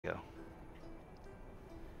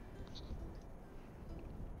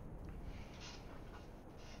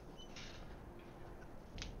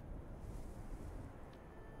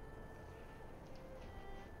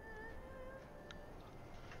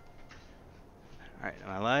Alright,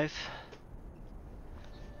 am I live?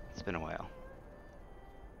 It's been a while.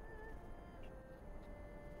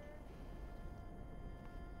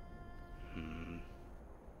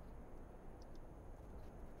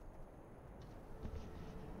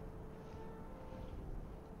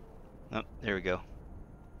 Oh, there we go.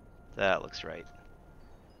 That looks right.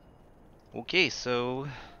 Okay, so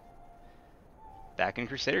back in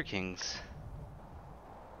Crusader Kings.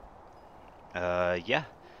 Yeah.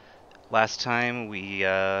 Last time we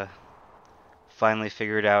finally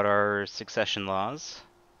figured out our succession laws,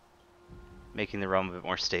 making the realm a bit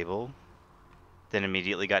more stable. Then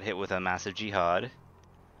immediately got hit with a massive jihad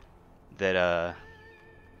that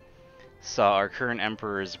saw our current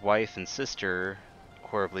emperor's wife and sister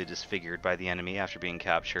horribly disfigured by the enemy after being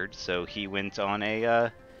captured. So he went on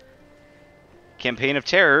a campaign of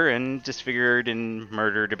terror and disfigured and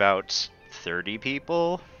murdered about 30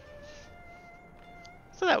 people.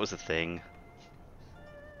 So that was a thing.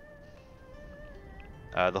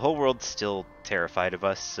 The whole world's still terrified of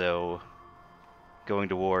us, so going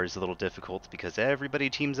to war is a little difficult because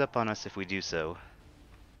everybody teams up on us if we do so.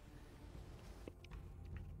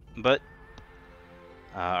 But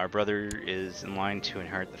our brother is in line to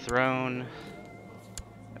inherit the throne.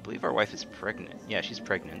 I believe our wife is pregnant. Yeah, she's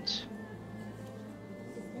pregnant.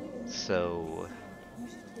 So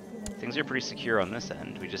things are pretty secure on this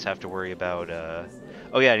end. We just have to worry about...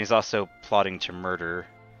 Oh yeah, and he's also plotting to murder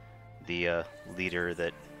the leader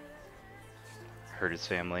that hurt his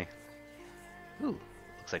family. Ooh,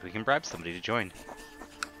 looks like we can bribe somebody to join.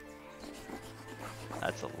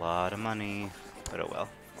 That's a lot of money, but oh well.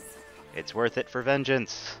 It's worth it for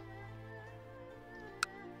vengeance.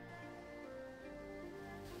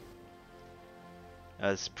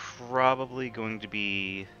 It's probably going to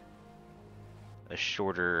be a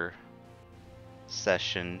shorter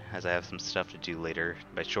session, as I have some stuff to do later.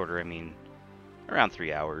 By shorter, I mean around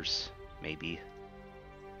 3 hours, maybe.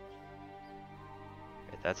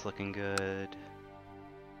 Right, that's looking good.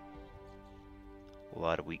 A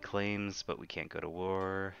lot of weak claims, but we can't go to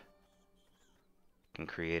war. Can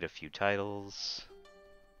create a few titles.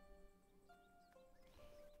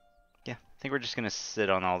 Yeah, I think we're just gonna sit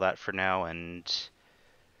on all that for now and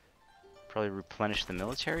probably replenish the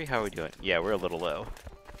military. How are we doing? Yeah, we're a little low.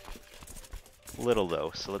 Little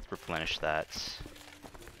low, so let's replenish that.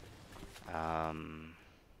 I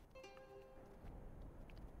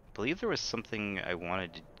believe there was something I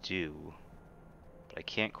wanted to do, but I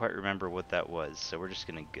can't quite remember what that was, so we're just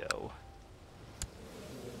gonna go.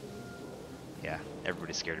 Yeah,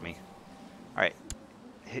 everybody's scared of me. Alright,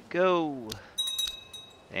 hit go!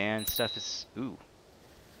 And stuff is... Ooh.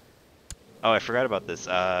 Oh, I forgot about this.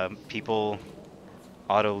 People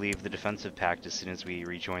auto-leave the defensive pact as soon as we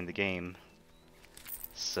rejoin the game.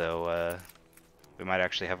 So, we might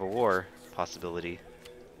actually have a war possibility.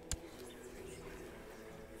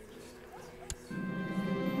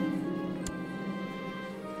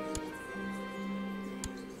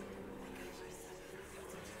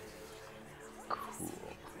 Cool.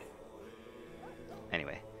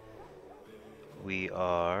 Anyway. We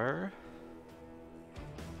are...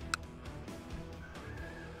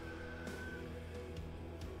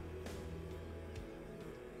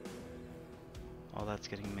 All that's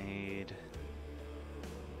getting made.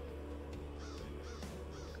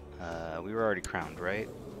 We were already crowned, right?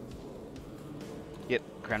 Yep,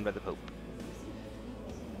 crowned by the Pope.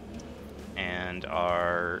 And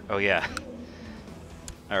our... Oh yeah.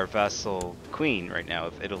 Our vassal queen right now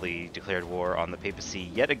of Italy declared war on the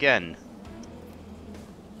papacy yet again.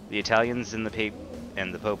 The Italians and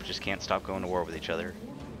the Pope just can't stop going to war with each other.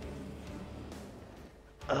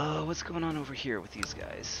 What's going on over here with these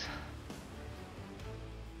guys?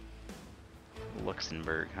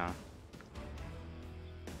 Luxembourg, huh?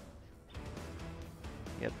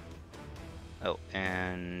 Yep. Oh,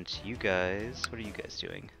 and you guys, what are you guys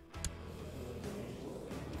doing?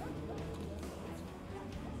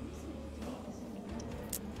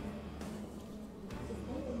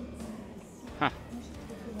 Huh.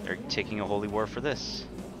 They're taking a holy war for this.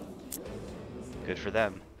 Good for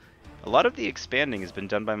them. A lot of the expanding has been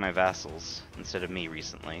done by my vassals instead of me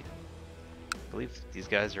recently. I believe these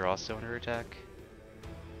guys are also under attack.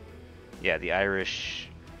 Yeah, the Irish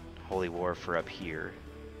holy war for up here.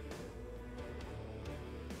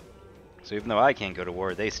 So even though I can't go to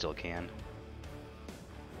war, they still can.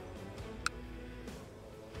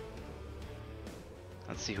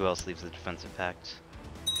 Let's see who else leaves the defensive pact.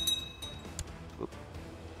 Oop.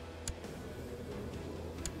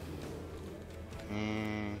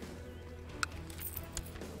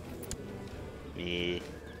 Yeah.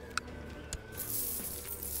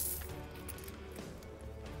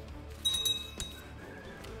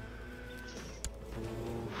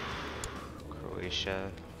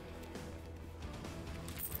 Croatia.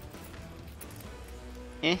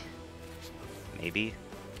 Eh. Maybe.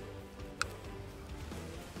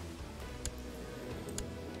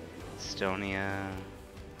 Estonia.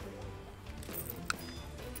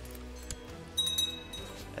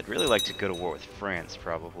 I'd really like to go to war with France,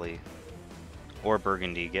 probably. Or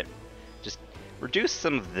Burgundy. Just reduce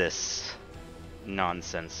some of this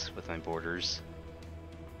nonsense with my borders.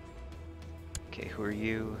 Okay, who are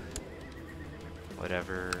you?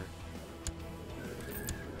 Whatever.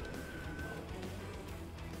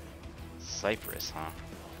 Cyprus, huh?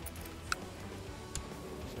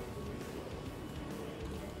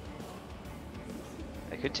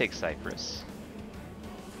 I could take Cyprus.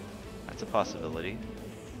 That's a possibility.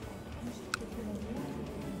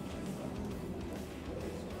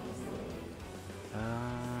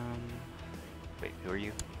 Wait, who are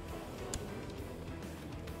you?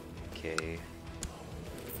 Okay.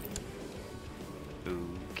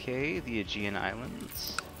 Okay, the Aegean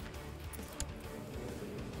Islands.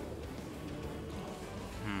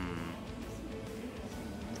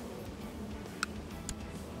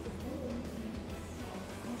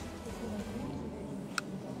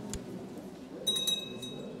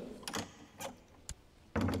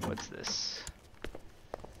 What's this?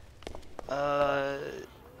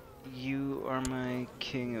 You are my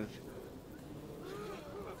king of...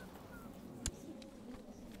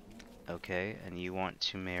 Okay, and you want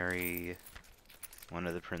to marry one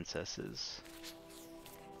of the princesses.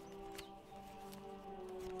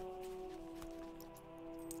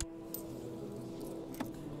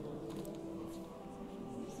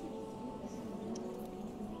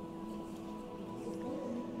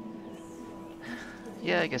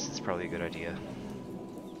 Yeah, I guess it's probably a good idea.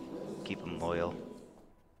 Keep them loyal.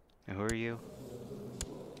 And who are you?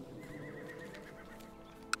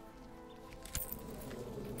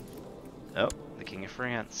 Oh, the King of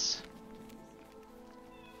France.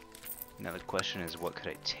 Now the question is, what could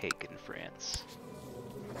I take in France?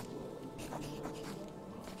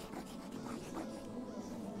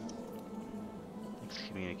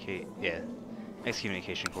 Excommunicate, yeah.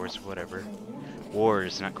 Excommunication course, whatever.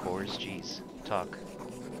 Wars, not cores, jeez. Talk.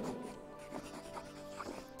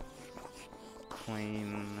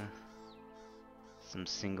 Claim some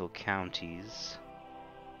single counties.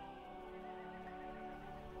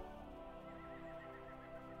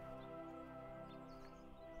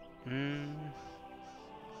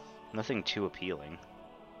 Nothing too appealing.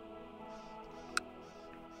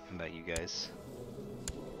 How about you guys?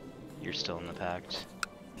 You're still in the pact.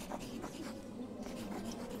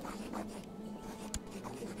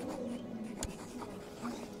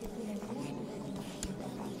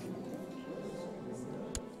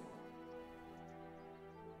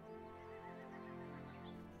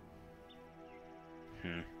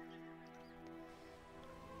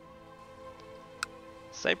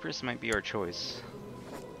 Cyprus might be our choice.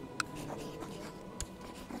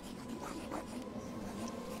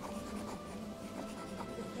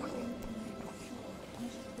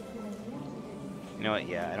 You know what,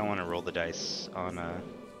 yeah, I don't want to roll the dice on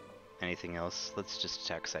anything else. Let's just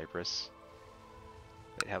attack Cyprus.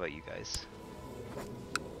 Wait, how about you guys?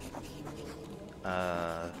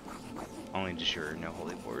 Only de jure, no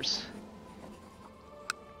holy wars.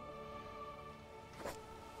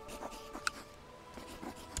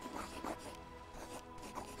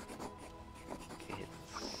 Okay, hit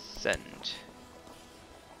send.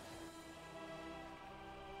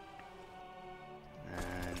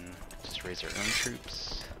 And just raise our own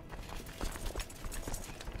troops.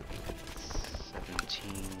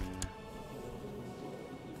 17.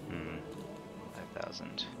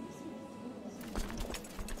 5,000.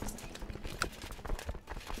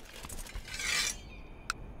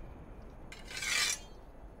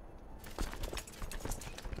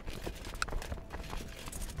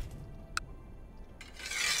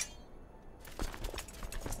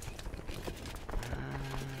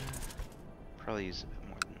 Probably use a bit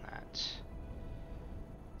more than that.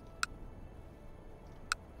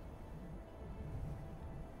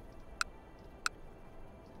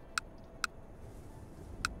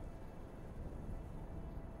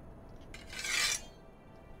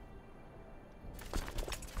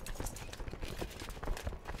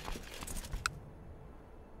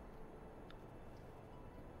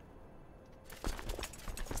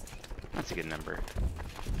 That's a good number.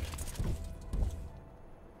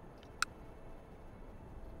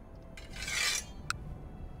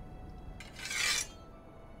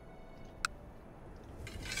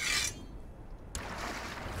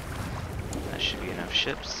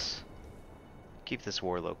 Ships. Keep this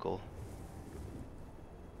war local.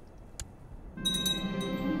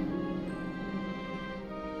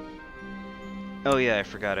 Oh yeah, I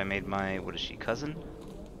forgot I made my, what is she, cousin?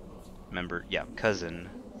 Remember, yeah, cousin,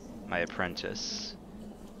 my apprentice,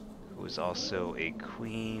 who is also a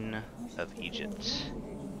queen of Egypt.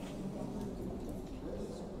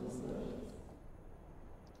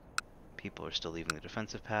 People are still leaving the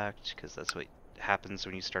defensive pact, because that's what happens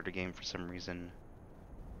when you start a game for some reason.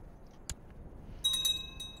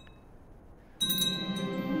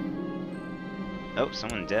 Oh,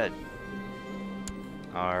 someone dead.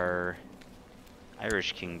 Our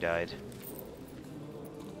Irish king died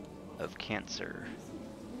of cancer.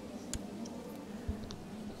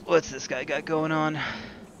 What's this guy got going on?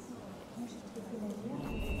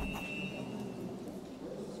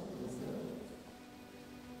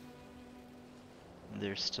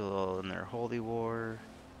 They're still in their holy war.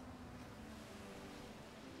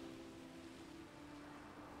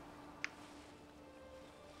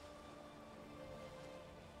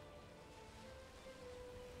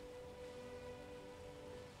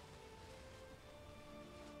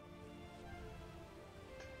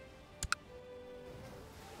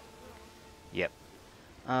 Yep.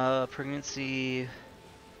 Pregnancy.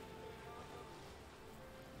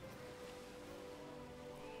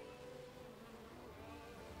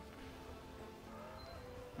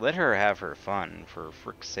 Let her have her fun, for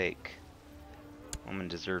frick's sake. Woman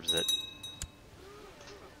deserves it.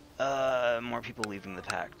 More people leaving the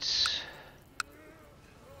pact.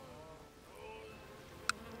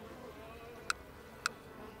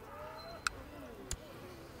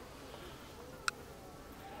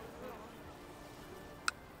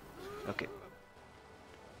 Okay.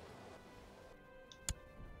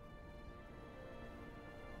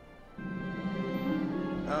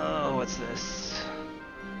 Oh, what's this?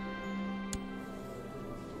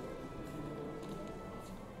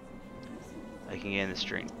 I can gain the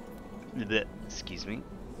strength. Excuse me.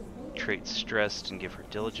 Trait stressed and give her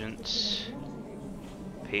diligent.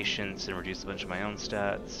 Patience and reduce a bunch of my own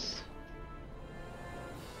stats.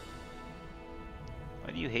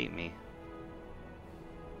 Why do you hate me?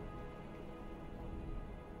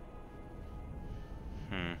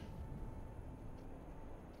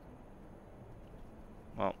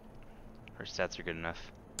 Well, her stats are good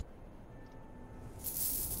enough.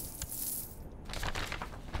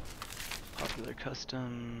 Popular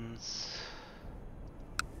customs.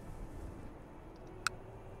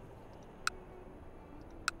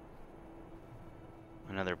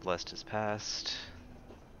 Another blessed has passed.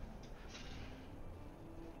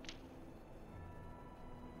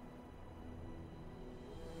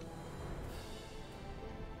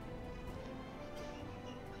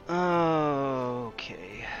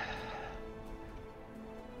 Okay.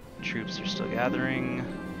 Troops are still gathering.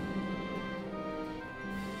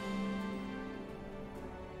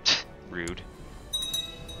 Rude.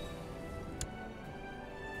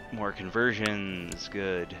 More conversions,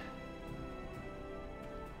 good.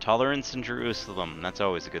 Tolerance in Jerusalem, that's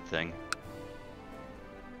always a good thing.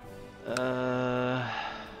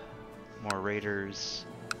 More raiders.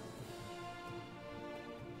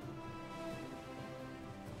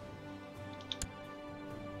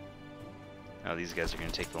 Oh, these guys are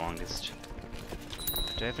gonna take the longest.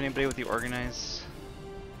 Do I have anybody with the organize?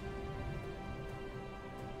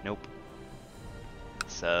 Nope.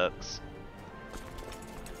 Sucks.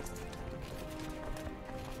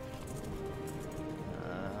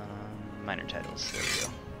 Minor titles, there we go.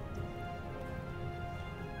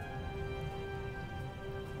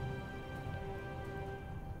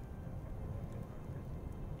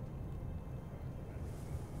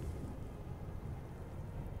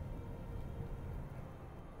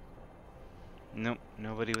 Nope,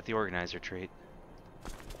 nobody with the organizer trait.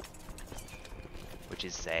 Which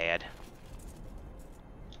is sad.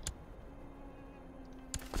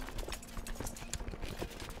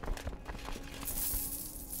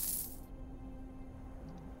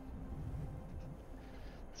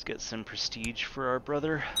 Let's get some prestige for our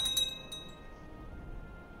brother.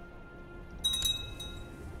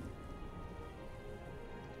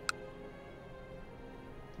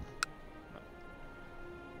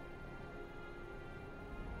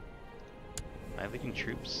 Am I leading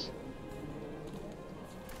troops?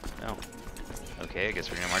 No. Okay, I guess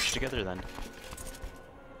we're gonna march together then.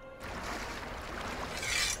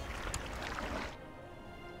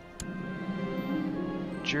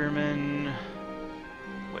 German.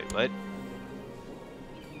 Wait, what?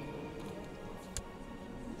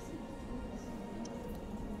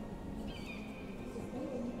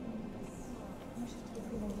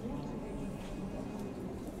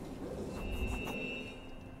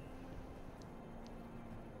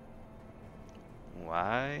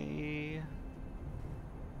 Why?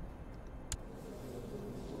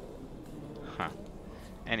 Huh.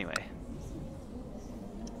 Anyway.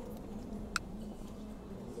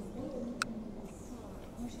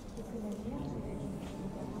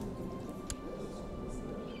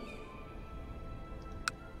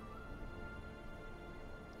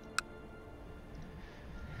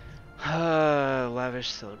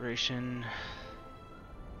 Lavish celebration.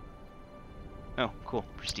 Oh, cool.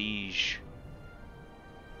 Prestige.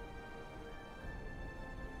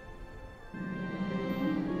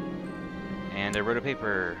 And I wrote a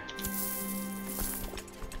paper.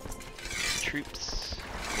 Troops,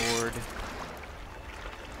 board,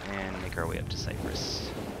 and make our way up to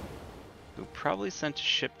Cyprus. Who probably sent a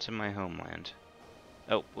ship to my homeland.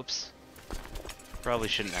 Oh, whoops. Probably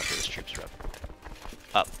shouldn't have those troops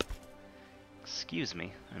up. Excuse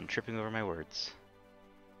me, I'm tripping over my words.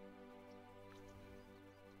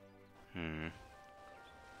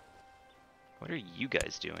 What are you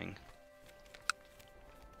guys doing?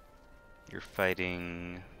 You're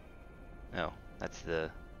fighting... Oh, that's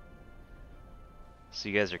the... So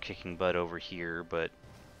you guys are kicking butt over here, but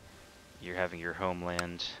you're having your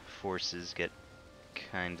homeland forces get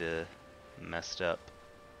kinda messed up.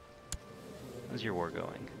 How's your war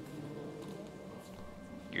going?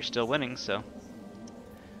 You're still winning, so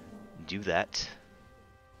do that.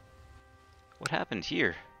 What happened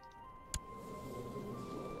here?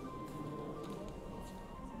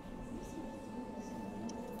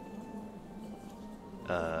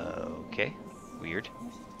 Okay. Weird.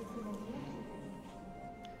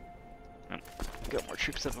 Oh, got more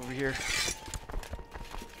troops up over here.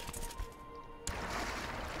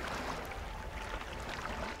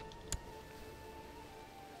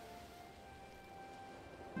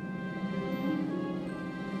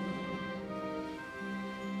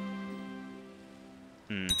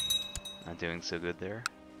 Not doing so good there.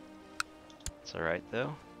 It's alright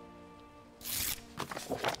though.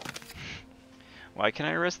 Why can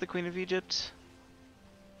I arrest the Queen of Egypt?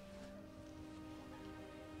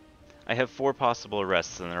 I have 4 possible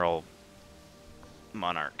arrests and they're all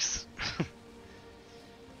monarchs.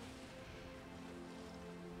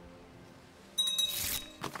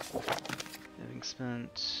 Having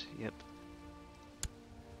spent, yep.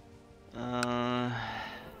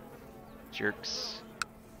 Jerks.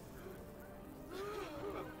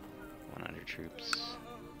 100 troops.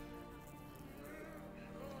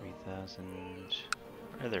 3,000.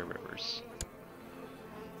 Where are their rivers?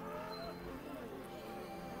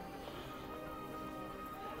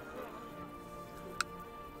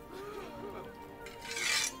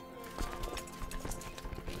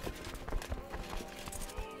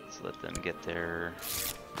 Let's let them get their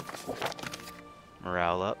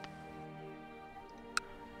morale up.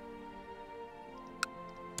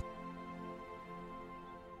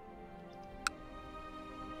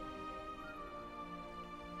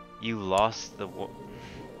 You lost the war.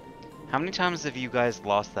 How many times have you guys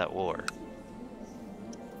lost that war?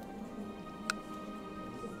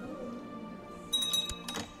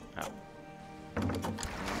 Oh.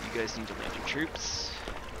 You guys need to land your troops.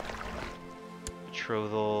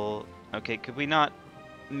 Betrothal. Okay, could we not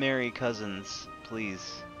marry cousins,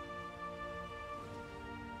 please?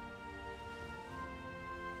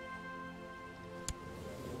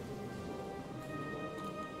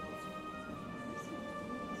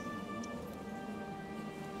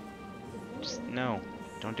 No,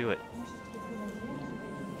 don't do it.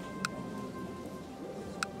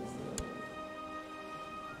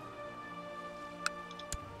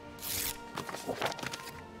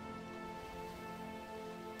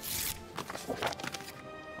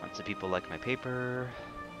 Lots of people like my paper.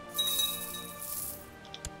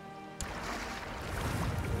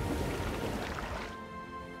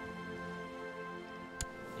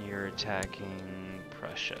 You're attacking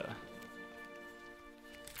Prussia.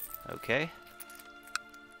 Okay.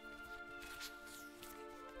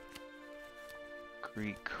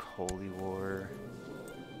 Greek Holy War.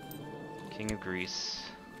 King of Greece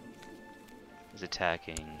is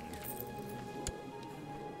attacking.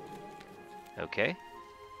 Okay.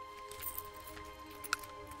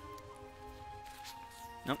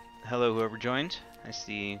 Nope. Hello, whoever joined. I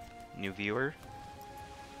see new viewer.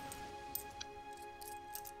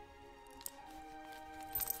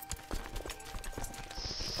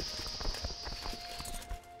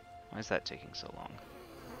 Why is that taking so long?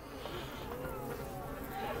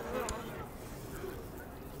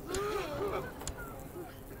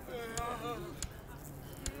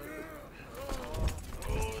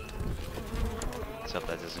 Let's hope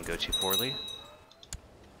that doesn't go too poorly.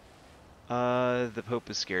 The Pope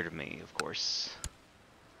is scared of me, of course.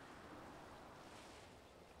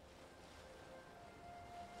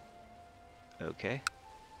 Okay.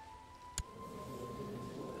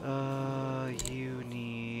 You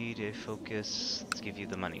need a focus. Let's give you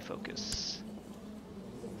the money focus.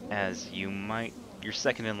 As you're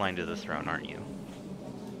second in line to the throne, aren't you?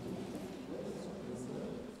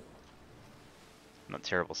 Not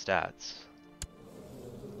terrible stats.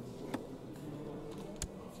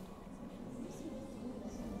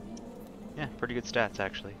 Yeah, pretty good stats,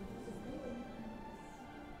 actually.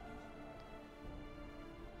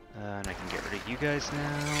 And I can get rid of you guys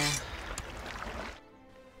now.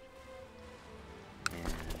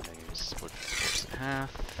 And I can just split the force in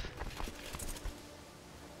half.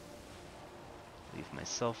 Leave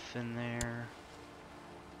myself in there.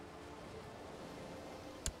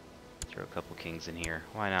 Throw a couple kings in here.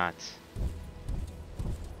 Why not?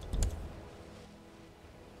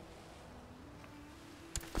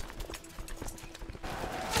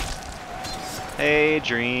 Hey,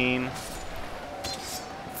 Dream.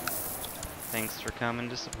 Thanks for coming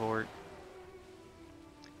to support.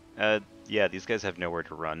 Yeah, these guys have nowhere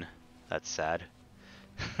to run. That's sad.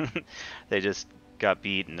 They just got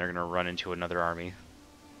beat and they're gonna run into another army.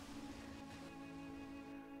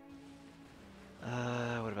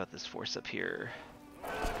 What about this force up here?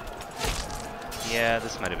 Yeah,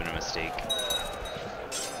 this might have been a mistake.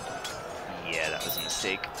 Yeah, that was a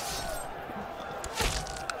mistake.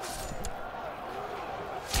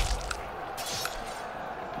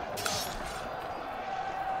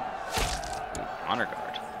 Ooh, honor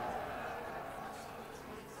guard.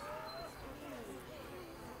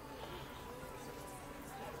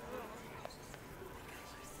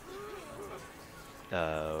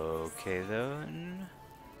 Okay then.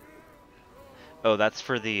 Oh, that's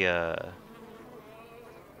for the, yeah,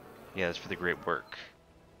 that's for the great work.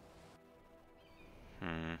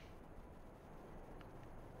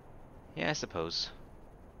 Yeah, I suppose.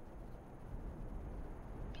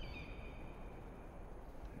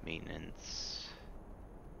 Maintenance.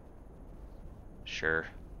 Sure.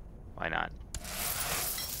 Why not?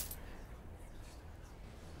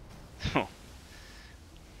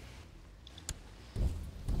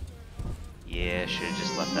 Yeah, should have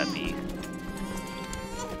just left that be.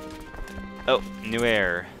 Oh, new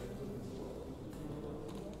heir.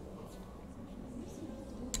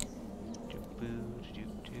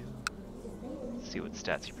 Let's see what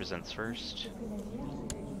stats he presents first.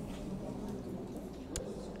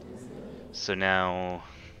 So now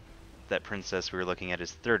that princess we were looking at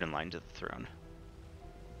is third in line to the throne.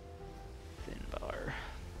 Thin bar.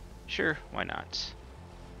 Sure, why not?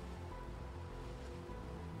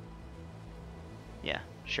 Yeah,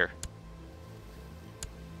 sure.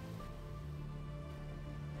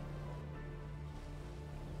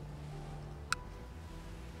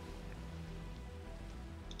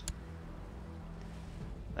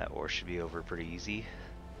 That war should be over pretty easy.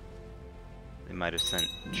 They might have sent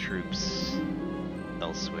troops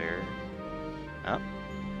elsewhere. Oh.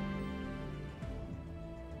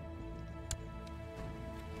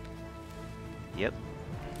 Yep.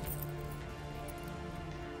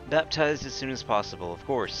 Baptized as soon as possible, of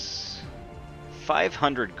course.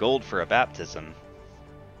 500 gold for a baptism.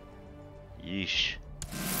 Yeesh.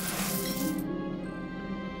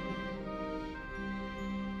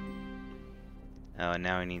 Oh, and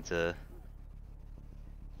now he needs a...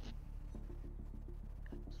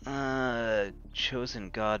 chosen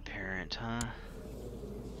godparent, huh?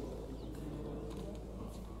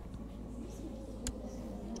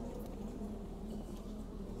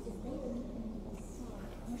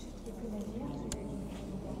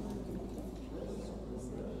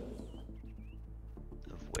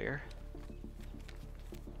 Of where?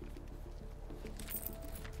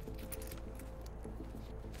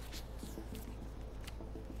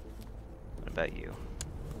 What about you?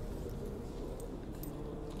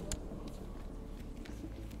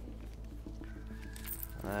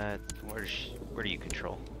 Where do you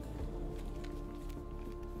control?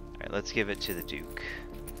 Alright, let's give it to the Duke.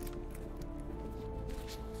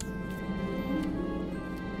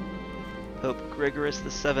 Pope Gregorius the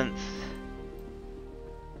Seventh.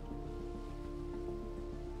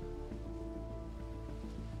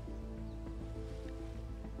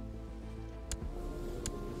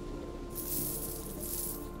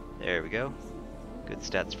 There we go. Good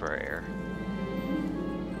stats for our heir.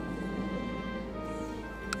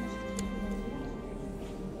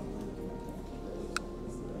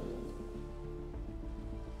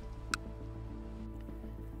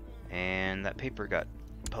 And that paper got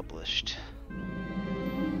published.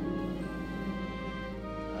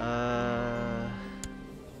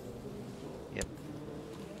 Yep.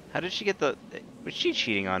 How did she get the... Was she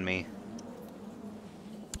cheating on me?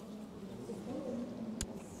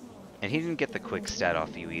 And he didn't get the quick stat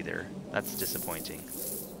off you either. That's disappointing.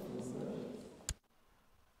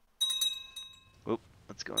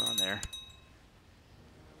 What's going on there?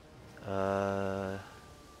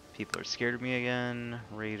 People are scared of me again.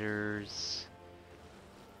 Raiders.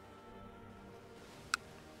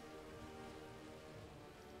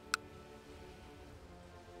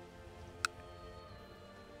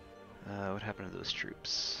 What happened to those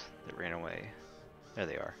troops that ran away? There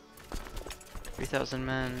they are. 3,000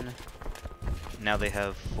 men. Now they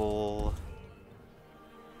have full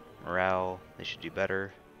morale. They should do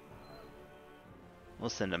better. We'll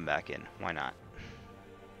send them back in. Why not?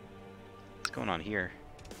 What's going on here?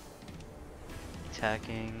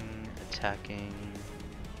 Attacking, attacking,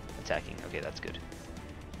 attacking. Okay, that's good.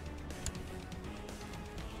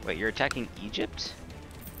 Wait, you're attacking Egypt?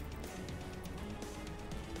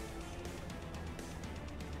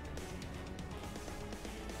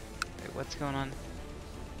 Wait, what's going on?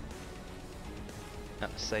 Oh,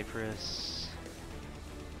 Cyprus.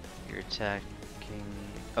 You're attacking...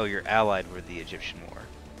 Oh, you're allied with the Egyptian war.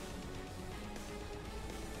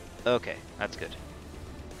 Okay, that's good.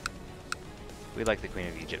 We like the Queen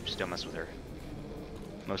of Egypt, just don't mess with her.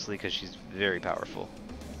 Mostly because she's very powerful.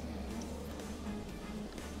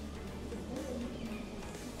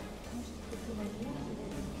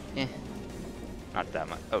 Eh. Not that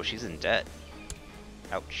much. Oh, she's in debt.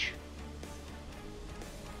 Ouch.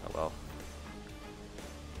 Oh well.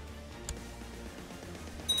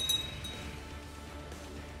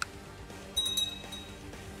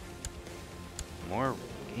 More...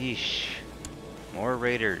 Eesh. More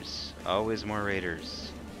raiders. Always more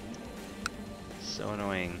raiders. So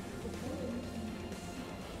annoying.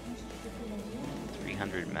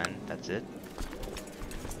 300 men, that's it?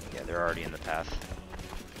 Yeah, they're already in the path.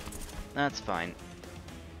 That's fine.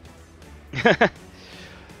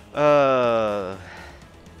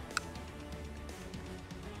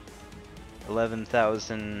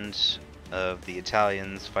 11,000 of the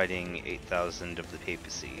Italians fighting 8,000 of the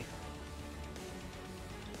papacy.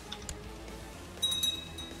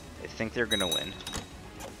 I think they're gonna win.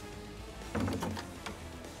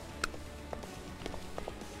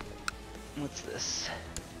 What's this?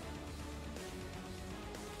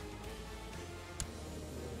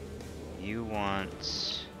 You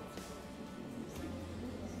want...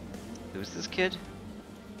 Who's this kid?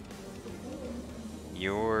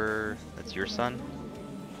 That's your son?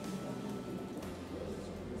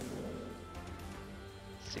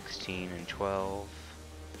 16 and 12.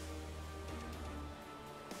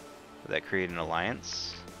 Would that create an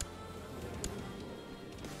alliance?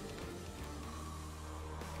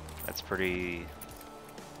 That's pretty...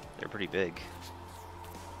 They're pretty big.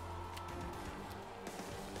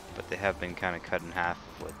 But they have been kind of cut in half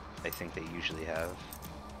of what I think they usually have.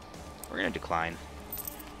 We're gonna decline.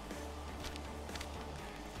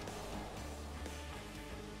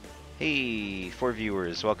 Hey, 4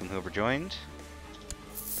 viewers, welcome whoever joined.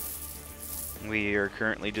 We are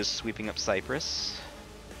currently just sweeping up Cyprus.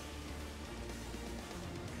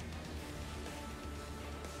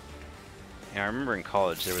 Yeah, I remember in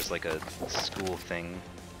college there was like a school thing,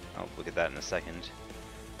 I'll look at that in a second,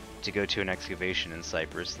 to go to an excavation in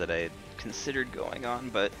Cyprus that I had considered going on,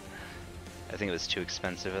 but I think it was too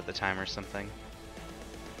expensive at the time or something.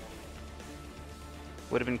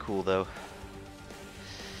 Would have been cool though.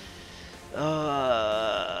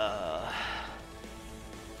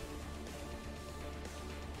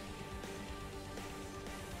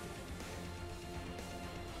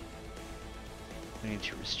 We need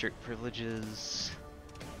to restrict privileges.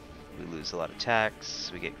 We lose a lot of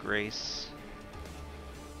tax. We get grace.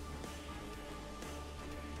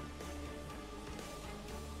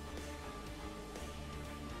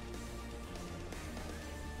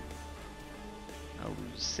 I'll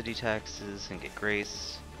lose city taxes and get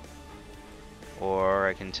grace. Or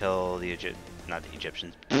I can tell the not the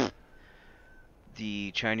Egyptians,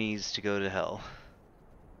 the Chinese to go to hell.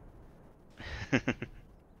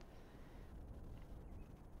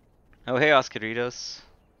 Oh, hey, Oscaritos.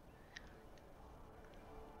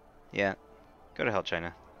 Yeah, go to hell,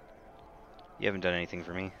 China. You haven't done anything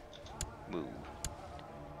for me. Woo.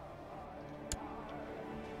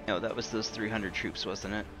 No, that was those 300 troops,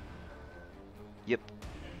 wasn't it? Yep.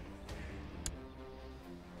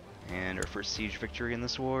 And our first siege victory in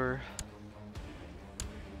this war.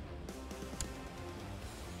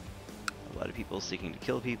 A lot of people seeking to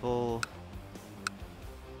kill people.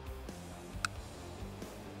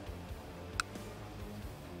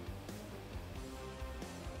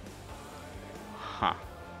 Huh.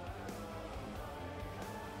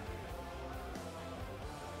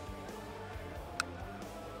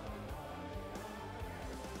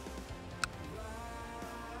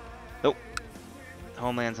 Nope.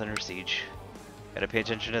 Homeland's under siege. Gotta pay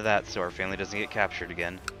attention to that so our family doesn't get captured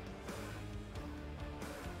again.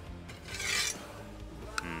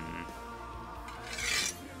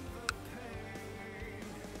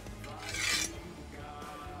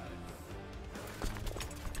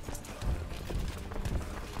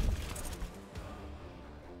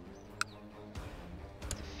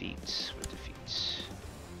 Defeat with defeat.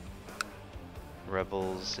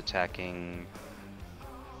 Rebels attacking...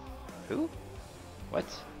 Who? What?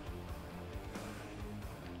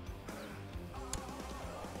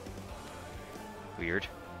 Weird.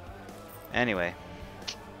 Anyway.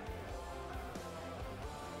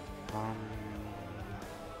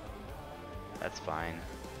 That's fine.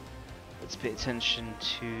 Let's pay attention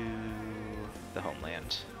to the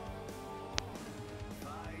homeland.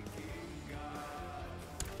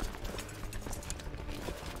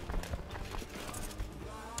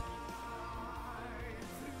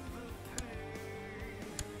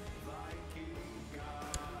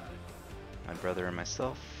 My brother and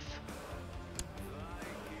myself.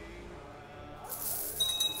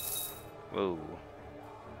 Whoa.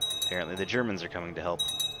 Apparently the Germans are coming to help.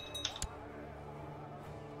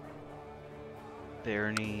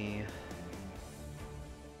 Barony.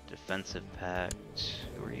 Defensive Pact.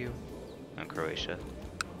 Who are you? Oh, Croatia.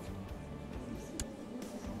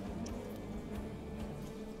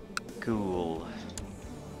 Cool.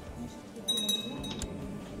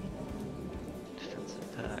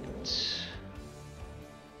 Defensive Pact.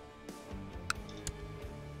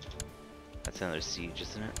 That's another siege,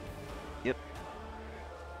 isn't it? Yep.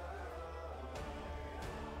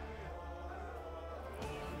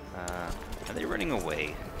 Are they running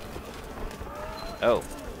away? Oh,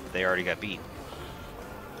 they already got beat.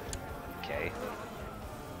 Okay.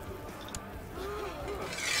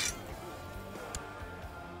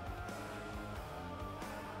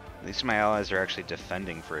 At least my allies are actually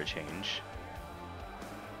defending for a change.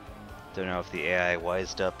 Don't know if the AI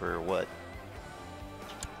wised up or what.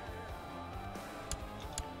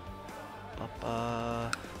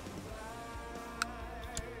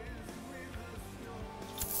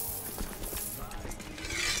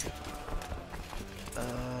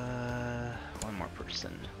 One more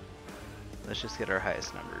person. Let's just get our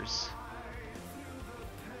highest numbers.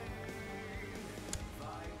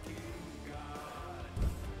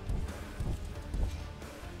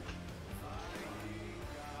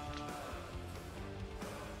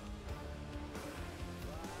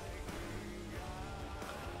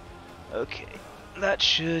 Okay, that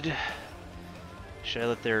should I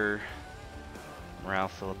let their morale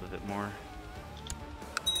fill up a bit more?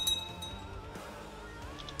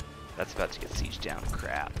 That's about to get sieged down.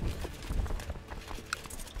 Crap.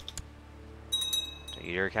 Did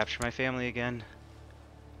you dare capture my family again?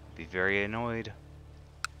 Be very annoyed.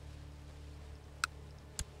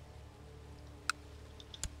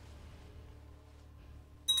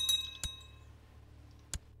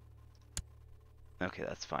 Okay,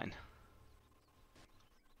 that's fine.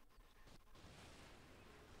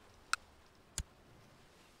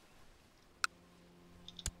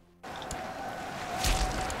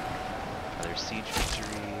 Another siege victory.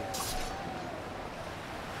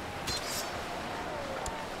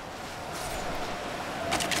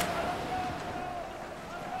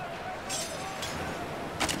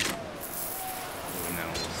 Oh no.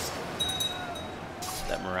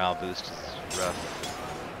 That morale boost is rough.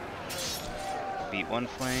 Beat one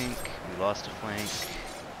flank, we lost a flank.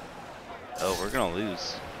 Oh, we're gonna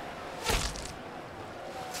lose.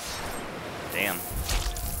 Damn.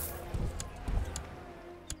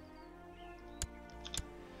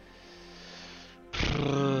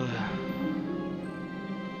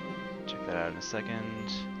 Check that out in a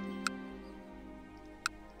second.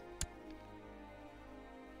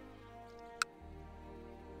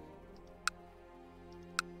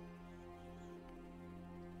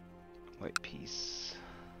 White peace.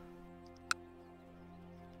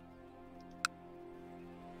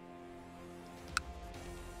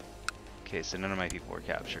 Okay, so none of my people were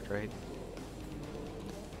captured, right?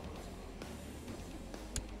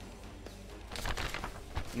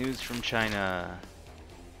 News from China.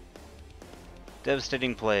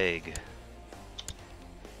 Devastating plague.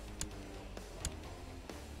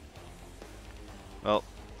 Well,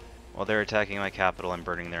 while they're attacking my capital, I'm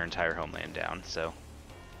burning their entire homeland down, so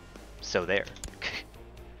there.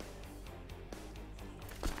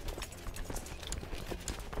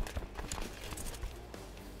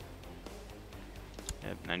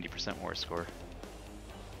 Yep, 90% war score.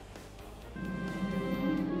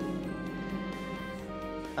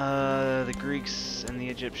 The Greeks and the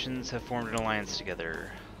Egyptians have formed an alliance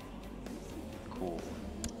together. Cool.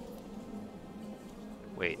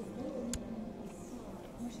 Wait.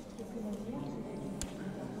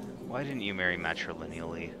 Why didn't you marry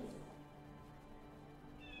matrilineally?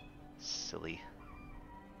 Silly.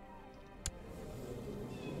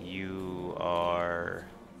 You are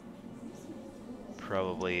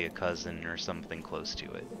probably a cousin or something close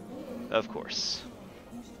to it. Of course.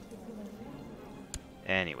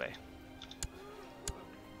 Anyway.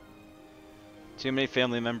 Too many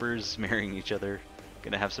family members marrying each other.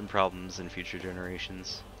 Gonna have some problems in future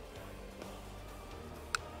generations.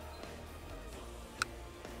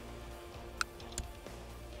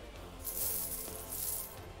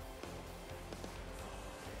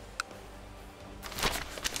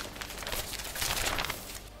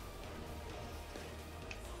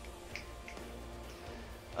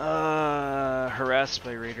 Harassed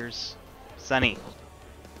by raiders. Sunny.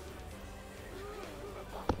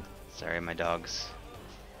 Sorry, my dog's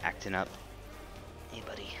acting up. Hey,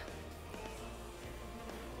 buddy.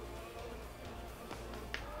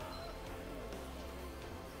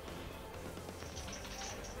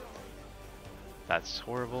 That's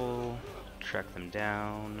horrible. Track them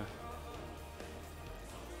down.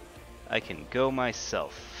 I can go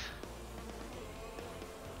myself.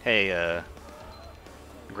 Hey,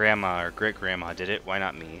 Grandma or great-grandma did it, why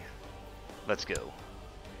not me? Let's go.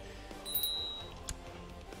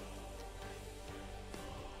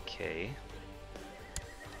 Okay.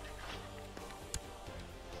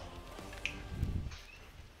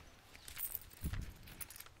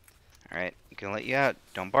 Alright, I'm gonna let you out.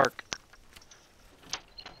 Don't bark.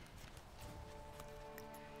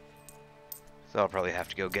 So I'll probably have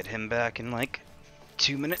to go get him back in like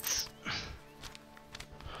 2 minutes.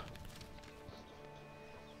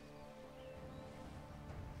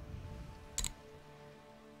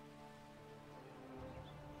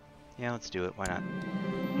 Yeah, let's do it. Why not?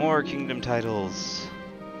 More kingdom titles.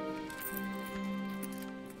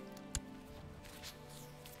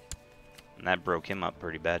 And that broke him up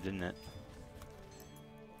pretty bad, didn't it?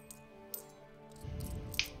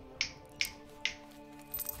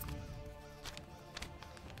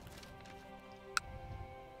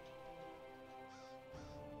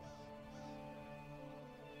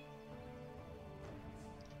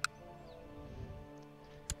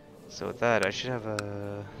 So with that, I should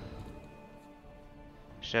have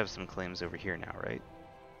some claims over here now, right?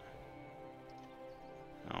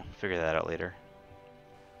 I'll figure that out later.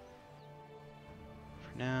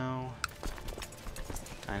 For now,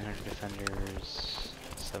 900 defenders,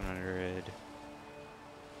 700.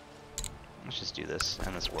 Let's just do this,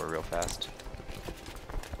 end this war real fast.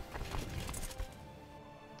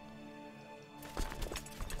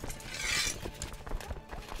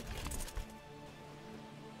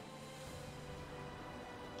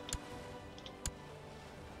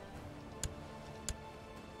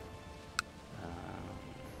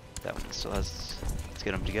 That one still has, let's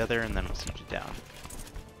get them together and then we'll siege it down.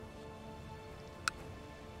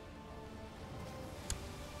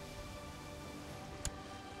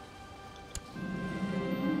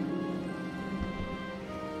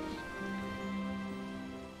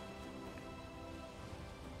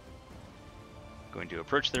 Going to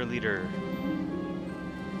approach their leader.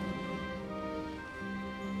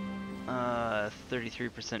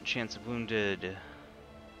 33% chance of wounded.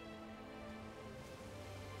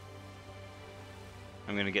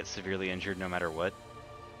 I'm gonna get severely injured no matter what.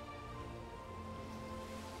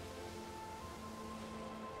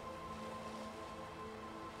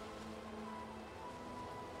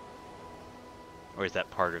 Or is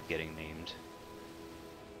that part of getting named?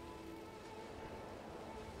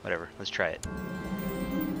 Whatever, let's try it.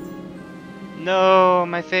 No,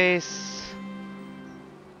 my face!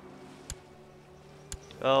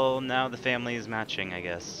 Well, now the family is matching, I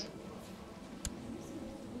guess.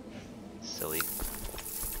 Silly.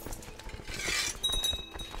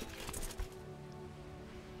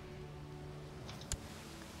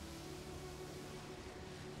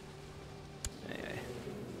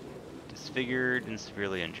 Disfigured and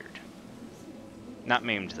severely injured. Not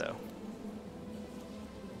maimed, though.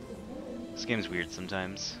 This game's weird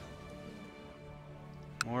sometimes.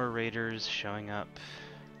 More raiders showing up.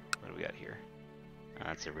 What do we got here? Oh,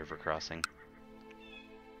 that's a river crossing.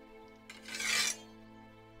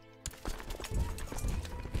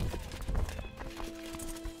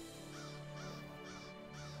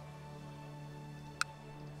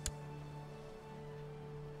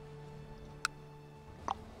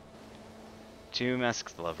 Two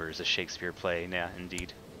Masked Lovers, a Shakespeare play. Yeah,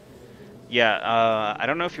 indeed. Yeah, I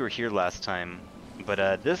don't know if you were here last time,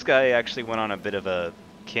 but this guy actually went on a bit of a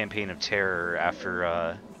campaign of terror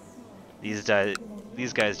after these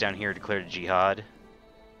guys down here declared jihad.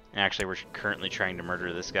 And actually we're currently trying to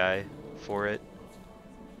murder this guy for it.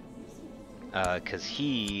 'cause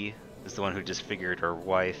he is the one who disfigured her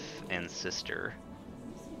wife and sister.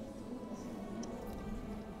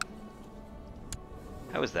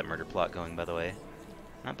 How is that murder plot going, by the way?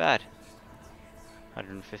 Not bad.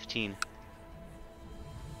 115.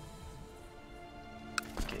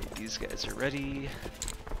 Okay, these guys are ready.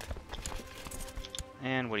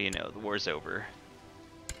 And what do you know? The war's over.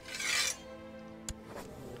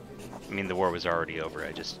 I mean, the war was already over.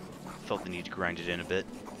 I just felt the need to grind it in a bit.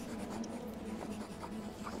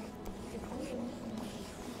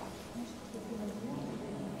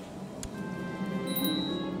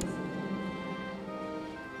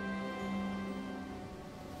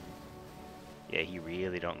 Yeah, he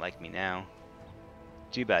really don't like me now.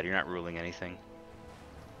 Too bad, you're not ruling anything.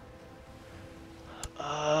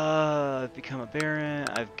 I've become a baron.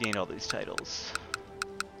 I've gained all these titles.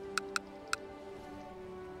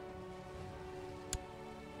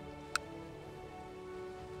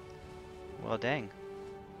 Well, dang.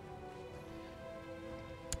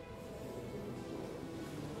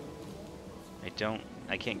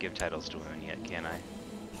 I can't give titles to women yet, can I?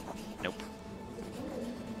 Nope.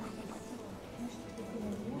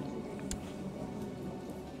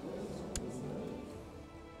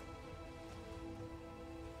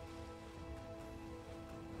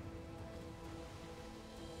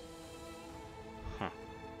 Huh.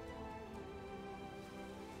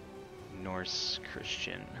 Norse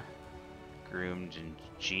Christian. Groomed and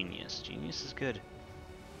genius. Genius is good.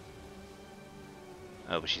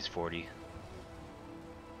 Oh, but she's 40.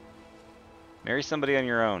 Marry somebody on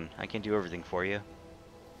your own. I can't do everything for you.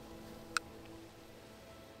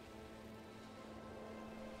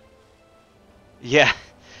 Yeah.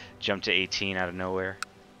 Jump to 18 out of nowhere.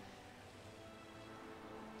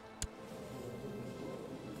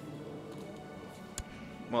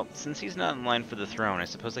 Well, since he's not in line for the throne, I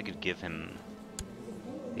suppose I could give him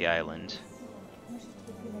the island.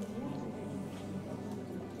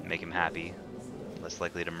 Make him happy. Less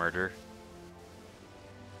likely to murder.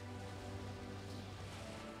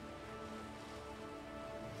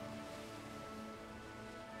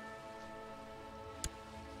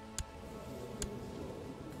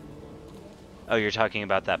 Oh, you're talking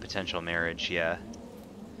about that potential marriage, yeah.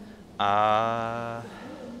 Our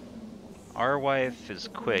wife is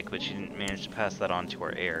quick, but she didn't manage to pass that on to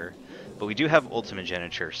our heir. But we do have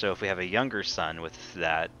ultimogeniture, so if we have a younger son with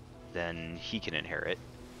that, then he can inherit.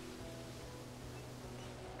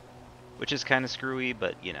 Which is kind of screwy,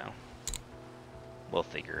 but, you know, we'll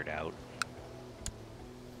figure it out.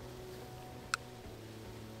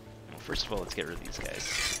 Well, first of all, let's get rid of these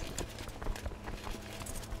guys.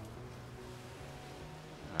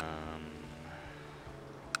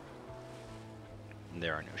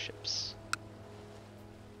 There are no ships.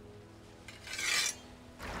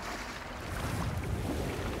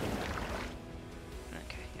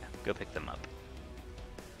 Okay, yeah, go pick them up.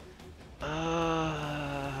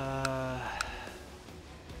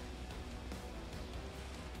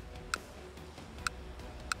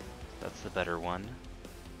 That's the better one.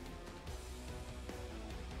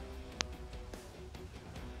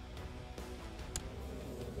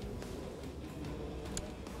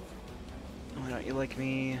 Why don't you like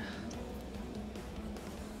me?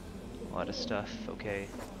 A lot of stuff, okay.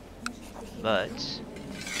 But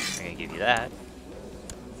I'm gonna give you that.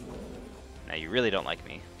 Now you really don't like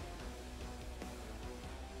me.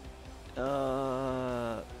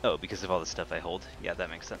 Oh, because of all the stuff I hold. Yeah, that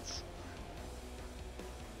makes sense.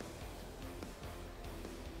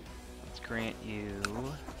 Let's grant you...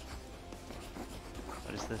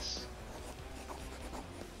 What is this?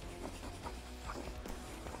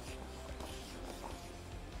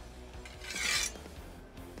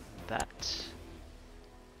 That.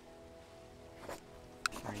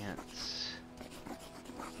 Grant.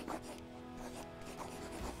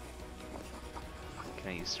 Can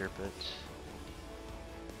I usurp it?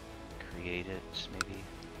 Create it, maybe?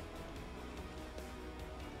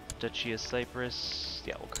 Duchy of Cyprus.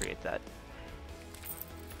 Yeah, we'll create that.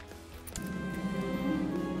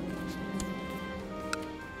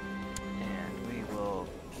 And we will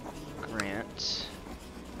grant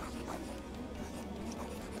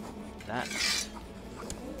that.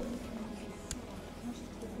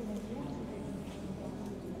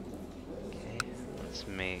 Okay, let's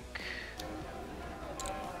make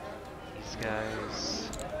these guys.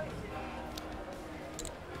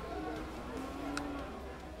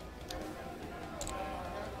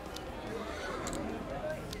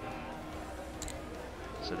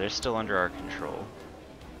 So they're still under our control.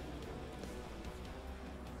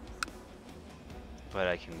 But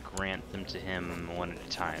I can grant them to him one at a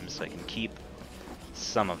time, so I can keep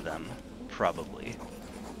some of them, probably,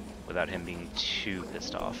 without him being too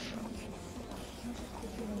pissed off.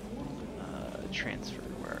 Transfer,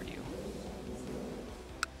 where are you?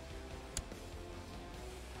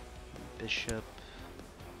 Bishop.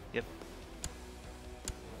 Yep.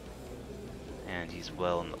 And he's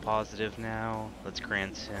well in the positive now. Let's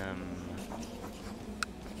grant him...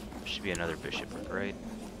 Should be another bishopric, right?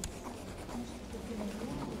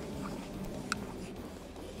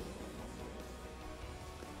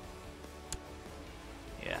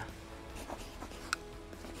 Yeah.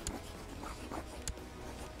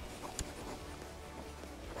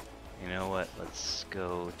 You know what? Let's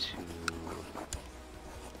go to...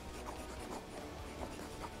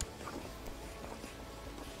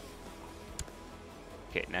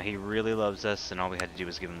 Okay, now he really loves us, and all we had to do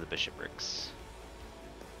was give him the bishoprics.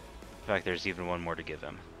 In fact, there's even one more to give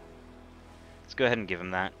him. Let's go ahead and give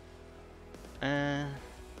him that.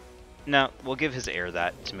 No, we'll give his heir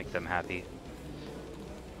that to make them happy.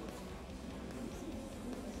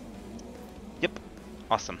 Yep,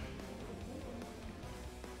 awesome.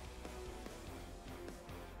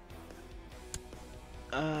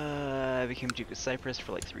 I became Duke of Cyprus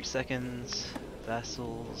for like 3 seconds.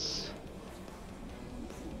 Vassals.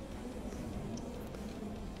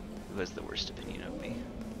 Who has the worst opinion of me?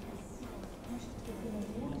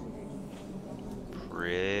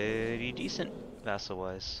 Pretty decent,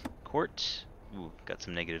 vassal-wise. Court? Ooh, got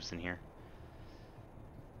some negatives in here.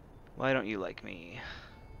 Why don't you like me?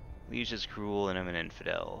 Liege is cruel and I'm an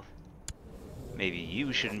infidel. Maybe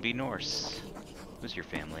you shouldn't be Norse. Who's your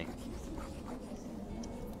family?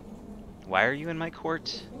 Why are you in my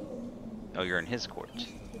court? Oh, you're in his court.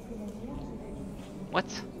 What?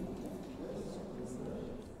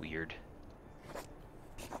 Weird.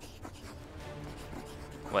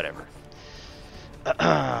 Whatever.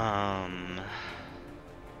 Yeah,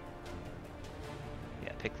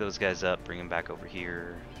 pick those guys up, bring them back over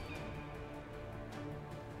here.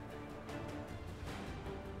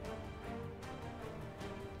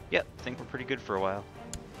 Yep, think we're pretty good for a while.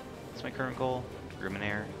 What's my current goal?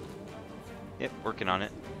 Griminaire. Yep, working on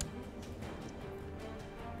it.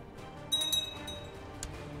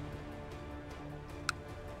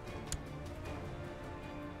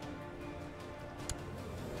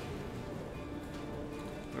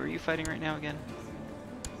 Who are you fighting right now again?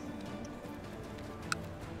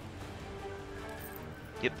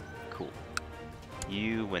 Yep, cool.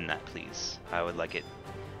 You win that, please. I would like it.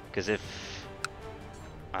 Because if...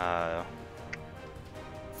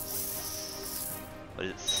 what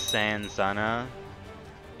is it? Sanzana?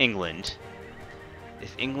 England.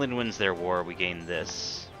 If England wins their war, we gain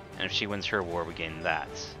this. And if she wins her war, we gain that.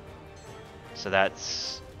 So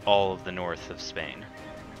that's all of the north of Spain.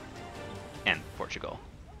 And Portugal.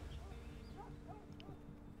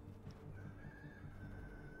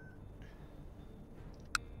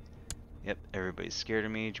 Yep, everybody's scared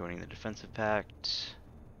of me, joining the defensive pact.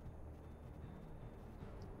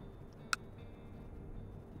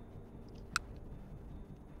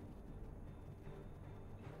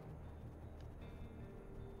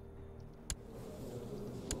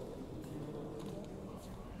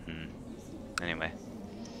 Anyway.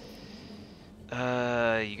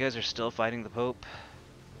 You guys are still fighting the Pope?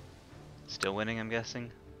 Still winning, I'm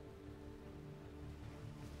guessing?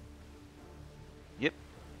 Yep.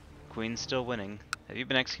 Queen's still winning. Have you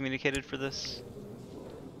been excommunicated for this?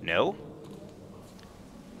 No?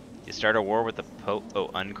 You start a war with the Pope?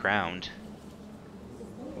 Oh, uncrowned.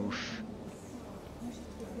 Oof.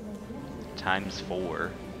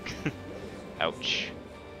 ×4. Ouch.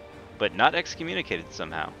 But not excommunicated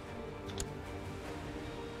somehow.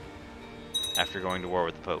 After going to war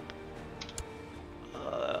with the Pope.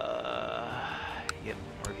 Yep,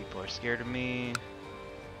 more people are scared of me.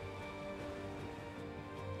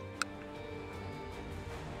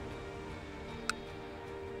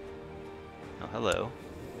 Oh, hello.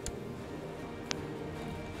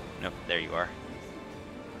 Nope, there you are.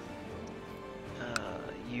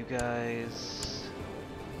 You guys...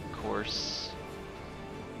 Of course.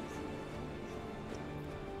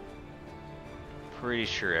 Pretty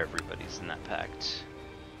sure everybody's in that pact.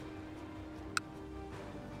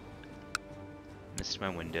 Missed my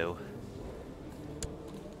window.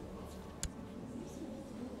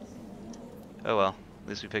 Oh well, at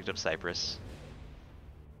least we picked up Cyprus.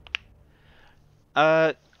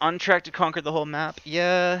 On track to conquer the whole map?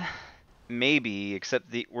 Yeah, maybe. Except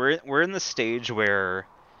we're in the stage where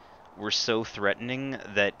we're so threatening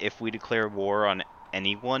that if we declare war on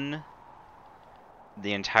anyone,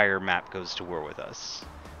 the entire map goes to war with us.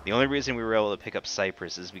 The only reason we were able to pick up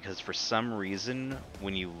Cyprus is because for some reason,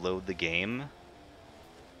 when you load the game...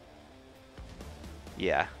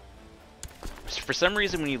 Yeah. For some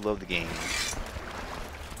reason, when you load the game,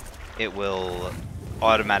 it will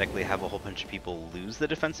automatically have a whole bunch of people lose the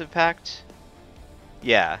defensive pact.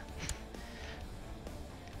 Yeah.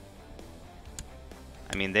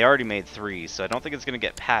 I mean, they already made 3, so I don't think it's going to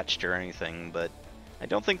get patched or anything, but I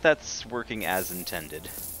don't think that's working as intended.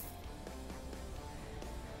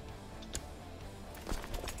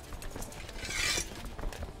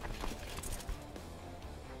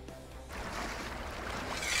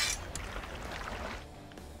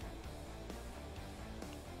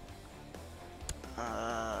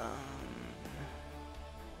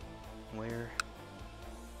 Where?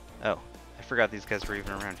 Oh, I forgot these guys were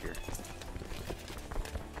even around here.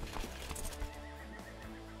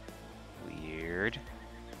 Weird.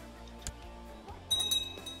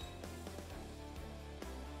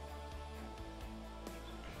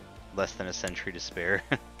 Less than a century to spare.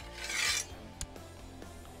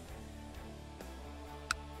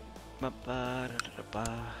 Well,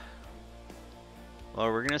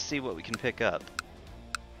 we're gonna see what we can pick up.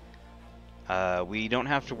 We don't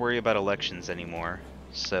have to worry about elections anymore,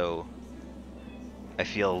 so I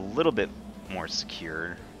feel a little bit more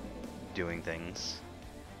secure doing things.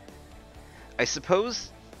 I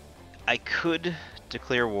suppose I could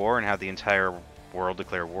declare war and have the entire world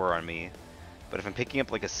declare war on me, but if I'm picking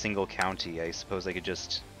up like a single county, I suppose I could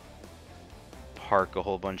just park a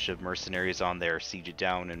whole bunch of mercenaries on there, siege it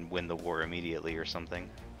down, and win the war immediately or something.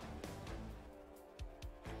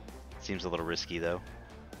 Seems a little risky though.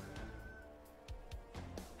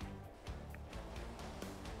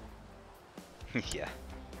 Yeah.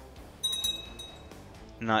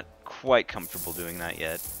 Not quite comfortable doing that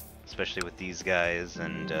yet, especially with these guys,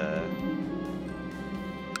 and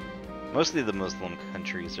mostly the Muslim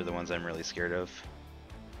countries are the ones I'm really scared of.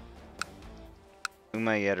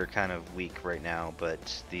 Umayyad are kind of weak right now,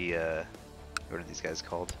 but the, what are these guys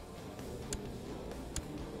called?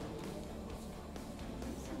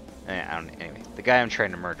 Anyway, the guy I'm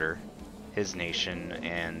trying to murder, his nation,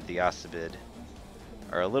 and the Asabid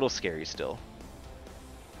are a little scary still.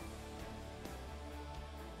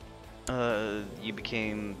 You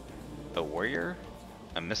became a warrior?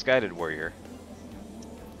 A misguided warrior.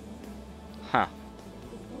 Huh.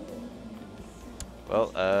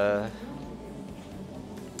 Well,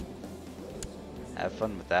 have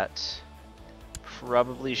fun with that.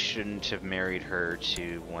 Probably shouldn't have married her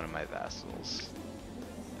to one of my vassals.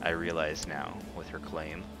 I realize now, with her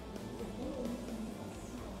claim.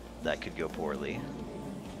 That could go poorly.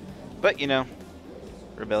 But, you know,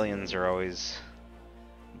 rebellions are always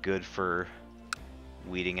good for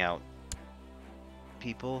weeding out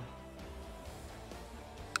people.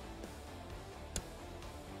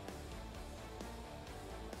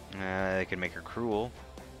 I can make her cruel.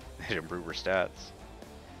 I'd improve her stats.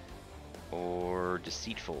 Or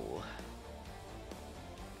deceitful.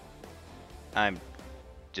 I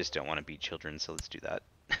just don't want to beat children, so let's do that.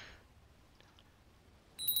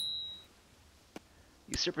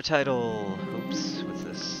 Usurper title. Oops, what's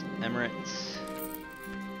this? Emirates.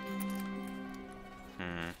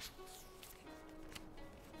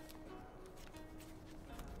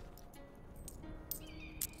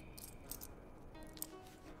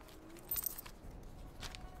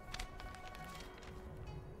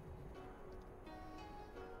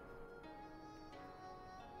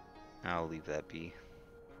 I'll leave that be.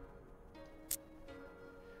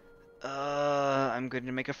 I'm going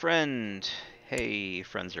to make a friend. Hey,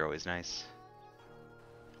 friends are always nice.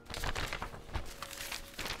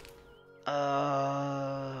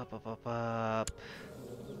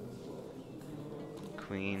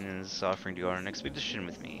 Queen is offering to go on an expedition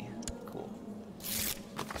with me. Cool.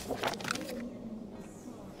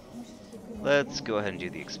 Let's go ahead and do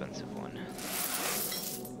the expensive one.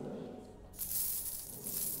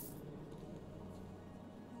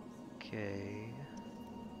 Okay.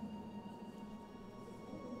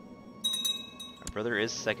 My brother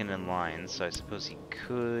is second in line, so I suppose he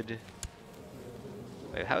could...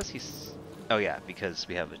 Wait, how is he... Oh yeah, because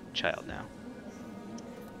we have a child now.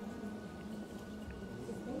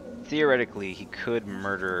 Theoretically, he could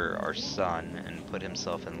murder our son and put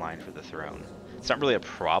himself in line for the throne. It's not really a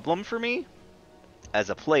problem for me as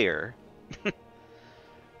a player,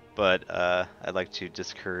 but I'd like to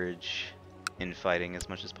discourage infighting as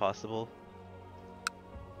much as possible.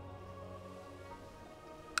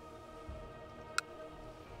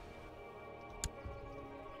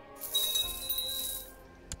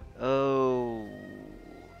 Oh,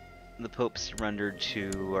 the Pope surrendered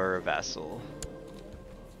to our vassal.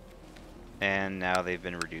 And now they've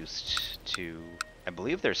been reduced to, I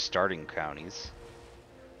believe they're starting counties.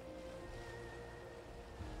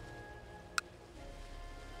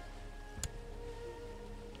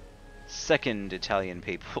 Second Italian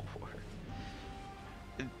Papal War.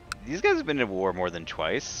 These guys have been in war more than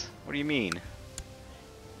twice. What do you mean?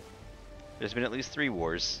 There's been at least 3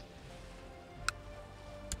 wars.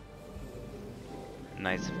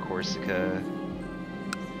 Knights of Corsica.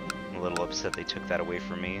 I'm a little upset they took that away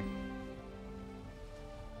from me.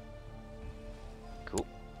 Cool.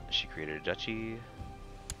 She created a duchy.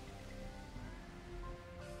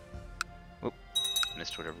 Whoop.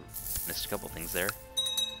 Missed a couple things there.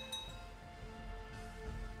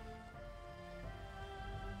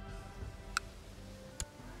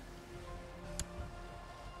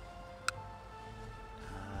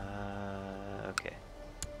 Okay.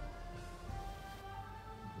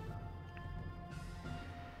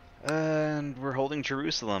 And we're holding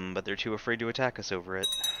Jerusalem, but they're too afraid to attack us over it.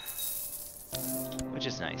 Which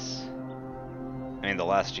is nice. I mean, the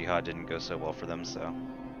last jihad didn't go so well for them, so...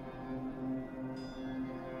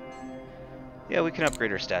 Yeah, we can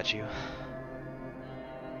upgrade our statue.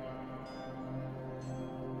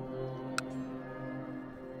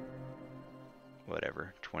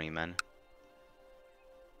 Whatever, 20 men.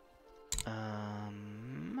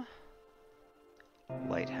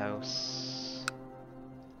 Lighthouse.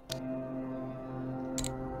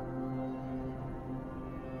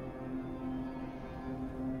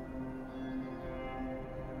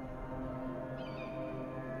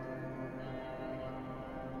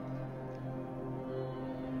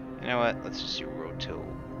 You know what? Let's just do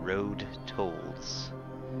road tolls.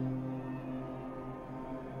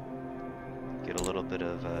 Get a little bit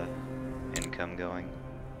of income going.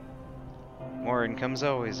 More income's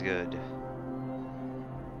always good.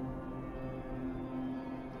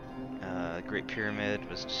 Great Pyramid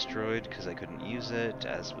was destroyed because I couldn't use it,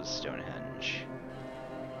 as was Stonehenge.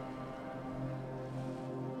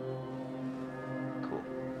 Cool.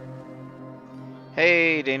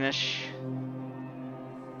 Hey, Danish!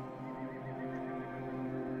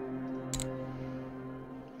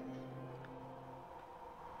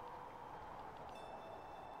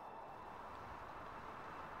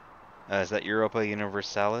 Is that Europa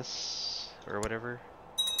Universalis, or whatever?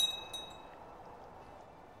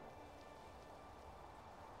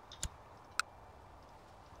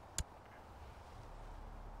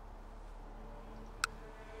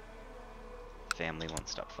 Family won't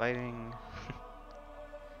stop fighting.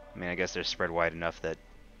 I mean, I guess they're spread wide enough that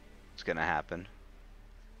it's gonna happen.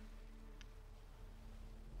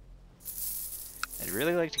 I'd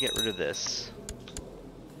really like to get rid of this.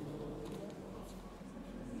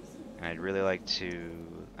 And I'd really like to,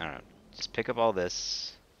 I don't know, just pick up all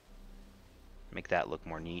this. Make that look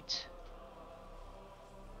more neat.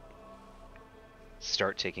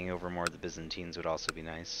 Start taking over more of the Byzantines would also be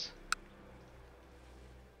nice.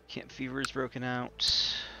 Camp Fever's broken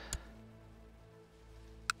out.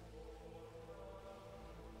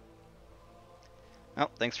 Oh,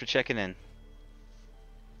 thanks for checking in.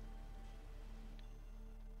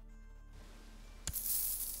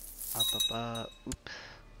 Oop.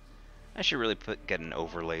 I should really get an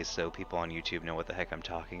overlay so people on YouTube know what the heck I'm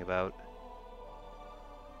talking about.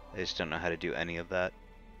 They just don't know how to do any of that.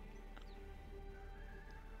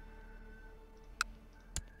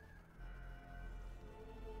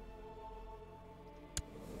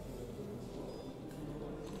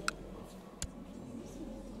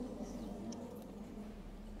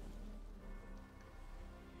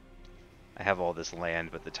 I have all this land,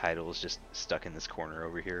 but the title is just stuck in this corner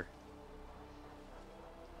over here.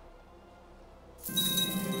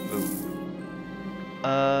 Ooh.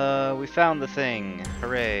 We found the thing.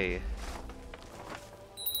 Hooray.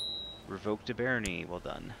 Revoked a barony. Well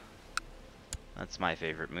done. That's my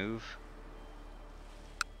favorite move.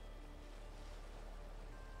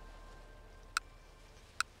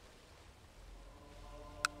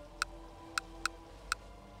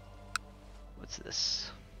 What's this?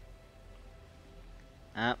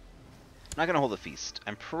 I'm not gonna hold a feast.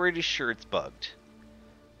 I'm pretty sure it's bugged.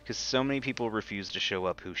 Because so many people refuse to show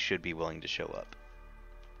up who should be willing to show up.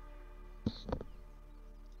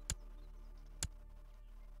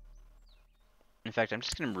 In fact, I'm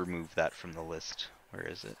just gonna remove that from the list. Where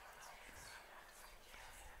is it?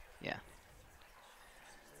 Yeah.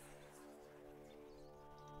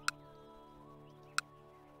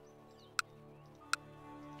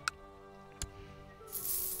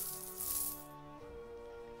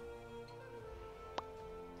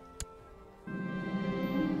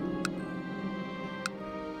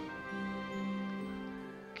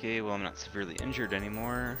 Okay, well, I'm not severely injured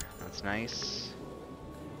anymore. That's nice.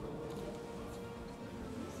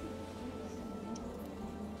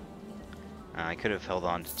 I could have held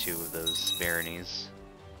on to 2 of those baronies.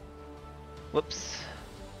 Whoops.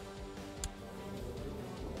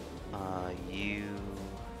 You...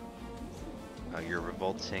 Oh, you're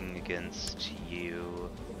revolting against you.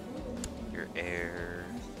 Your heir.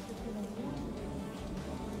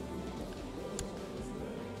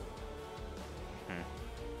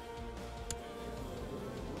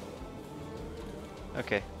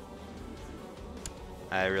 Okay.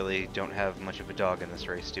 I really don't have much of a dog in this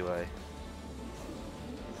race, do I?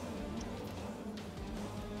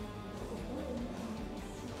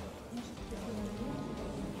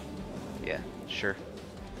 Yeah, sure.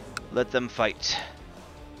 Let them fight.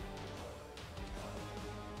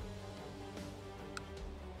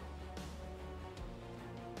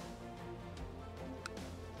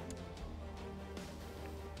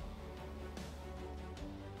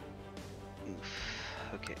 Oof.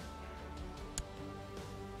 Okay.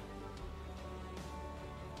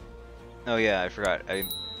 Oh yeah, I forgot. I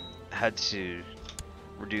had to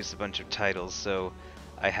reduce a bunch of titles, so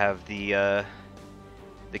I have the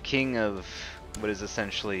king of what is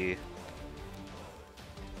essentially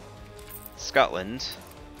Scotland,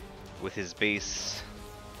 with his base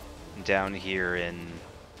down here in,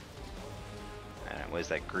 I don't know, what is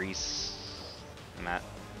that, Greece?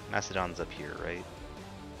 Macedon's up here, right?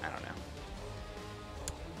 I don't know.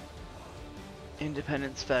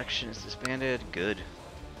 Independence faction is disbanded. Good.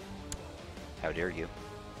 How dare you?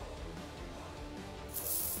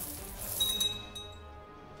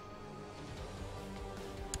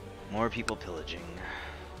 More people pillaging.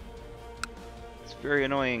 It's very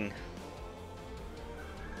annoying.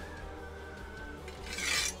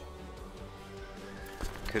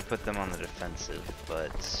 Could put them on the defensive,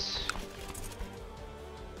 but...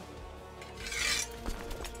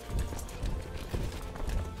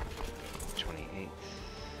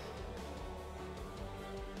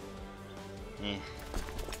 Eh.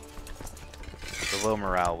 The low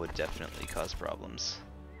morale would definitely cause problems.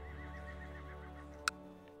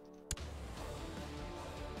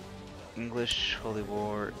 English, Holy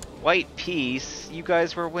War... White Peace? You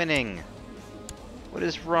guys were winning! What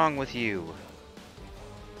is wrong with you?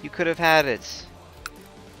 You could have had it.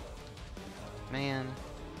 Man.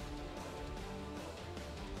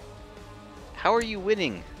 How are you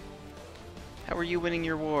winning? How are you winning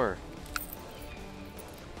your war?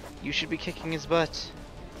 You should be kicking his butt.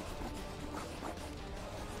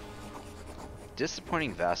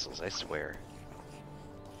 Disappointing vassals, I swear.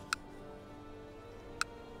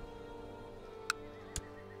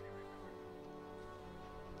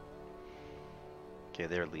 Okay,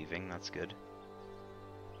 they're leaving, that's good.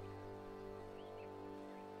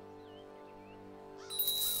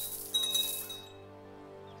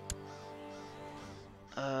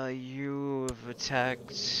 You have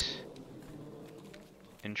attacked...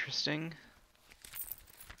 Interesting.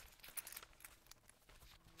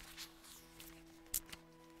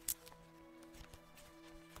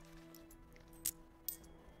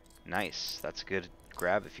 Nice. That's a good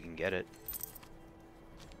grab if you can get it.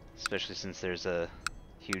 Especially since there's a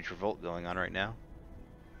huge revolt going on right now.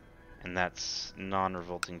 And that's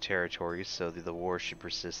non-revolting territory, so the war should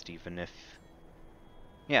persist even if...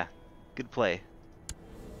 Yeah, good play.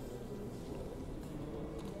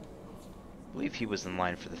 I believe he was in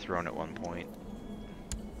line for the throne at one point.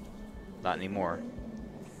 Not anymore.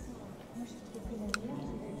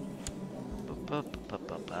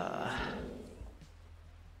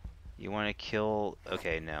 You want to kill...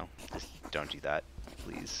 Okay, no. Just don't do that,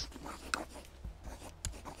 please.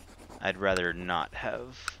 I'd rather not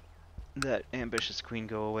have that ambitious queen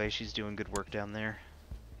go away. She's doing good work down there.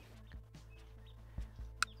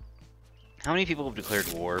 How many people have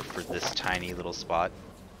declared war for this tiny little spot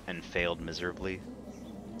and failed miserably?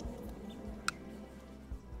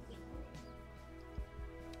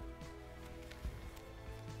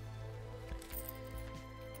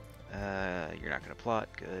 You're not gonna plot,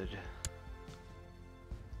 good.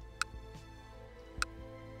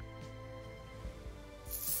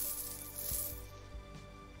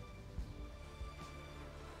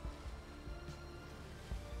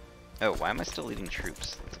 Oh, why am I still leading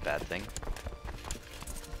troops? That's a bad thing.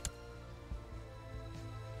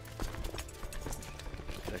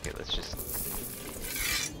 Okay, let's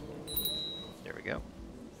just... There we go.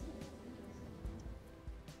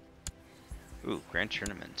 Ooh, Grand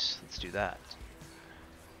Tournament. Let's do that.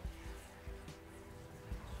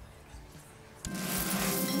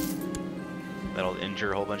 That'll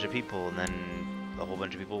injure a whole bunch of people, and then a whole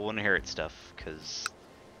bunch of people will inherit stuff, because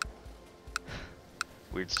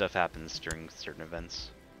weird stuff happens during certain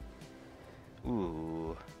events.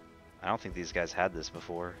 Ooh, I don't think these guys had this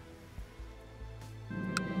before.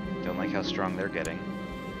 Don't like how strong they're getting.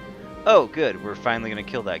 Oh, good, we're finally gonna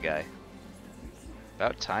kill that guy.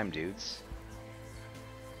 About time, dudes.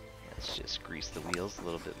 Let's just grease the wheels a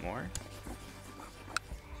little bit more.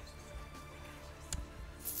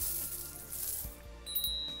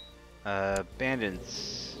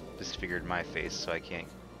 Bandits disfigured my face, so I can't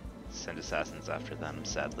send assassins after them,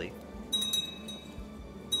 sadly.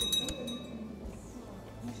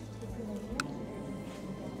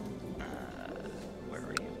 Where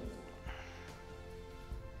are you?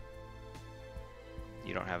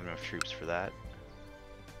 You don't have enough troops for that.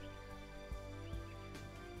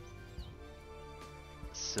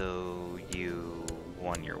 So you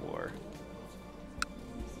won your war.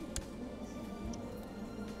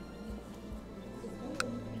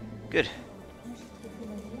 Good.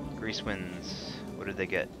 Greece wins. What did they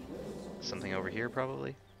get? Something over here,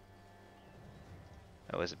 probably?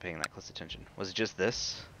 I wasn't paying that close attention. Was it just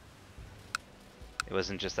this? It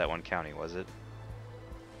wasn't just that one county, was it?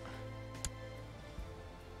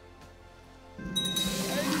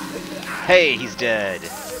 Hey, he's dead!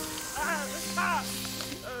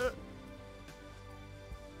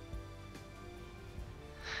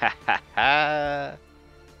 Ha ha ha!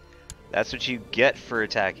 That's what you get for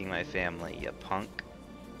attacking my family, you punk.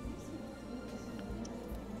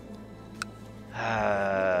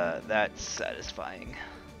 That's satisfying.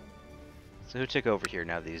 So who took over here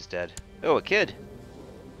now that he's dead? Oh, a kid!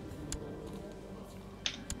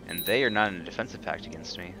 And they are not in a defensive pact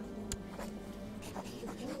against me.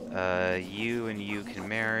 You and you can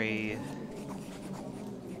marry...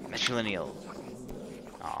 Matrilineal.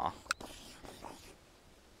 Aw.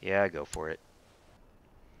 Yeah, go for it.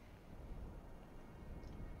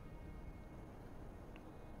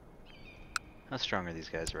 How strong are these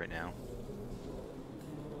guys right now?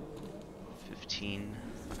 15.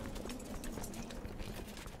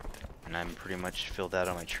 And I'm pretty much filled out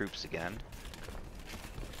on my troops again.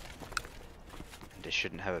 And I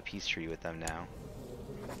shouldn't have a peace treaty with them now.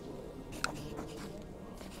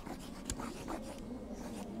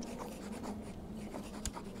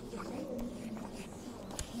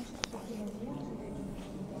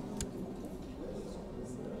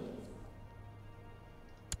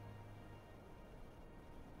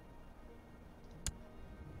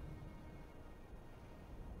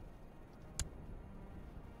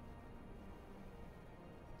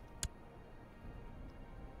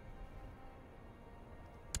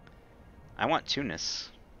 I want Tunis.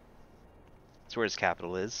 That's where his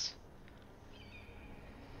capital is.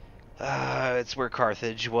 It's where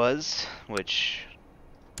Carthage was, which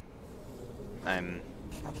I'm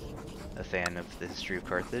a fan of the history of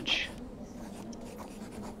Carthage.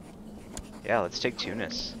 Yeah, let's take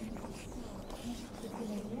Tunis.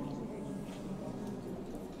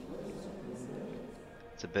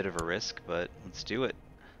 It's a bit of a risk, but let's do it.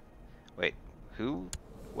 Wait, who?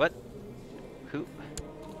 What? Who?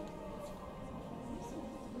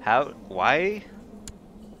 How? Why?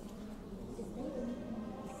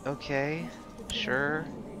 Okay, sure.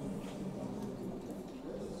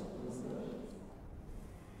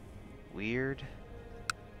 Weird.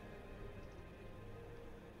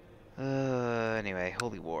 Anyway,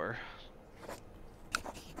 Holy War.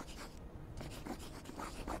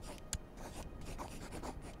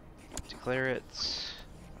 Declare it.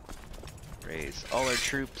 Raise all our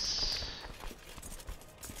troops.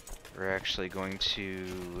 We're actually going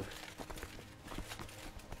to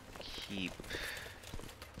keep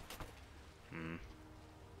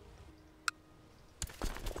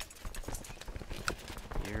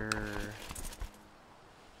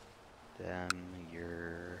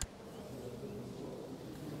you're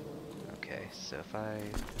okay, so if I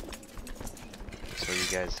tell you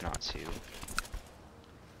guys not to,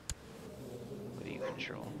 what do you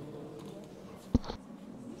control?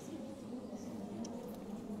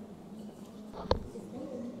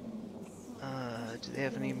 Do they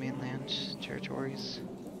have any mainland territories?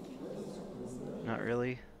 Not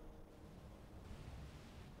really.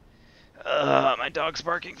 My dog's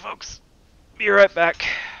barking, folks. Be right back.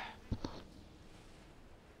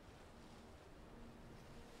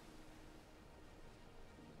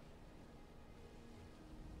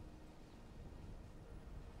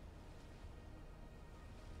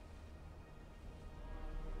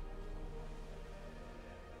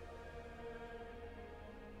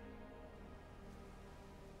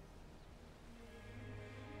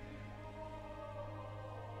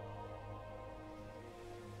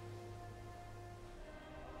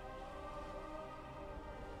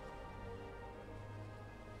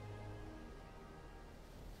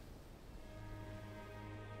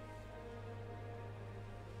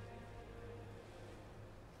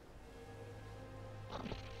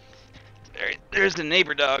 There's the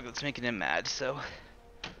neighbor dog that's making him mad, so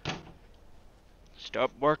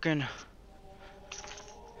stop barking.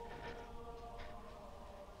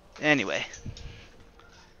 Anyway.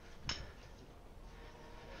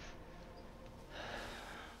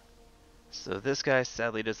 So this guy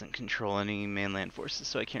sadly doesn't control any mainland forces,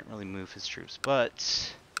 so I can't really move his troops,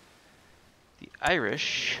 but the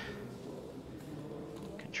Irish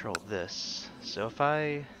control this. So if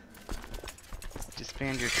I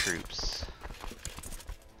disband your troops,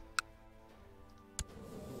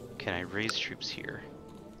 can I raise troops here?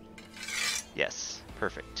 Yes,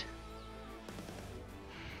 perfect.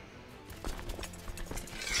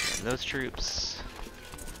 Disband those troops,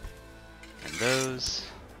 and those,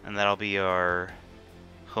 and that'll be our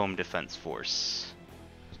home defense force.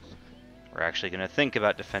 We're actually going to think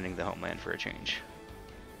about defending the homeland for a change.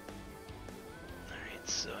 Alright,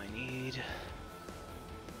 so I need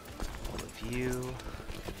all of you.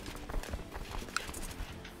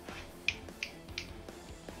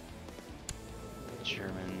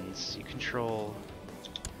 Germans, you control.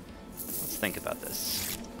 Let's think about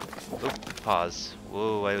this. Oop, pause.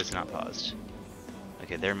 Whoa, I was not paused.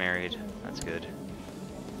 Okay, they're married. That's good.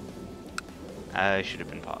 I should have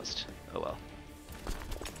been paused. Oh well.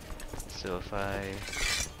 So if I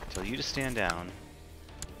tell you to stand down,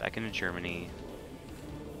 back into Germany,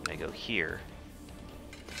 and I go here,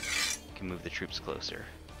 I can move the troops closer.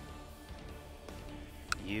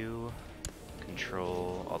 You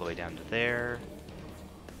control all the way down to there.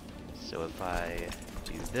 So if I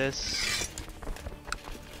do this,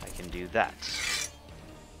 I can do that.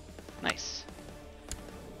 Nice.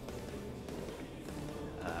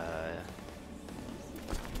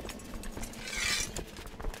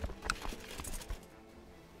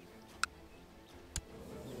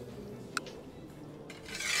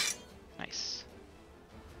 Nice.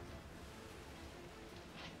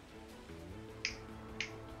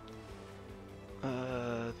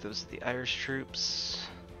 Those are the Irish troops.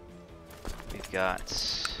 We've got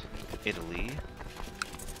Italy.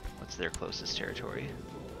 What's their closest territory?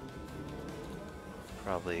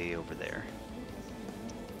 Probably over there.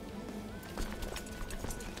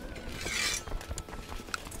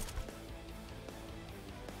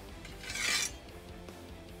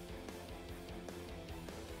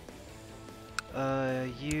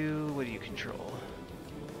 What do you control?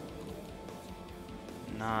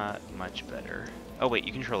 Not much better. Oh wait,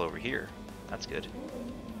 you control over here. That's good.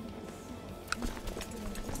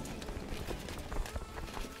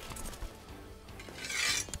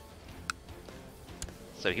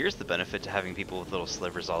 So here's the benefit to having people with little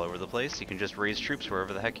slivers all over the place. You can just raise troops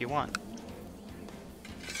wherever the heck you want.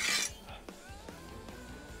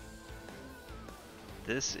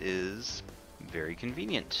 This is very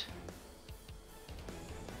convenient.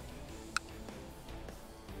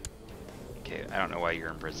 Okay, I don't know why you're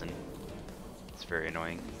in prison. It's very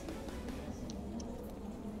annoying.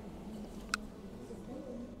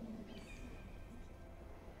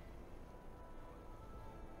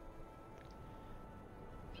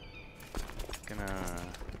 Gonna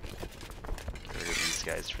get rid of these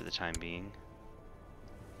guys for the time being.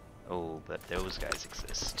 Oh, but those guys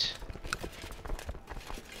exist.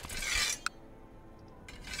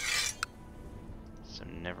 So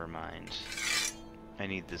never mind. I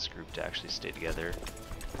need this group to actually stay together.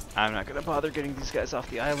 I'm not gonna bother getting these guys off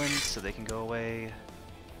the island so they can go away.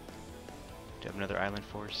 Do you have another island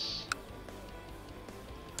force?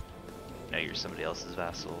 No, you're somebody else's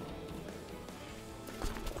vassal.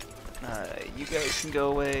 You guys can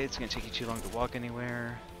go away. It's gonna take you too long to walk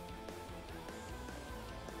anywhere.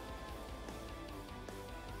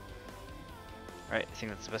 Alright, I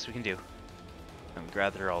think that's the best we can do. I'm gonna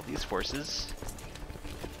gather all these forces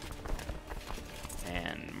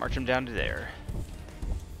and march them down to there.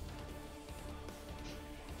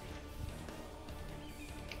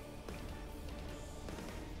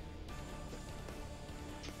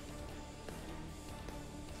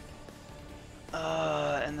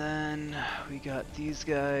 And then we got these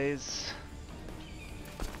guys.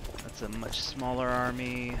 That's a much smaller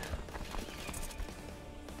army,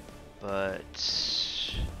 but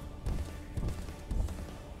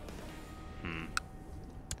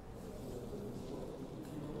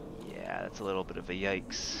yeah, that's a little bit of a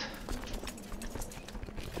yikes.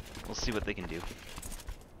 We'll see what they can do.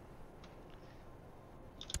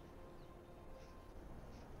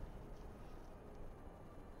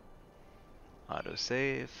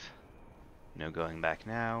 Autosave. No going back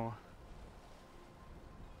now.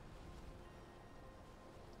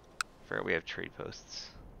 Fair, we have trade posts.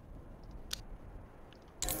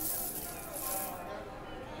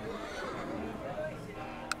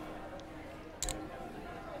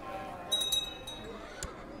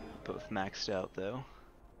 Both maxed out though.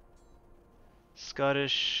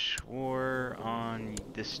 Scottish war on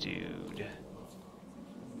this dude.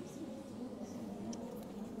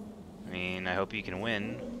 I mean, I hope you can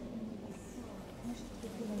win.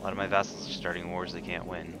 A lot of my vassals are starting wars they can't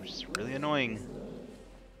win, which is really annoying.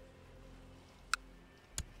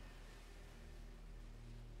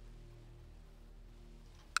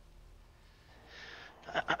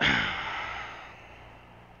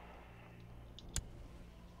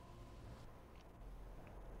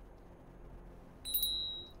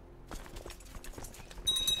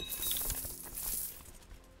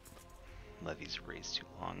 Levy's raised too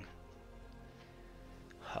long.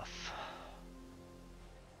 Huff.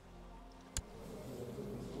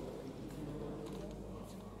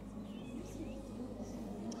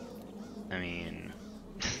 I mean,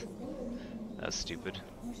 that's stupid.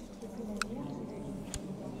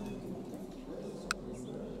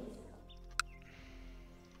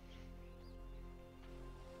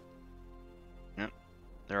 Yep,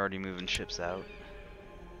 they're already moving ships out.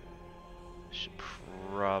 Should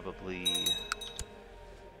probably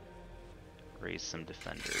raise some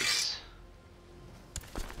defenders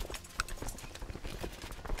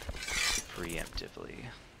preemptively.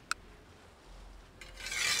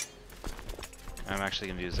 What I'm actually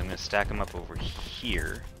going to do is I'm going to stack them up over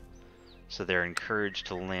here so they're encouraged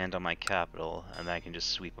to land on my capital, and then I can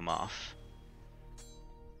just sweep them off.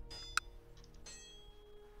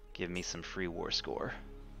 Give me some free war score.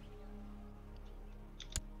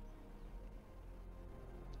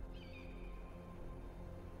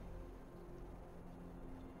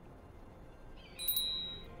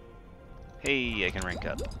 Hey, I can rank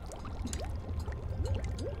up.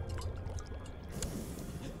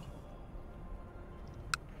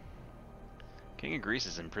 King of Greece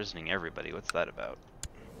is imprisoning everybody. What's that about?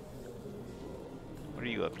 What are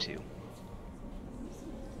you up to?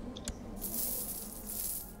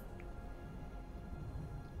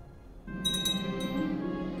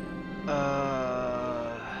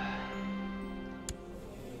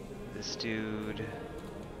 This dude...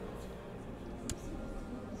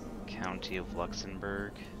 County of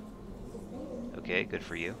Luxembourg. Okay, good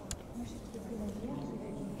for you.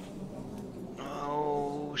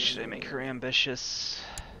 Oh, should I make her ambitious?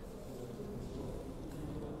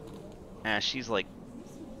 Ah, she's like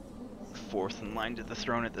fourth in line to the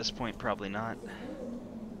throne at this point, probably not.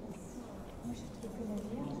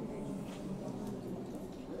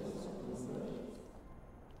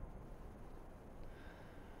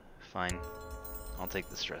 Fine, I'll take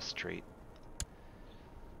the stress trait.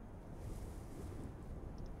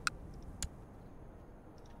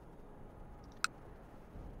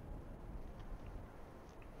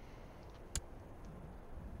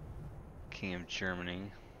 King of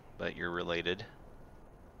Germany, but you're related.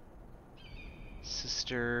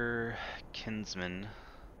 Sister kinsman.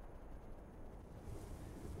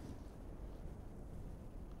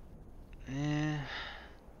 You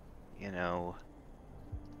know,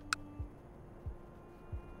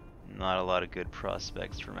 not a lot of good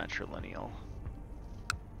prospects for matrilineal.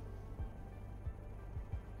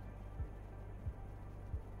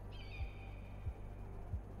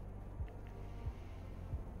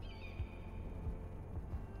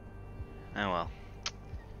 Oh well.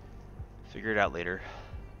 Figure it out later.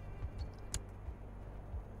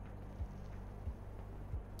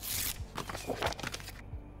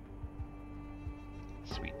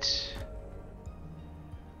 Sweet.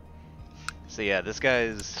 So yeah, this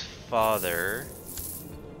guy's father,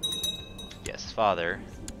 yes, father,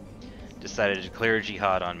 decided to declare a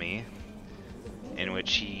jihad on me, in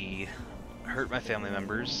which he hurt my family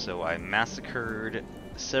members, so I massacred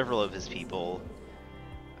several of his people,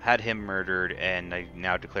 had him murdered, and I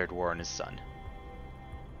now declared war on his son.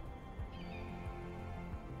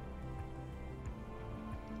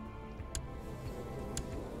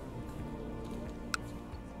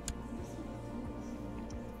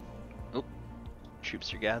 Oh,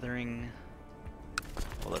 troops are gathering.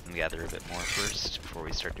 We'll let them gather a bit more first before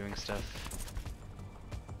we start doing stuff.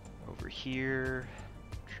 Over here,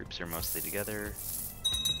 troops are mostly together.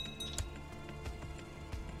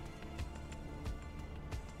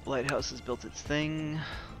 Lighthouse has built its thing.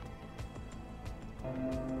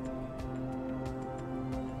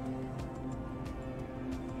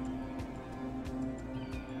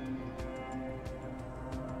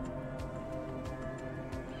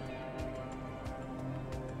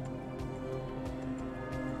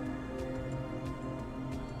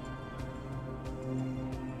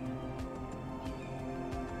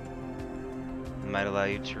 Might allow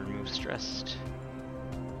you to remove stressed.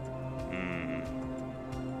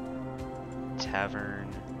 Tavern.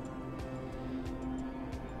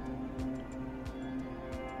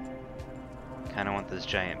 Kinda want those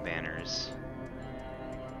giant banners.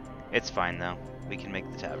 It's fine though. We can make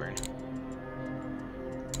the tavern.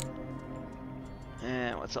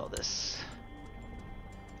 what's all this?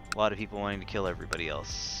 A lot of people wanting to kill everybody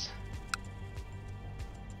else.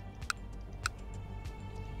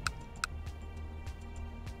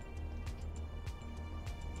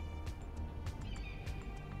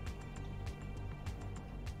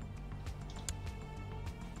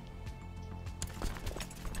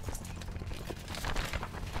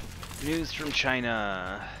 News from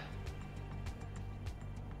China.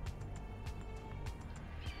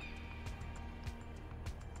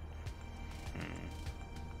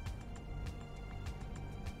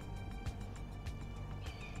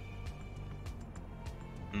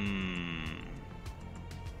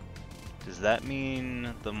 Does that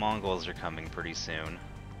mean the Mongols are coming pretty soon?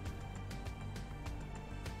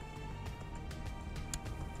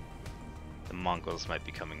 The Mongols might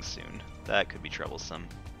be coming soon. That could be troublesome.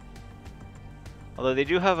 Although they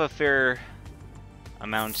do have a fair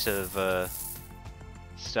amount of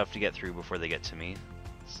stuff to get through before they get to me,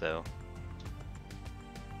 so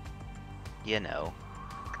you know.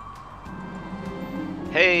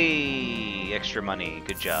 Hey, extra money,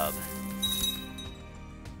 good job.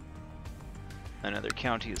 Another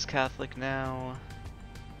county is Catholic now.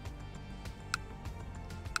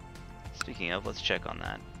 Speaking of, let's check on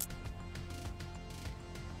that.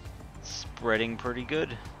 Spreading pretty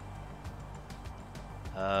good.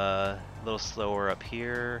 A little slower up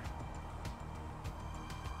here.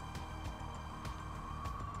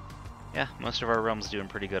 Yeah, most of our realm's doing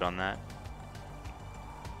pretty good on that.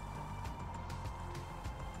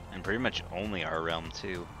 And pretty much only our realm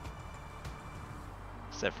too.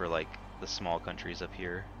 Except for like the small countries up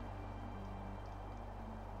here.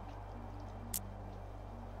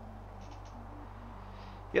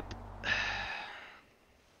 Yep.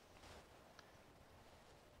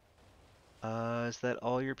 Is that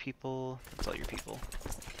all your people? That's all your people.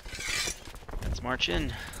 Let's march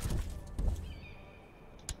in.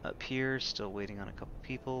 Up here, still waiting on a couple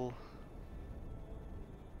people.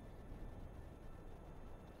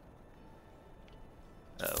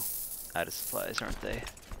 Oh, out of supplies, aren't they?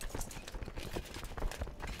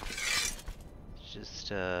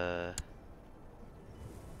 Just, you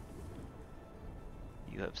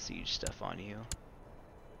have siege stuff on you.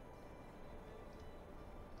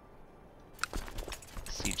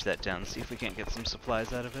 Siege that down, see if we can't get some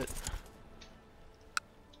supplies out of it.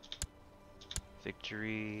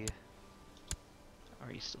 Victory.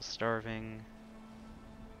 Are you still starving?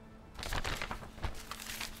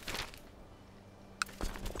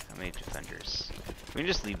 How many defenders? We can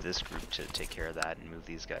just leave this group to take care of that and move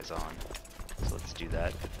these guys on. So let's do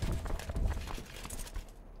that.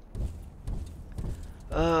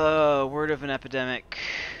 Word of an epidemic.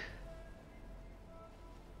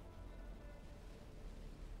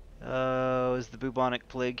 Oh, is the bubonic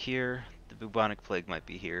plague here? The bubonic plague might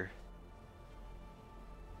be here.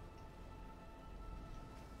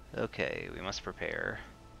 Okay, we must prepare.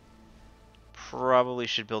 Probably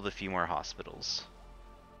should build a few more hospitals.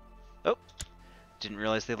 Oh, didn't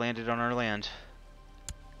realize they landed on our land.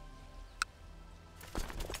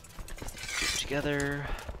 Group together.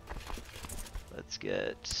 Let's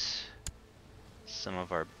get some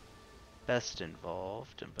of our best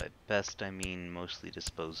involved, and by best I mean mostly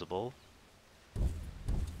disposable.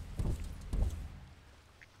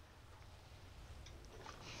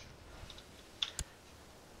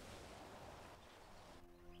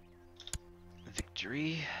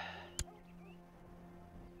 Victory.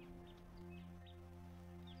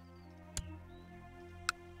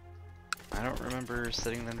 I don't remember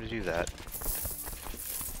setting them to do that.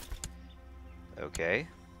 Okay.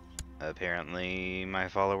 Apparently, my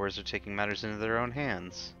followers are taking matters into their own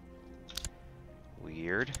hands.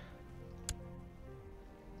 Weird.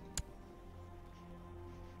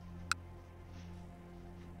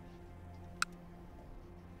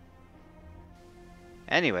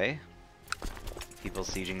 Anyway, people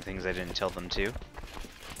sieging things I didn't tell them to.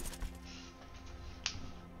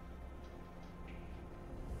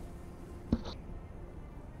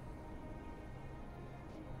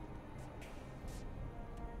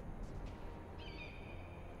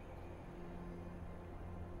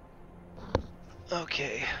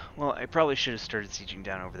 Okay, well, I probably should have started sieging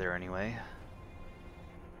down over there anyway.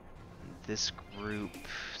 This group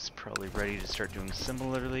is probably ready to start doing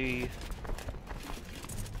similarly.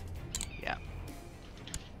 Yeah.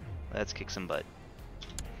 Let's kick some butt.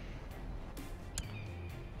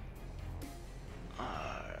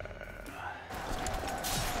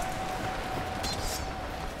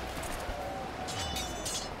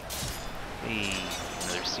 Hey,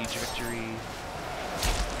 another siege victory.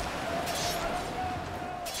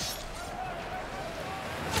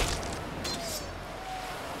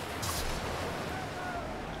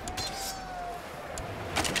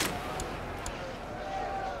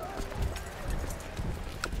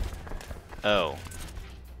 Oh.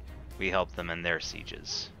 We help them in their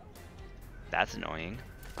sieges. That's annoying.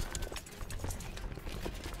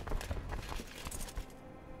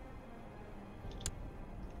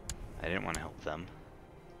 I didn't want to help them.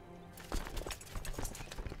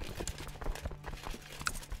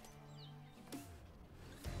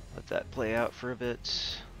 Let that play out for a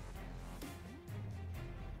bit.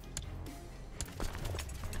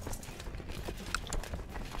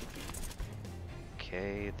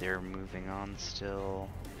 Okay, they're moving on still.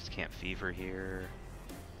 Just can't fever here.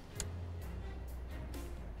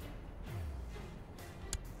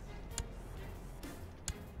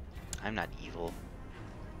 I'm not evil.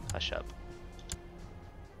 Hush up.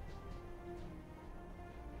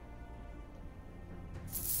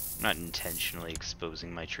 I'm not intentionally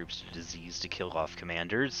exposing my troops to disease to kill off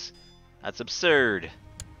commanders. That's absurd.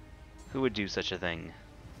 Who would do such a thing?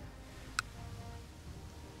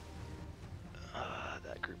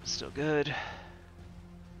 That group is still good.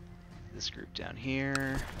 This group down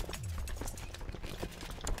here.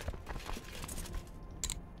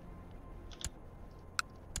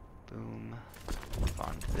 Boom. Move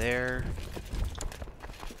on there.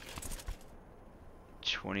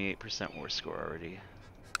 28% war score already.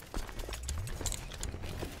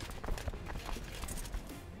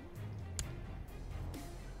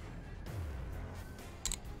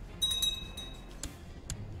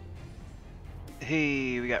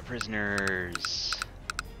 Hey, we got prisoners.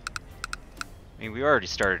 I mean, we already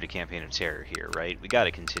started a campaign of terror here, right? We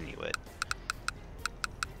gotta continue it.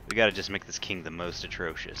 We gotta just make this king the most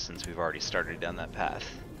atrocious since we've already started down that path.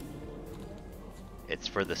 It's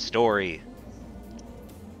for the story.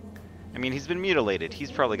 I mean, he's been mutilated.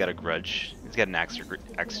 He's probably got a grudge. He's got an axe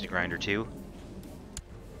to grind or two.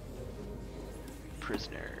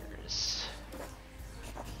 Prisoners.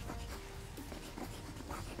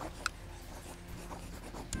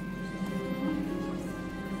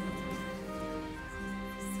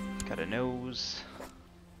 Got a nose.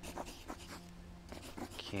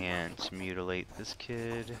 Can't mutilate this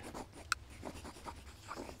kid.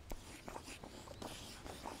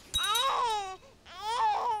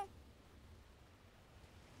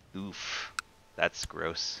 Oof. That's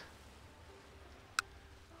gross.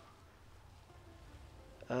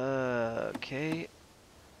 Okay.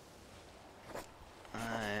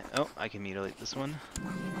 Oh, I can mutilate this one.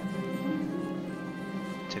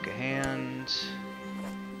 Took a hand.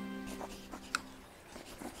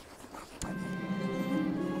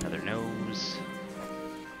 Another nose.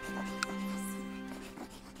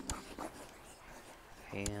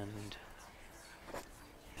 Hand.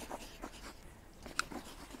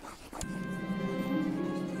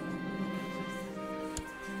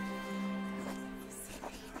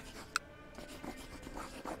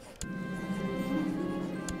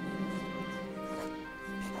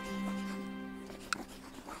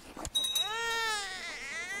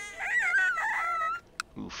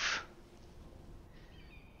 Oof.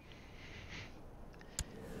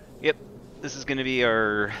 Yep, this is gonna be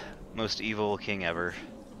our most evil king ever.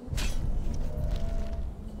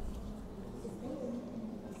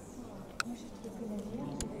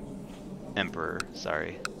 Emperor,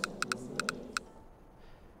 sorry.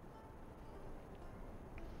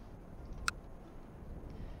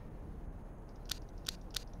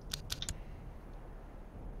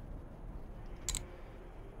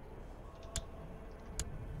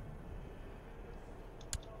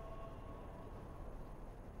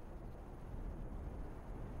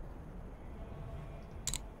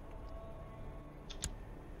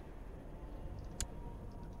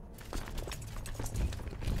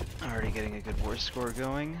 Already getting a good war score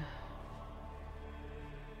going.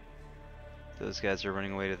 Those guys are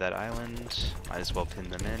running away to that island. Might as well pin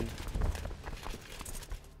them in.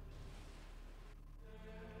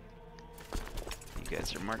 You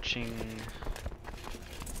guys are marching.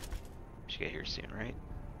 Should get here soon, right?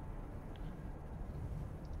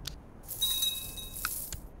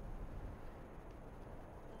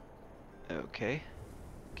 Okay.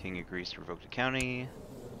 King agrees to revoke the county.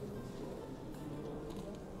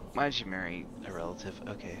 Why'd you marry a relative?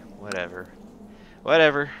 Okay, whatever.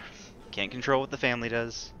 Whatever. Can't control what the family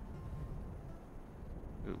does.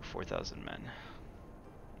 Ooh, 4,000 men.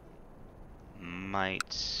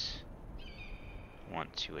 Might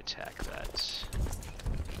want to attack that.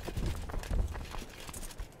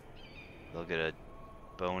 They'll get a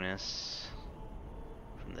bonus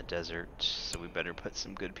from the desert, so we better put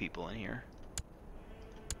some good people in here.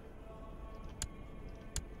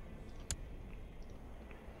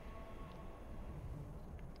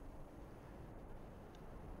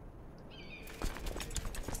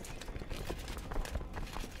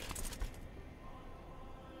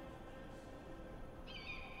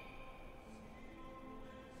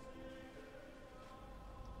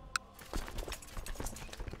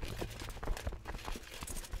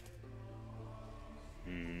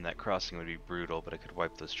 That crossing would be brutal, but I could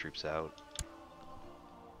wipe those troops out.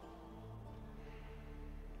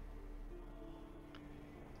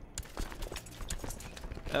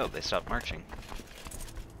 Oh, they stopped marching.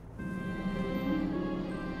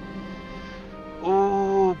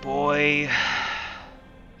 Oh boy.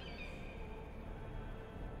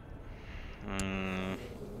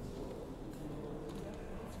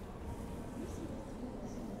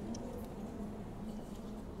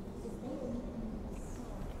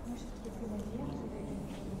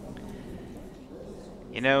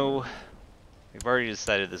 You know, we've already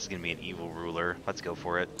decided this is going to be an evil ruler. Let's go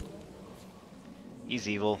for it. He's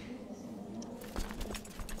evil.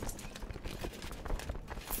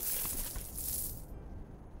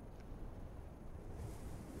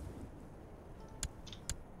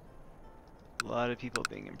 A lot of people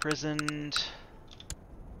being imprisoned.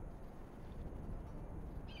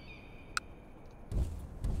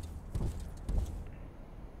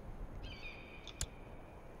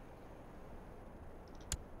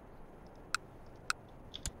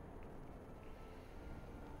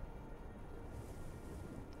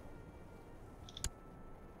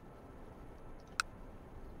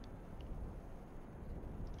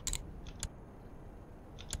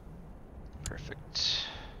 Perfect.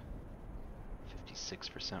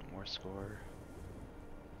 56% more score.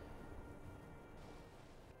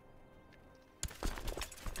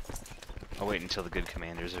 I'll wait until the good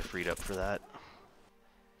commanders are freed up for that.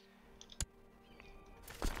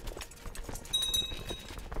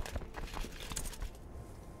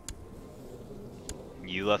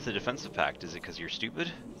 You left the defensive pact. Is it because you're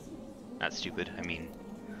stupid? Not stupid, I mean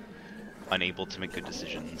unable to make good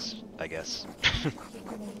decisions, I guess.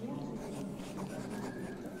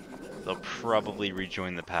 They'll probably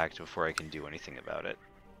rejoin the pact before I can do anything about it.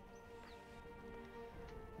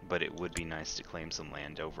 But it would be nice to claim some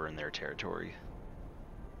land over in their territory.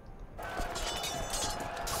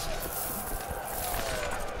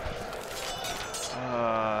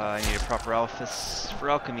 I need a proper office for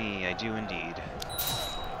alchemy. I do indeed.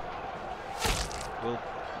 We'll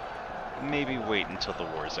maybe wait until the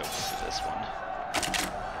war's over for this one.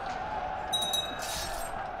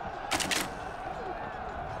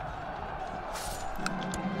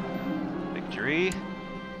 Victory.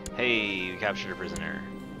 Hey, we captured a prisoner.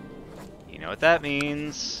 You know what that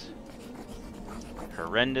means.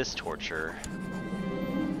 Horrendous torture.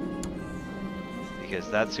 Because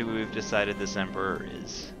that's who we've decided this emperor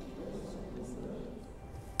is.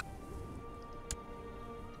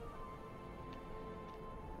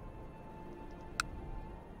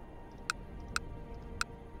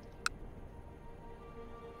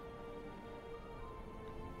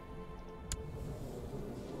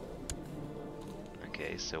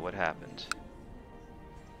 Okay, so what happened?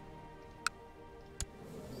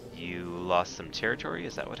 You lost some territory?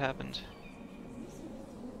 Is that what happened?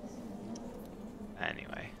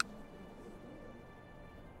 Anyway.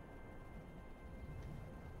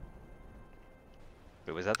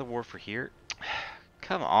 But was that the war for here?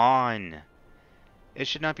 Come on. It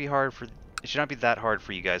should not be that hard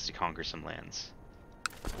for you guys to conquer some lands.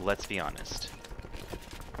 Let's be honest.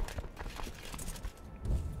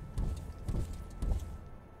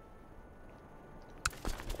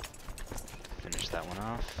 Finish that one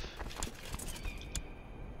off.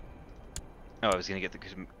 Oh, I was gonna get the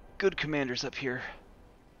good commanders up here.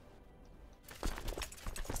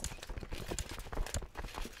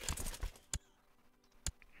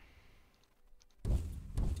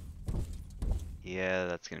 Yeah,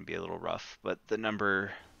 that's gonna be a little rough, but the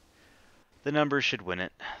number should win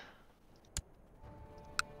it.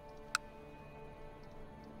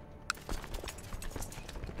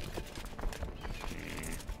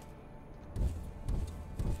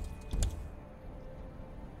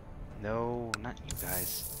 No, not you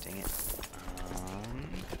guys. Dang it.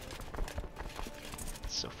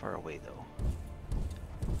 It's so far away though.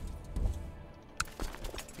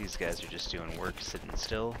 These guys are just doing work, sitting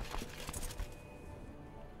still.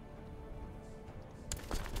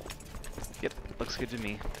 Yep, looks good to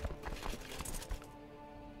me.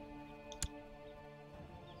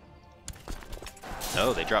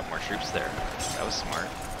 Oh, they dropped more troops there. That was smart.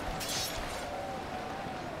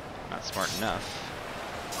 Not smart enough.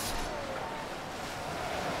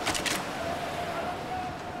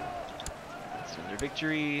 That's another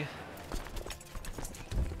victory.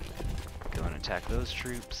 Go and attack those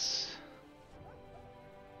troops.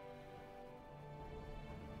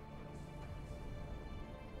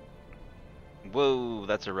 Whoa,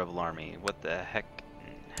 that's a rebel army. What the heck?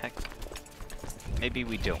 Heck. Maybe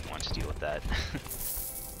we don't want to deal with that.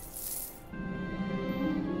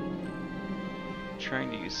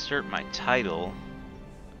 Trying to usurp my title.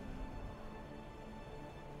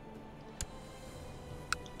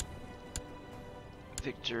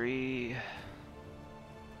 Victory.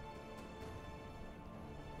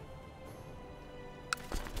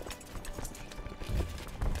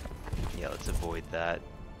 Yeah, let's avoid that.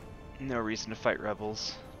 No reason to fight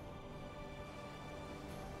rebels.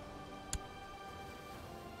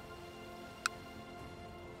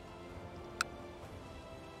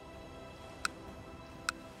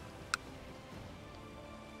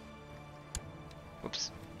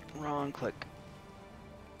 Oops, wrong click.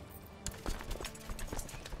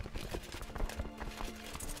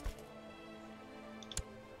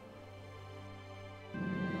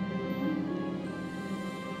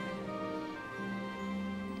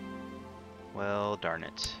 Well, darn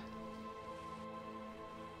it.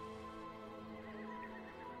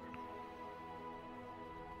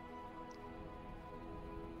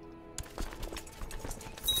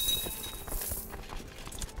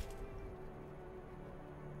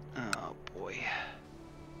 Oh boy.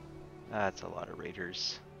 That's a lot of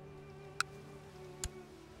raiders.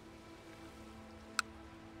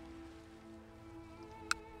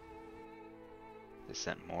 They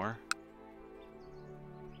sent more?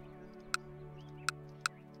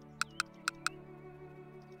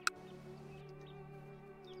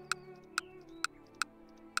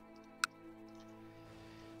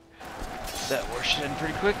 That war should end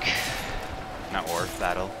pretty quick. Not war,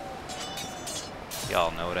 battle.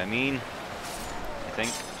 Y'all know what I mean, I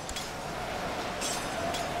think.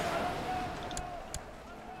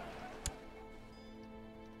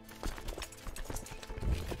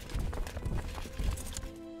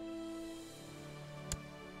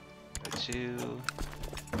 Go to...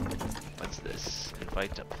 What's this?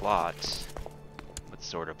 Invite to plot. What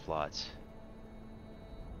sort of plot?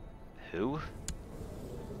 Who?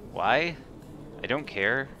 Why? I don't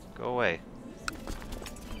care. Go away.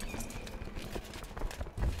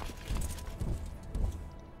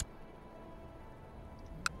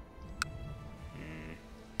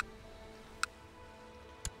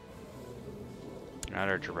 Not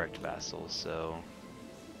our direct vassals, so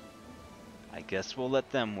I guess we'll let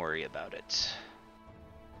them worry about it.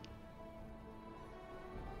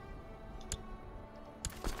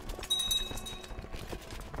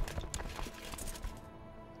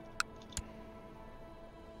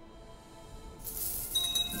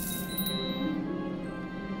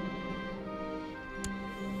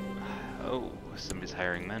 Oh, somebody's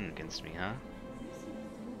hiring men against me, huh?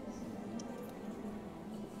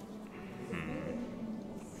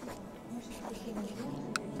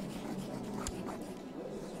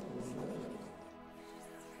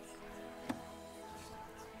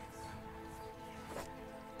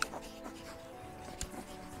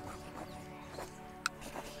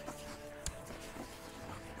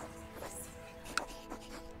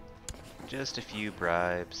 Just a few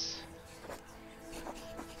bribes.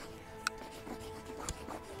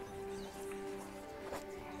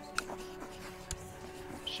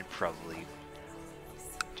 Should probably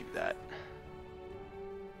do that.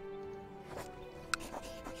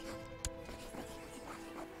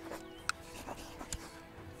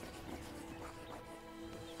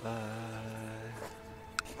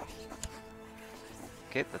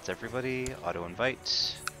 Okay, that's everybody. Auto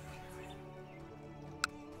invite.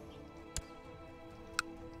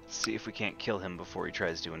 See if we can't kill him before he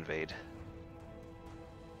tries to invade.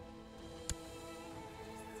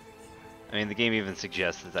 I mean, the game even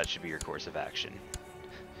suggests that that should be your course of action.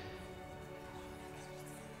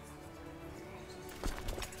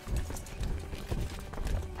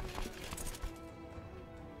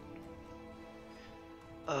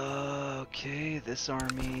 Okay, this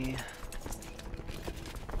army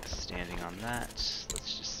standing on that.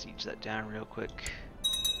 Let's just siege that down real quick.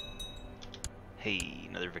 Hey,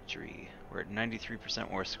 another victory. We're at 93%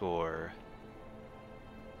 war score.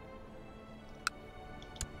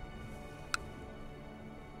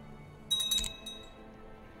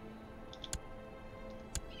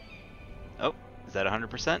 Oh, is that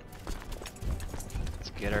 100%? Let's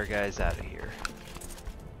get our guys out of here.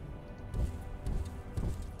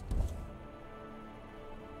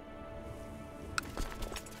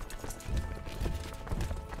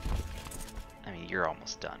 I mean, you're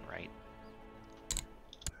almost done, right?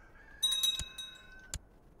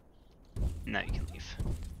 Now you can leave.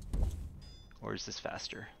 Or is this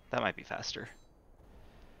faster? That might be faster.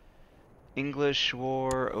 English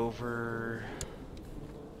war over...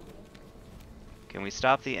 Can we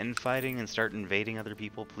stop the infighting and start invading other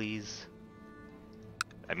people, please?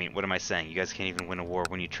 I mean, what am I saying? You guys can't even win a war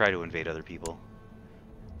when you try to invade other people.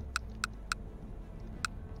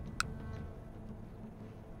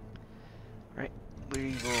 Right,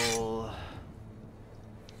 we will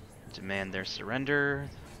demand their surrender.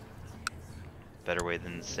 Better way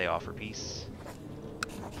than say offer peace.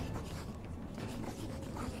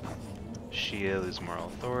 Shia loses moral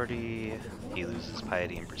authority, he loses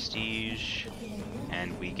piety and prestige,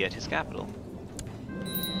 and we get his capital.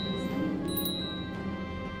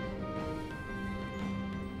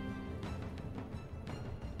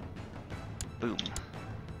 Boom.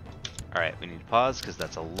 Alright, we need to pause because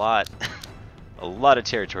that's a lot a lot of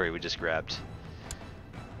territory we just grabbed.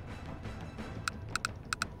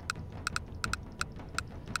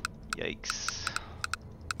 Yikes.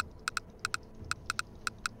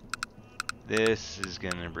 This is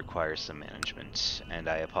going to require some management, and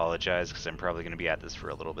I apologize because I'm probably going to be at this for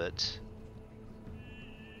a little bit.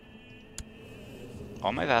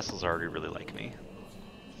 All my vassals already really like me,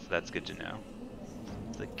 so that's good to know.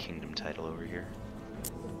 The kingdom title over here.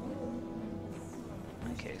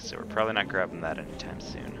 Okay, so we're probably not grabbing that anytime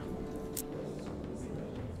soon.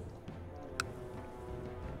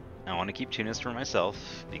 I want to keep Tunis for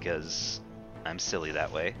myself because I'm silly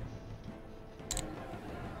that way.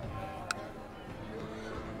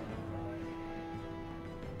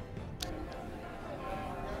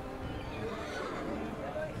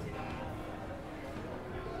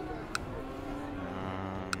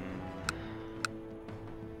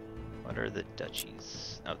 What are the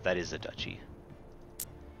duchies? Oh, that is a duchy.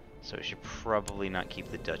 So I should probably not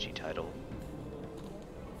keep the duchy title.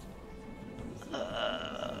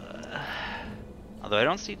 Although I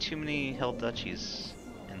don't see too many held duchies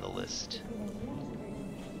in the list.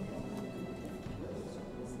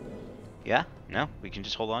 Yeah? No? We can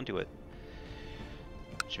just hold on to it.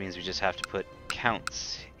 Which means we just have to put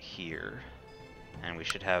counts here. And we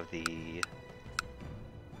should have the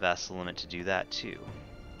vassal limit to do that too.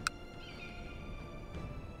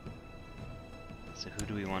 So who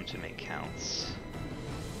do we want to make counts?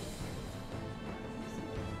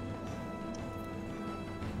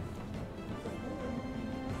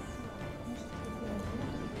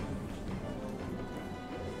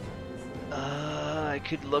 I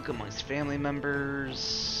could look amongst family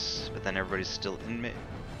members, but then everybody's still in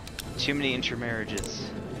too many intermarriages.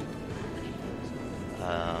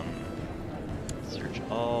 Search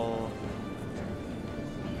all.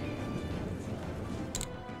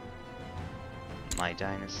 My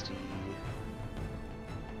dynasty.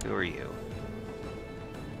 Who are you?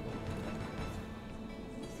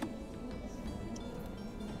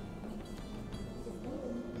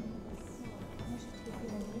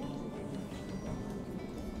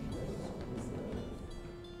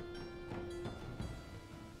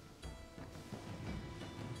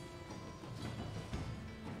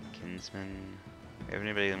 Kinsman. Do we have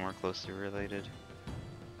anybody more closely related?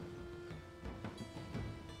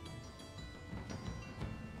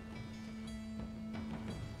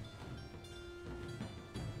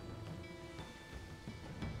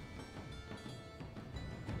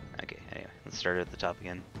 Start at the top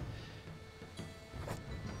again.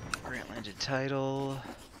 Grant landed title.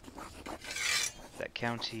 That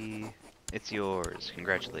county. It's yours.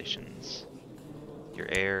 Congratulations. Your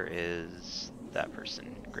heir is that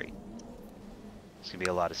person. Great. There's gonna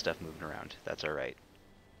be a lot of stuff moving around. That's alright.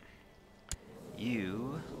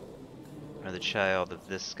 You are the child of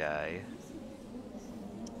this guy.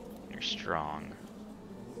 You're strong.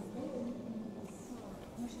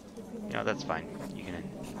 You know, that's fine. You can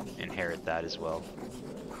inherit that as well.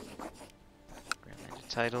 Grant landed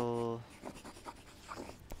title.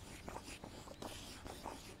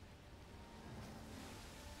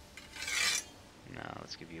 No,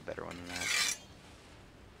 let's give you a better one than that.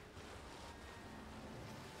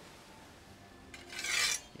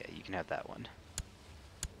 Yeah, you can have that one.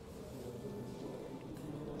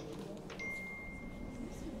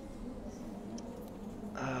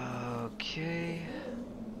 Okay.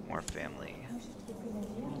 More family.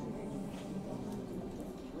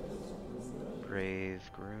 Brave,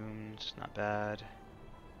 groomed, not bad.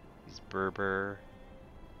 He's Berber.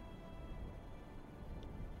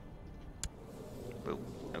 Whoa,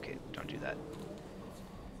 okay, don't do that.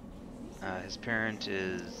 His parent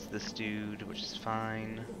is this dude, which is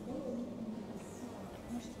fine.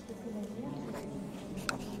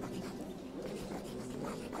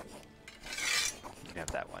 You can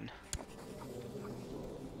have that one.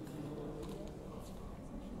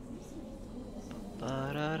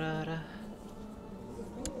 Ba-da-da-da.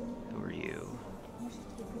 Who are you?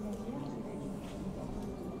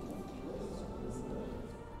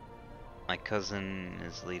 My cousin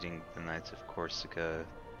is leading the Knights of Corsica.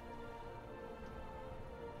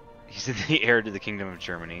 He's the heir to the Kingdom of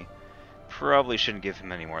Germany. Probably shouldn't give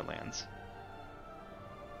him any more lands.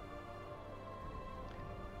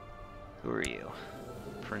 Who are you?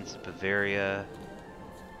 Prince of Bavaria.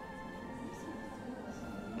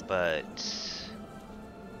 but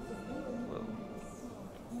whoa.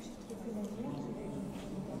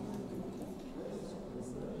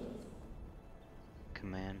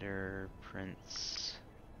 Commander, Prince.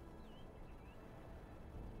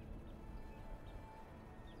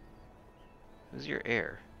 Who's your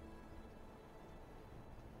heir?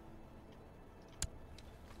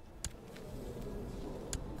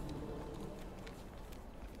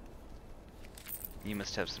 You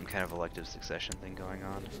must have some kind of elective succession thing going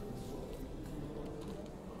on.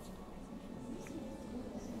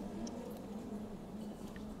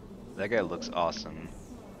 That guy looks awesome,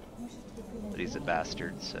 but he's a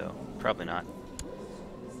bastard, so probably not.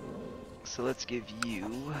 So let's give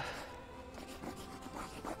you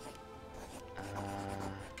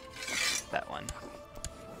that one.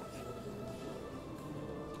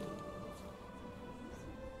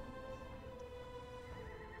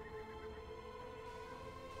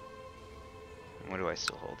 What do I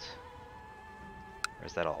still hold? Or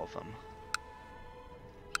is that all of them?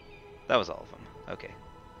 That was all of them. Okay.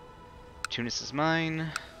 Tunis is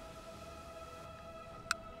mine.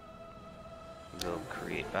 We'll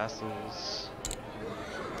create vassals.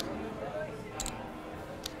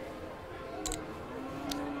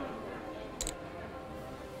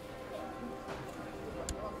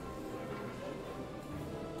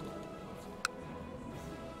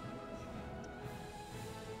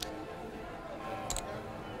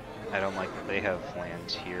 I don't like that they have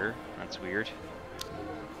land here. That's weird.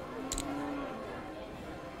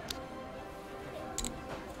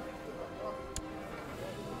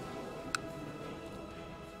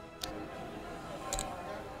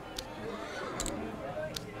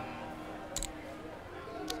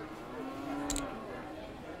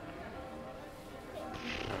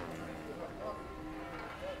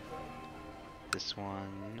 This one.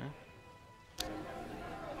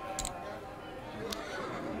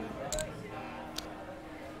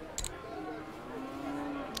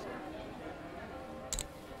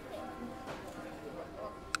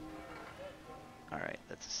 Alright,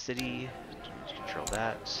 that's a city. Just control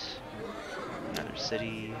that. Another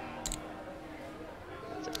city.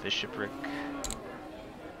 That's a bishopric.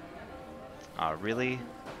 Aw, really?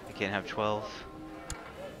 I can't have 12?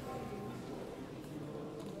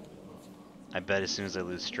 I bet as soon as I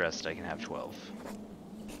lose stressed, I can have 12.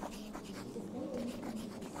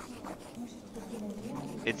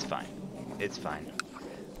 It's fine. It's fine.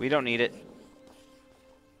 We don't need it.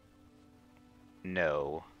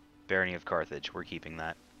 No. Barony of Carthage. We're keeping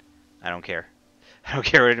that. I don't care. I don't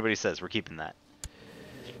care what anybody says. We're keeping that.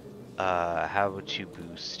 How to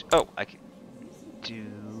boost... Oh, I can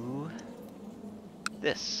do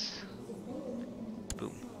this.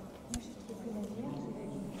 Boom.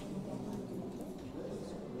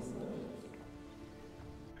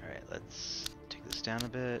 Alright, let's take this down a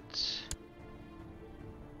bit.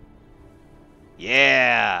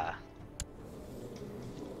 Yeah!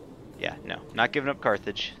 Yeah, no. Not giving up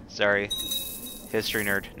Carthage. Sorry. History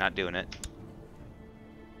nerd. Not doing it.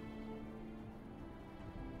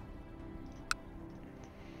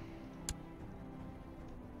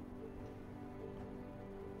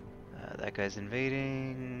 That guy's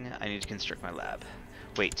invading. I need to construct my lab.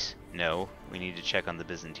 Wait, no. We need to check on the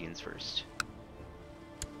Byzantines first.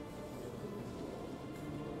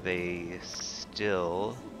 They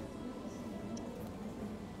still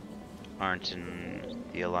aren't in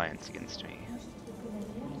the alliance against me.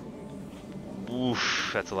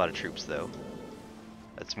 Oof, that's a lot of troops though.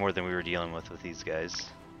 That's more than we were dealing with these guys.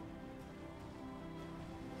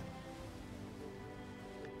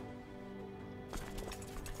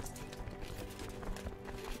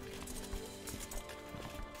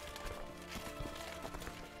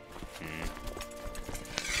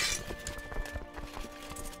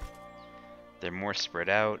 They're more spread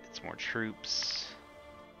out, it's more troops.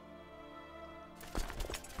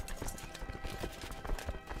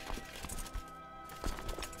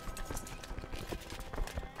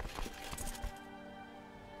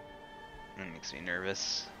 That makes me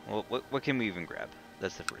nervous. Well, what can we even grab?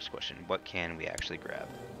 That's the first question. What can we actually grab?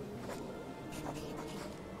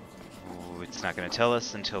 Ooh, it's not going to tell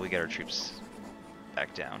us until we get our troops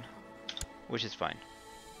back down, which is fine.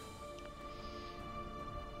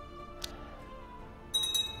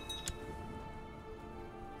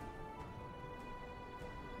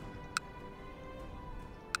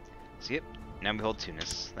 So yep, now we hold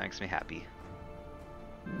Tunis. That makes me happy.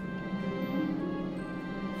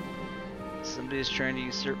 Somebody's trying to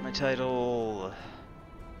usurp my title.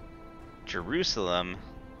 Jerusalem?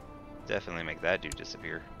 Definitely make that dude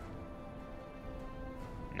disappear.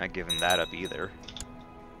 Not giving that up either.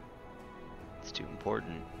 It's too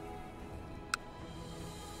important.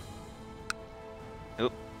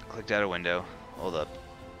 clicked out a window. Hold up.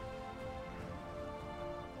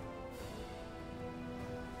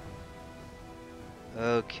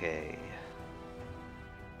 Okay.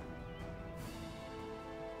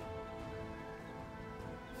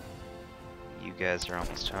 You guys are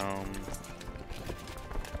almost home.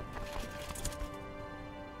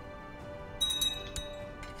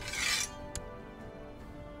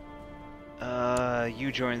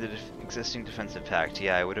 You joined the existing defensive pact.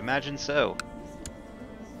 Yeah, I would imagine so.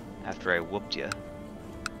 After I whooped ya.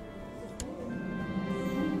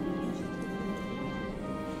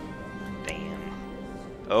 Damn.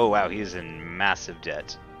 Oh wow, he's in massive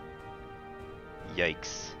debt.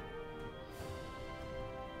 Yikes.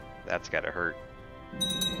 That's gotta hurt.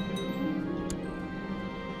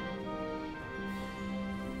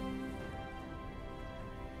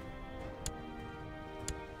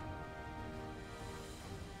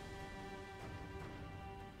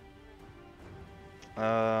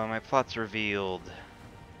 My plot's revealed.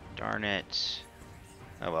 Darn it.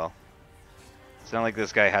 Oh well. It's not like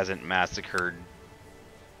this guy hasn't massacred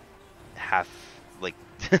half, like...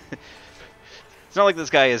 It's not like this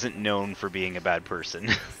guy isn't known for being a bad person.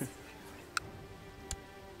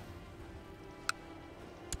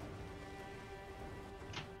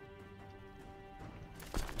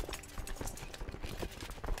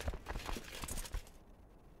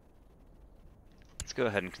 Let's go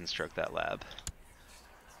ahead and construct that lab.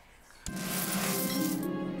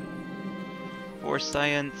 For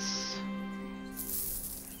science.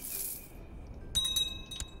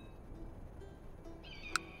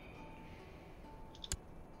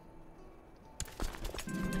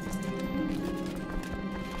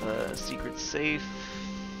 Secret safe.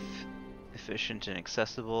 Efficient and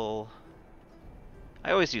accessible.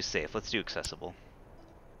 I always use safe. Let's do accessible.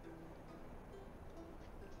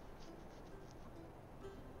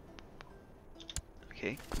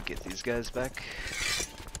 Okay, get these guys back.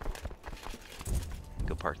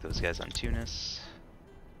 Go park those guys on Tunis.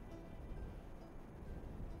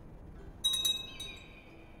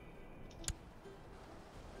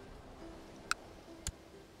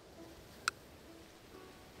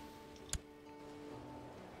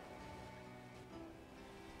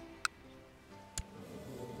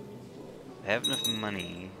 I have enough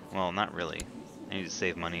money. Well, not really. I need to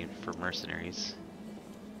save money for mercenaries.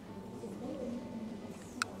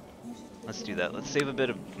 Let's do that. Let's save a bit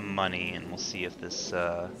of money and we'll see if this,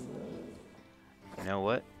 you know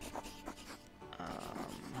what?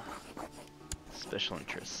 Special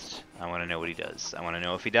interest. I want to know what he does. I want to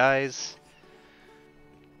know if he dies.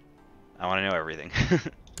 I want to know everything.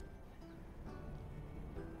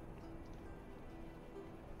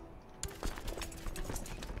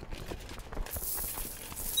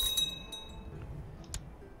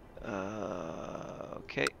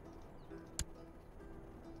 Okay.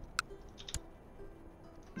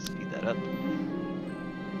 Speed that up.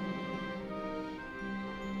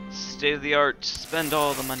 State of the art. Spend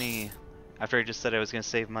all the money. After I just said I was going to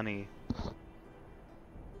save money.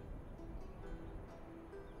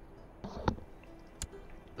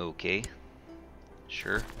 Okay.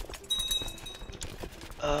 Sure.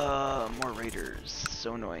 More raiders.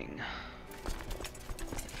 So annoying.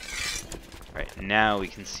 Alright, now we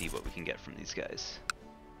can see what we can get from these guys.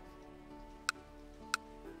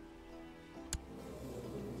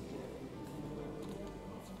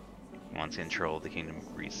 Wants control of the Kingdom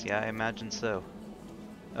of Greece. Yeah, I imagine so.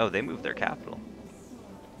 Oh, they moved their capital.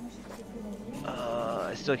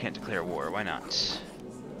 I still can't declare war. Why not?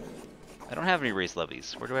 I don't have any raised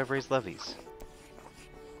levies. Where do I have raised levies?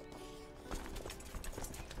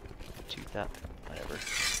 Whatever.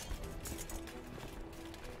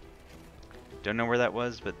 Don't know where that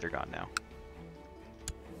was, but they're gone now.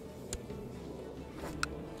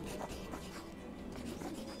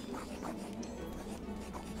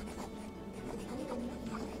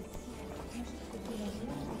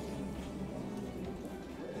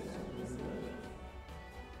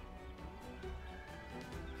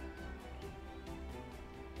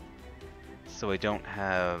 So I don't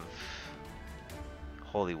have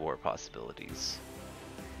holy war possibilities.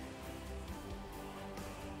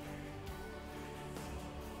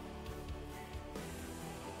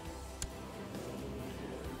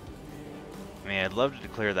 I mean, I'd love to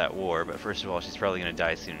declare that war, but first of all, she's probably going to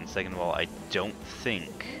die soon, and second of all, I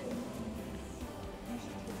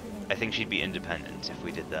think she'd be independent if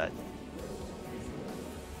we did that.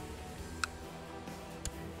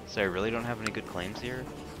 So I really don't have any good claims here?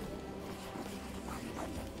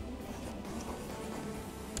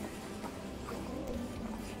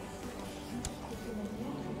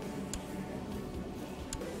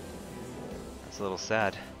 That's a little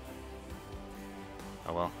sad.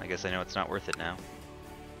 Oh well, I guess I know it's not worth it now.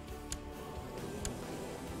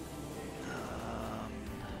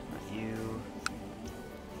 Not you.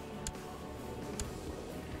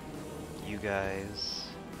 You guys.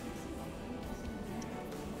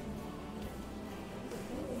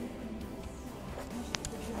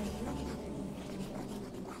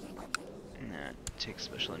 Nah, take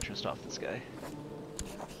special interest off this guy.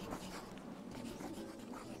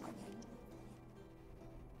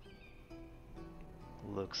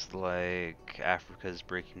 Looks like Africa's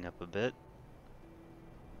breaking up a bit.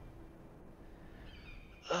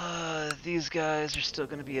 These guys are still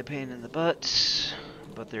going to be a pain in the butt,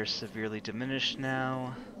 but they're severely diminished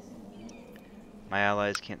now. My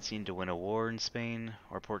allies can't seem to win a war in Spain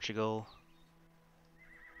or Portugal.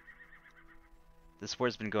 This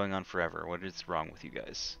war's been going on forever. What is wrong with you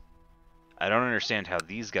guys? I don't understand how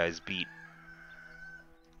these guys beat...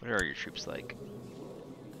 What are your troops like?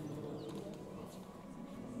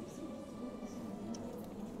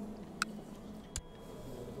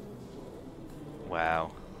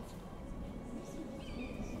 Wow.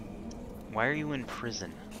 Why are you in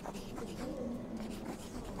prison?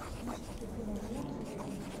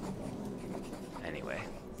 Anyway.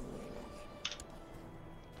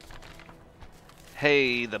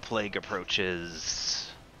 Hey, the plague approaches.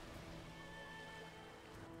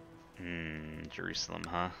 Jerusalem,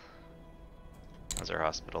 huh? How's our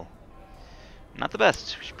hospital? Not the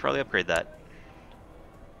best. We should probably upgrade that.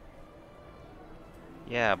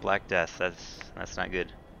 Yeah, Black Death. That's not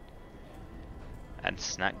good.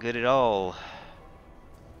 That's not good at all.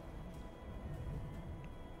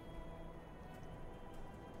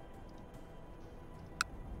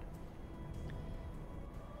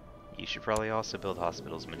 You should probably also build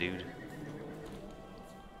hospitals, my dude.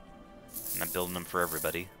 I'm not building them for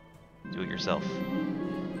everybody. Do it yourself.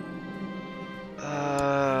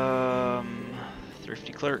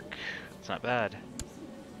 Thrifty clerk. It's not bad.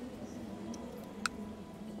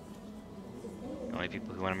 Only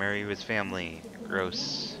people who want to marry you is family.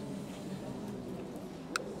 Gross.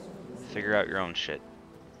 Figure out your own shit.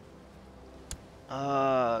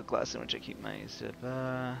 Glass in which I keep my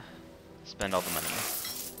spend all the money.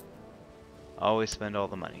 Always spend all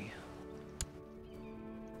the money.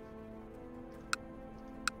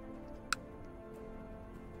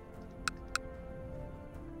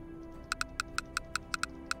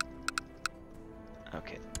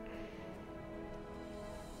 Okay.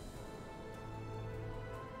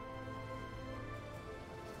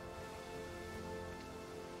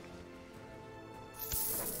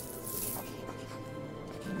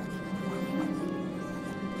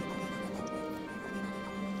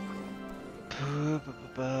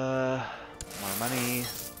 More money.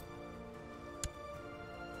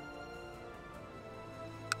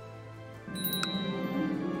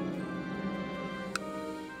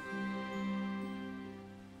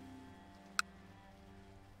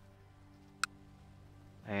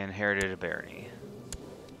 I inherited a barony.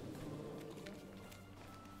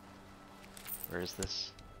 Where is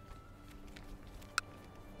this?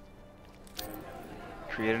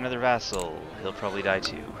 Create another vassal. He'll probably die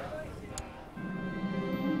too.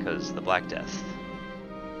 Because the Black Death.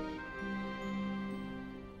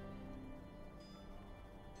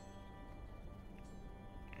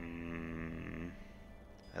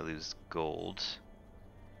 I lose gold.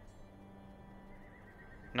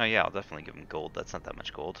 No, yeah, I'll definitely give him gold. That's not that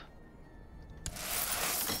much gold.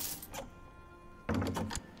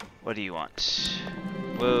 What do you want?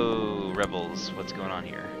 Whoa, rebels. What's going on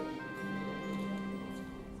here?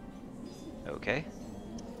 Okay.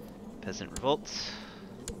 Peasant revolts.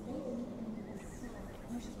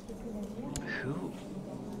 Who?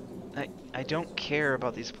 I don't care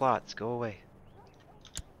about these plots. Go away.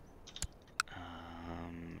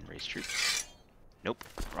 Raise troops. Nope.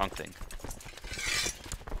 Wrong thing.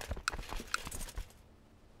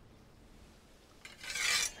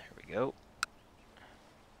 There we go.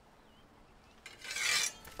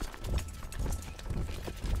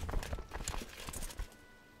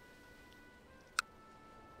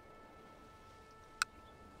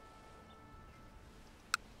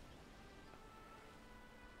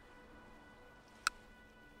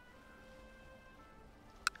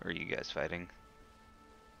 Who are you guys fighting?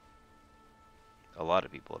 A lot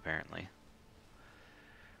of people, apparently.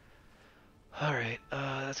 Alright,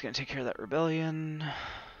 that's gonna take care of that rebellion.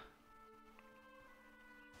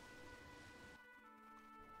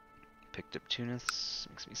 Picked up Tunis.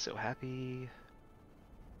 Makes me so happy.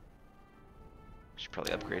 Should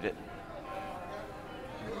probably upgrade it.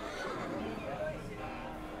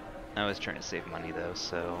 I was trying to save money though,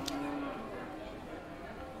 so...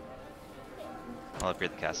 I'll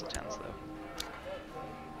upgrade the castle towns though.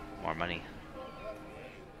 more money.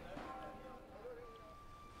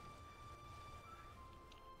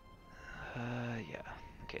 Yeah.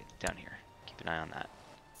 Okay, down here. Keep an eye on that.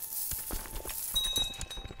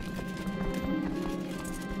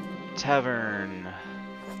 Tavern.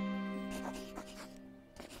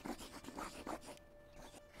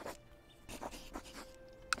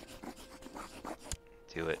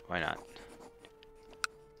 Do it. Why not?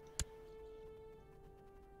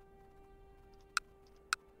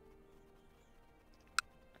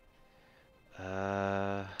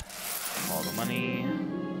 All the money.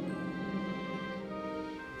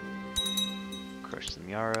 Crush some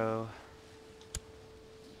yarrow.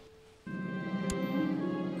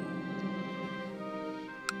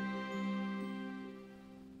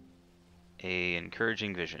 A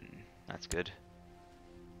encouraging vision. That's good.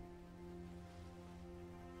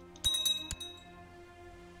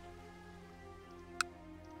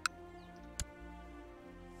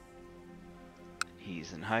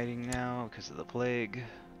 He's in hiding now because of the plague.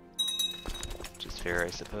 Which is fair, I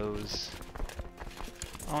suppose.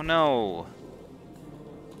 Oh no!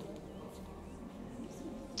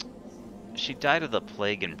 She died of the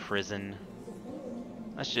plague in prison.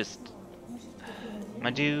 That's just... My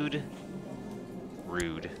dude.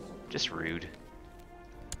 Rude. Just rude.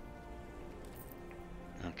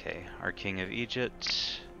 Okay, our king of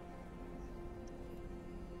Egypt.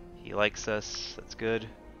 He likes us, that's good.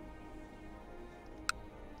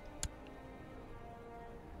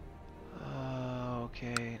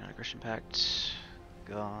 Okay, non-aggression pact.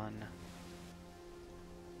 Gone.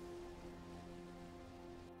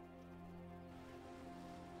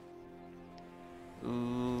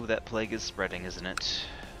 Ooh, that plague is spreading, isn't it?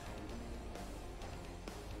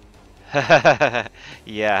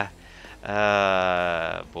 Yeah.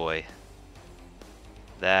 Boy.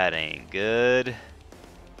 That ain't good.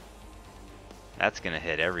 That's gonna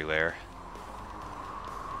hit everywhere.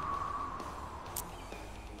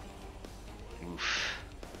 Oof.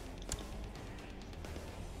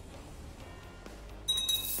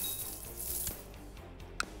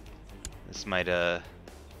 This might,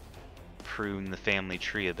 prune the family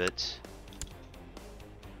tree a bit.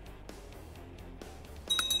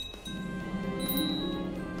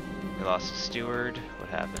 We lost a steward. What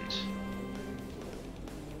happened?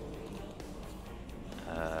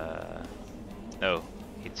 Oh,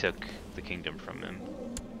 he took the kingdom from him.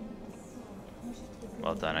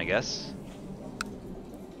 Well done, I guess.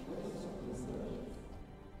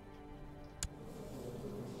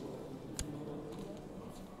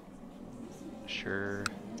 Sure.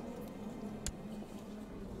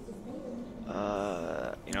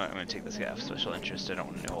 You know what? I'm gonna take this guy off special interest. I don't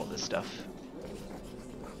want to know all this stuff.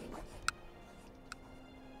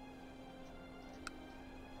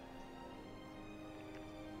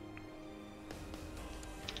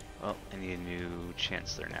 Well, I need a new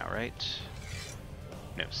chancellor now, right?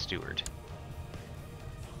 No, steward.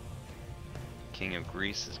 King of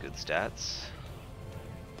Greece is good stats.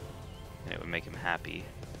 And it would make him happy.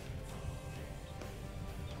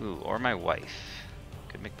 Ooh, or my wife.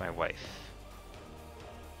 Could make my wife.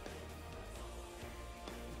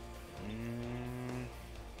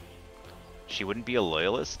 She wouldn't be a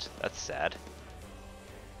loyalist? That's sad.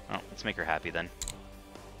 Oh, let's make her happy then.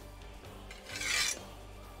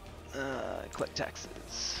 Collect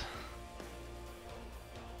taxes.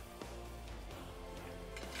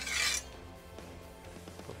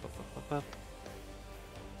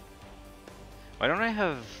 Why don't I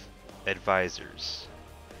have advisors?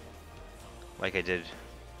 Like I did.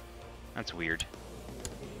 That's weird.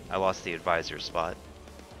 I lost the advisor spot.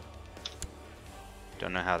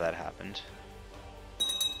 Don't know how that happened.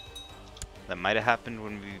 That might have happened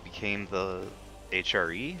when we became the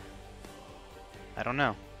HRE? I don't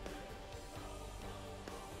know.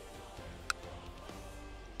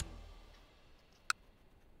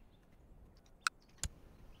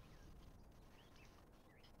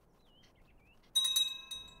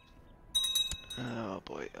 Oh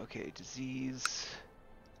boy, okay, disease.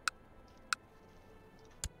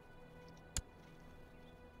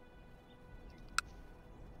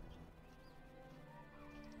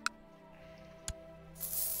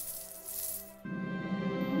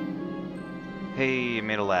 Hey,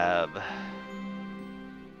 made a lab.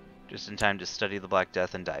 Just in time to study the Black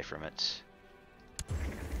Death and die from it.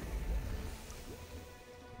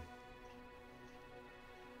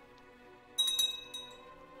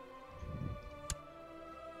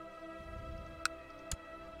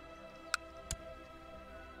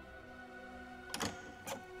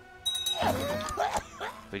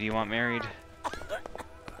 Who do you want married?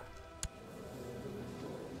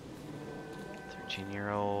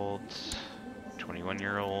 13-year-old, 20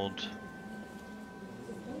 21-year-old.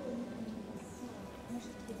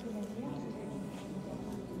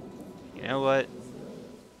 You know what?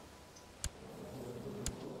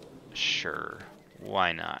 Sure.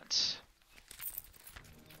 Why not?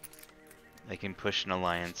 I can push an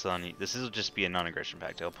alliance on you. This will just be a non-aggression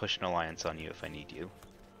pact. I'll push an alliance on you if I need you.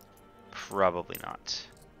 Probably not.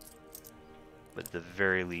 But at the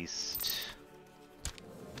very least...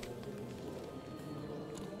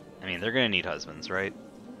 I mean, they're gonna need husbands, right?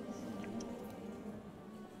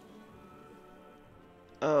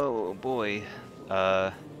 Oh boy.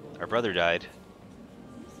 Our brother died.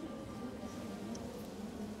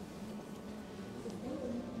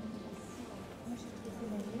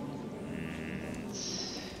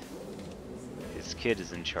 His kid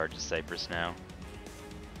is in charge of Cyprus now.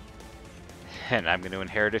 And I'm going to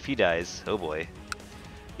inherit if he dies. Oh boy.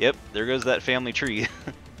 Yep, there goes that family tree.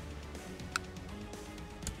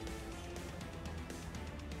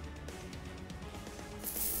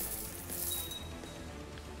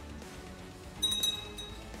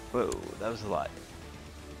 Whoa, that was a lot.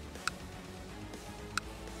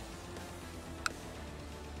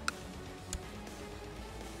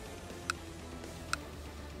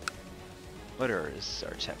 What is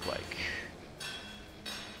our tech like?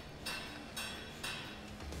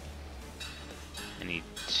 I need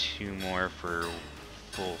 2 more for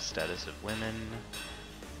full status of women.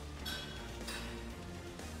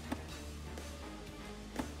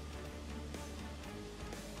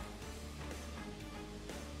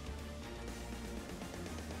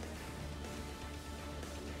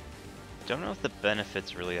 Don't know if the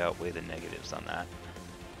benefits really outweigh the negatives on that.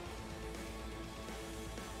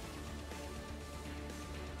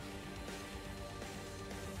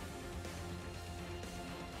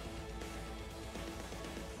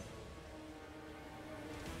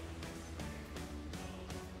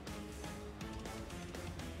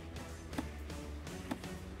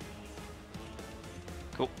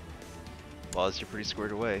 Cool. Laws, you're pretty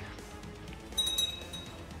squared away.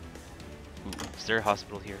 Ooh, is there a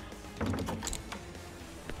hospital here?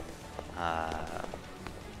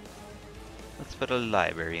 Let's put a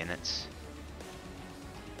library in it.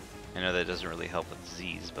 I know that doesn't really help with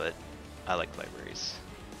disease, but I like libraries.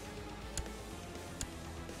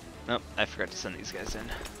 Nope, I forgot to send these guys in.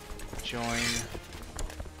 Join.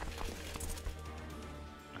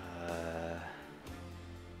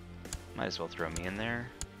 Might as well throw me in there.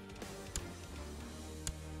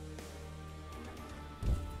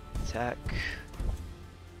 Attack.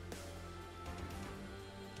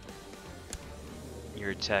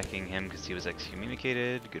 You're attacking him because he was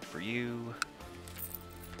excommunicated. Good for you.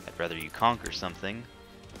 I'd rather you conquer something.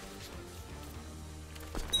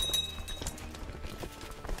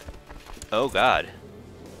 Oh god.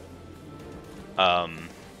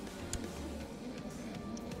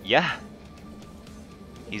 Yeah.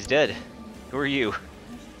 He's dead. Who are you?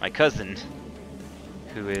 My cousin.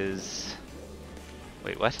 Who is...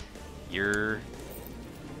 Wait, what? You're...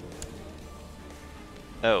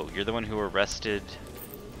 Oh, you're the one who arrested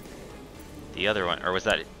the other one, or was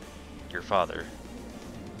that your father?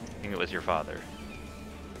 I think it was your father.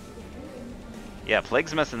 Yeah,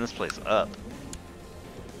 Plague's messing this place up.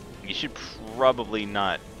 You should probably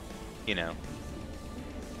not, you know,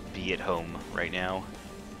 be at home right now.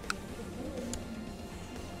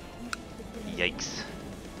 Yikes.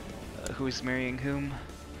 Who is marrying whom?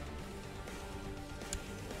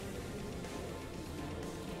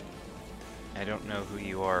 I don't know who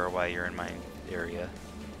you are or why you're in my area.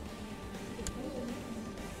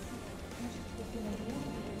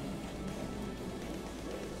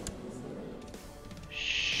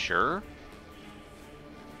 Sure.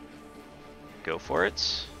 Go for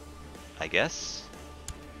it, I guess.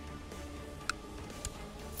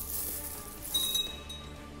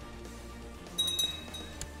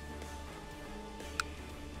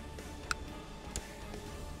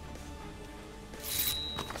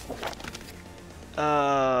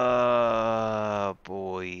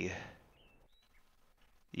 Boy.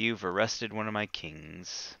 You've arrested one of my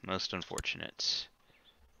kings. Most unfortunate.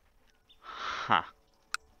 Huh.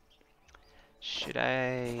 Should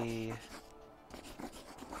I...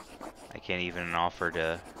 I can't even offer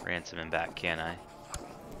to ransom him back, can I?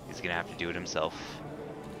 He's gonna have to do it himself.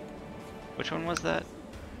 Which one was that?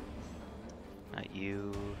 Not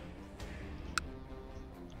you.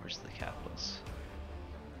 Where's the capitals?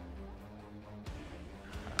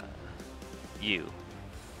 You.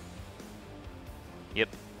 Yep.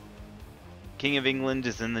 King of England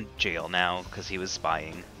is in the jail now because he was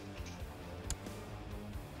spying.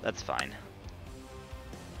 That's fine.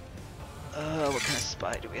 What kind of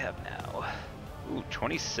spy do we have now? Ooh,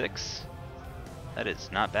 26? That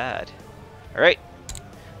is not bad. Alright.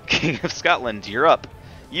 King of Scotland, you're up.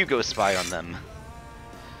 You go spy on them.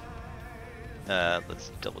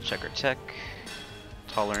 Let's double check our tech.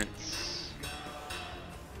 Tolerance.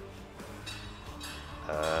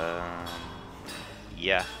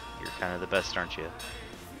 Yeah, you're kind of the best, aren't you?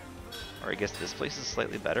 Or I guess this place is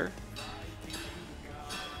slightly better.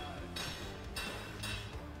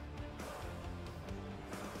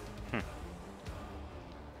 I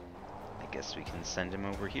guess we can send him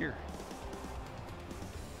over here.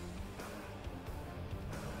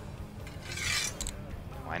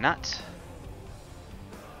 Why not?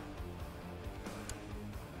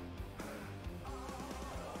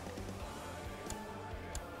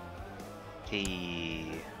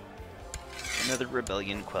 Hey, another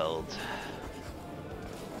rebellion quelled.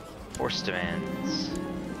 Force demands.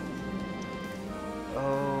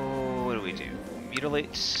 Oh, what do we do?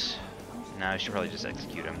 Mutilate? No, I should probably just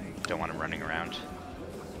execute him. Don't want him running around.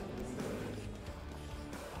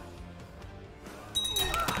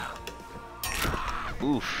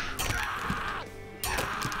 Oof.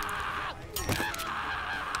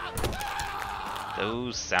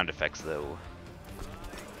 Those sound effects, though.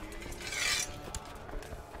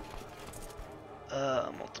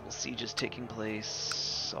 Multiple sieges taking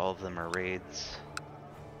place. All of them are raids.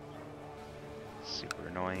 Super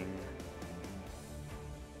annoying.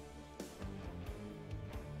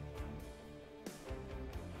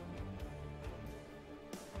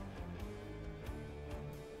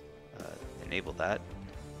 Enable that.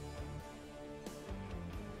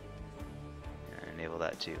 And enable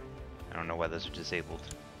that too. I don't know why those are disabled.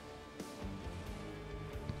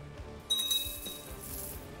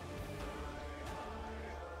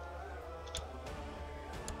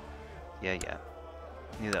 Yeah.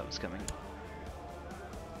 Knew that was coming.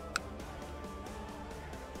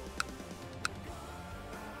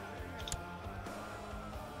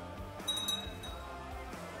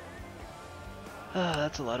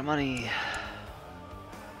 That's a lot of money.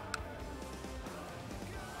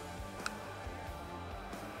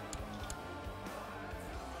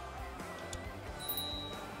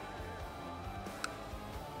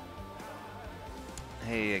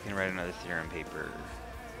 Hey, I can write another theorem paper.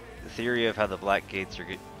 The theory of how the Black Gates are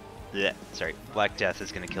Black Death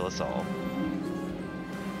is gonna kill us all.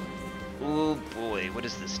 Oh boy, what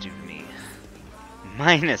does this do to me?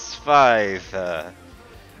 -5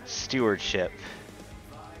 stewardship.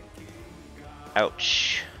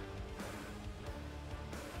 Ouch.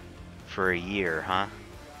 For a year, huh?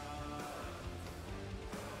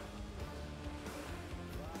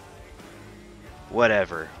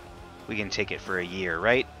 Whatever. We can take it for a year,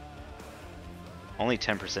 right? Only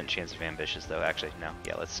 10% chance of ambitious, though. Actually, no.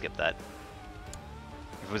 Yeah, let's skip that.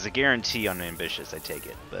 If it was a guarantee on ambitious, I'd take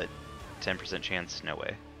it, but 10% chance, no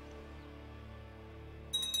way.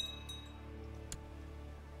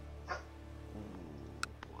 Ooh,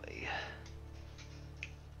 boy.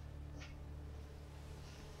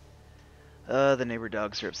 The neighbor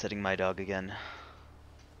dogs are upsetting my dog again.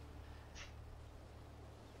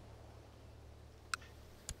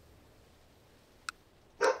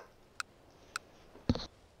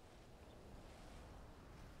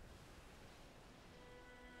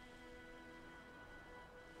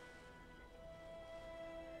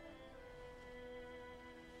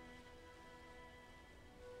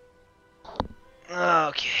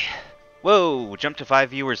 Okay. Whoa! Jumped to 5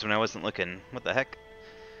 viewers when I wasn't looking. What the heck?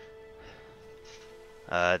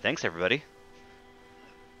 Thanks everybody.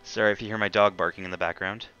 Sorry if you hear my dog barking in the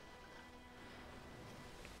background.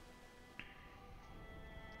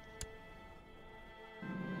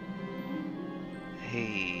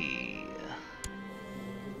 Hey.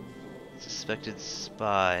 Suspected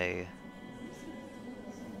spy.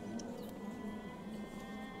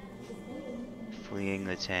 Fleeing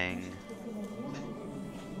the Tang.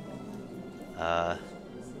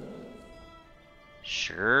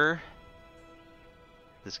 Sure.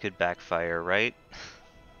 This could backfire, right?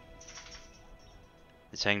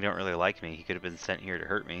 The Tang don't really like me. He could have been sent here to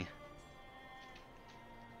hurt me.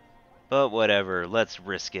 But whatever, let's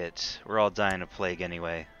risk it. We're all dying of plague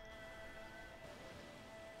anyway.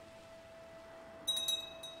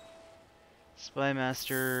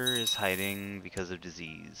 Spymaster is hiding because of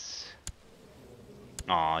disease.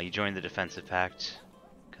 Aw, you joined the defensive pact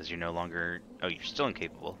because you're no longer... Oh, you're still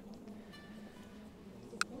incapable.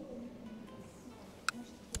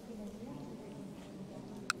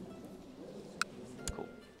 Cool.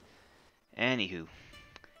 Anywho.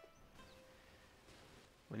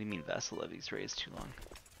 What do you mean vassal levies raised too long?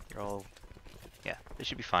 They're all... Yeah, they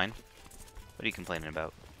should be fine. What are you complaining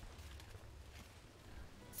about?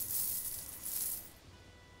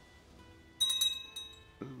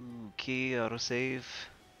 Okay, autosave.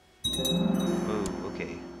 Oh,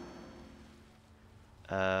 okay.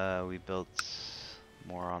 We built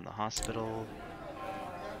more on the hospital.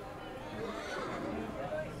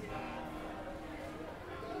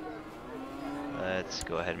 Let's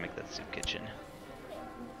go ahead and make that soup kitchen.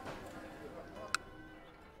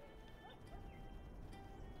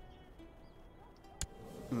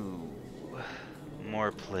 Ooh.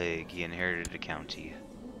 More plague. He inherited a county.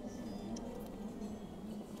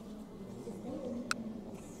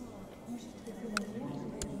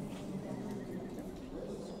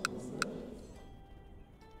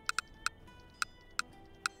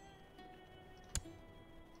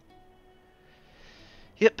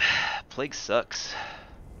 Yep, plague sucks.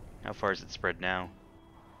 How far is it spread now?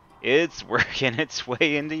 It's working its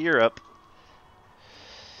way into Europe.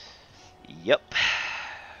 Yep.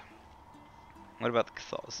 What about the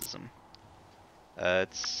Catholicism?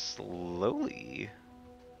 It's slowly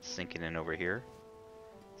sinking in over here.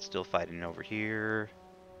 Still fighting over here.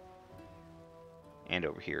 And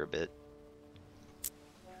over here a bit.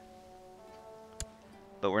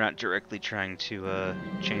 But we're not directly trying to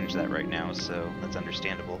change that right now, so that's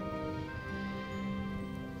understandable.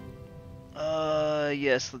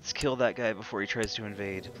 Yes, let's kill that guy before he tries to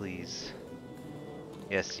invade, please.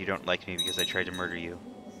 Yes, you don't like me because I tried to murder you.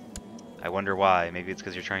 I wonder why. Maybe it's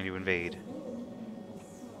because you're trying to invade.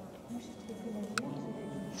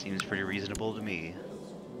 Seems pretty reasonable to me.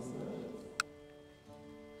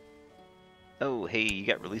 Oh, hey, you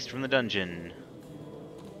got released from the dungeon.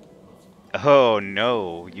 Oh,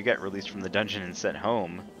 no. You got released from the dungeon and sent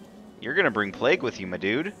home. You're gonna bring plague with you, my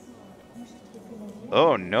dude.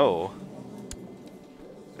 Oh, no.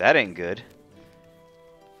 That ain't good.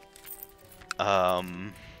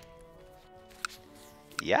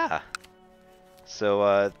 Yeah.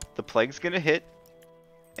 So, the plague's gonna hit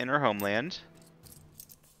in our homeland.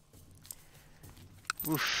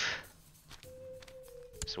 Oof.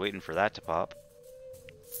 Just waiting for that to pop.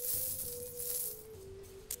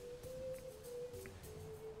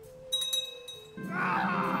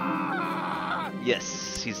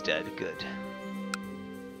 Yes, he's dead. Good.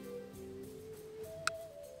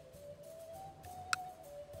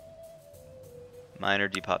 Minor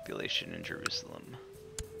depopulation in Jerusalem.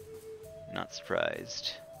 Not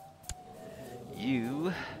surprised.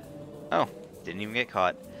 You... Oh, didn't even get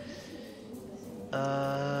caught.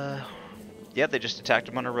 Yeah, they just attacked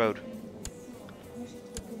him on a road.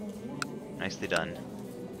 Nicely done.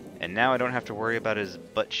 And now I don't have to worry about his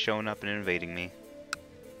butt showing up and invading me.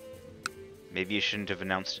 Maybe you shouldn't have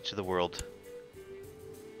announced it to the world.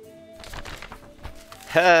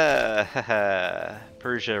 Ha ha ha!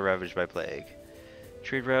 Persia ravaged by plague.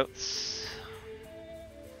 Trade routes.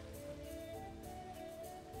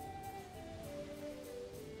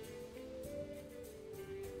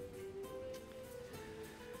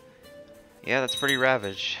 Yeah, that's pretty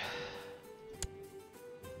ravage.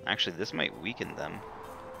 Actually, this might weaken them.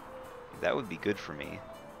 That would be good for me.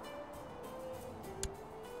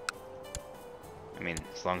 I mean,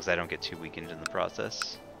 as long as I don't get too weakened in the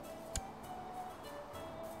process.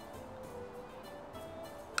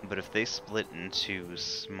 But if they split into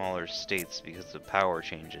smaller states because of power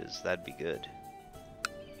changes, that'd be good.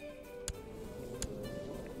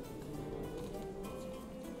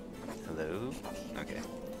 Hello? Okay.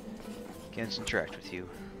 Can't interact with you.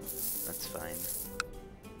 That's fine.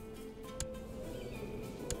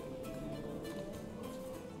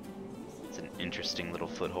 It's an interesting little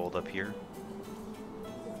foothold up here.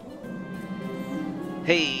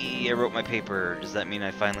 Hey, I wrote my paper. Does that mean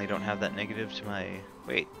I finally don't have that negative to my...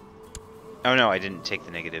 Wait. Oh no, I didn't take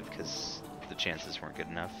the negative because the chances weren't good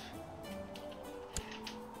enough.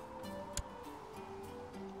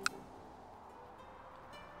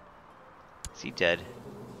 Is he dead?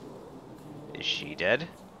 Is she dead?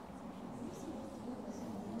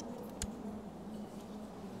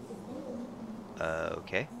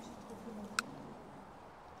 Okay.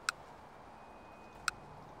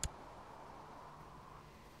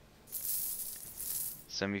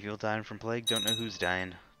 Some people dying from plague, don't know who's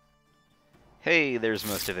dying. Hey, there's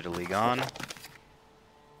most of Italy gone.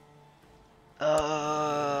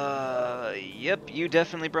 Yep, you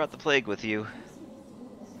definitely brought the plague with you.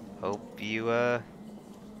 Hope you,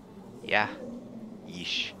 yeah.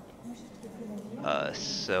 Yeesh.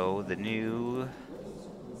 So the new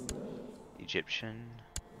Egyptian.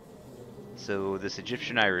 So this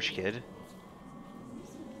Egyptian Irish kid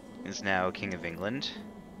is now King of England.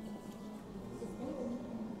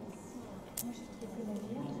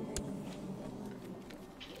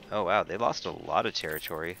 Oh wow, they lost a lot of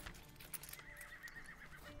territory.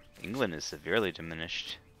 England is severely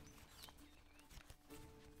diminished.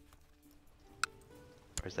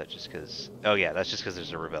 Or is that just because... Oh yeah, that's just because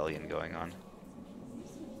there's a rebellion going on.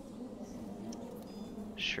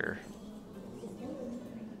 Sure.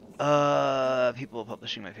 People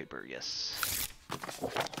publishing my paper, yes.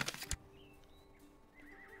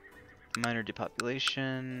 Minor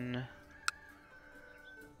depopulation.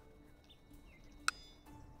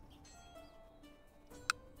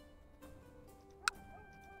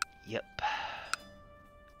 Yep.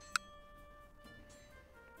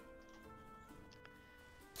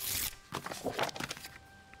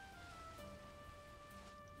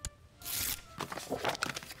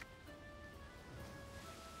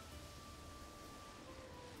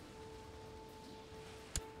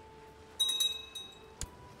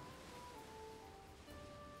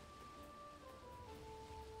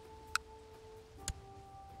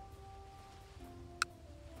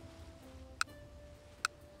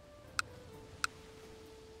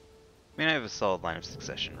 I mean, I have a solid line of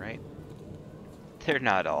succession, right? They're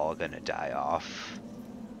not all gonna die off,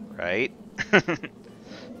 right?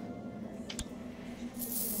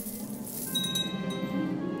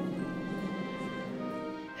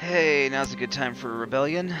 Hey, now's a good time for a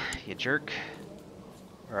rebellion, you jerk.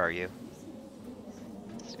 Where are you?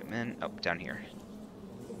 Zoom in. Oh, down here.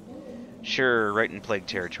 Sure, right in plague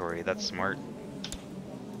territory. That's smart.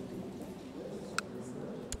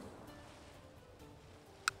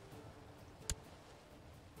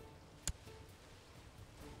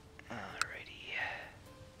 Alrighty.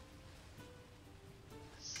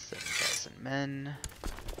 7,000 men.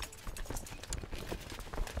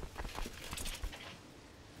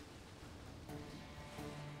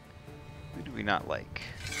 Who do we not like?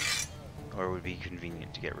 Or would be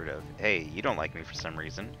convenient to get rid of? Hey, you don't like me for some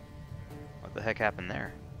reason. What the heck happened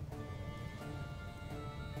there?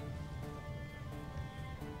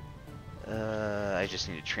 I just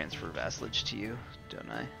need to transfer vassalage to you, don't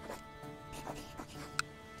I?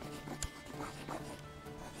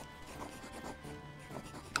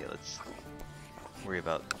 Okay, let's worry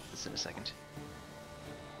about this in a second.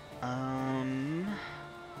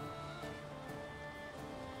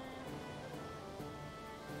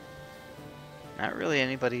 Not really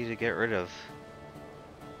anybody to get rid of.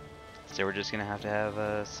 So we're just gonna have to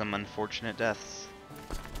have some unfortunate deaths.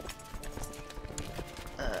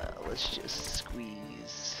 Let's just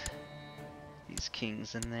squeeze these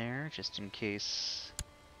kings in there, just in case.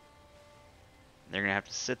 They're gonna have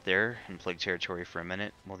to sit there in plague territory for a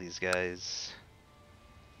minute while these guys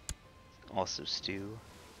also stew.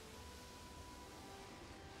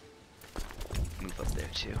 Move up there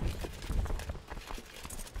too.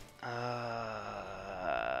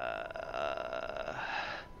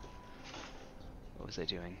 What was I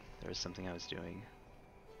doing? There was something I was doing.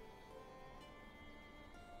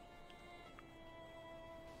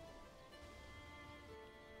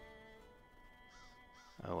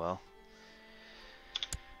 Oh well.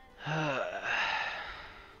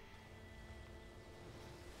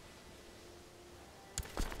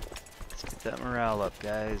 Let's get that morale up,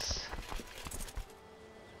 guys.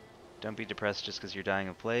 Don't be depressed just because you're dying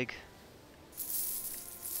of plague.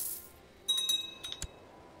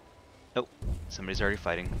 Oh, somebody's already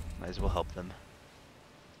fighting. Might as well help them.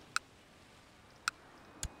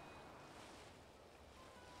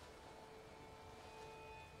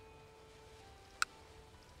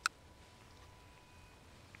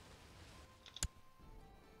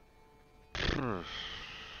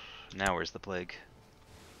 Now where's the plague?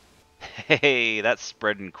 Hey, that's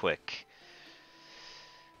spreading quick.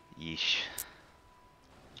 Yeesh.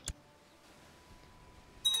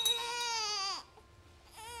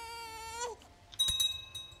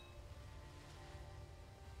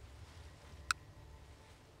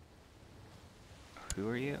 Who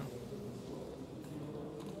are you?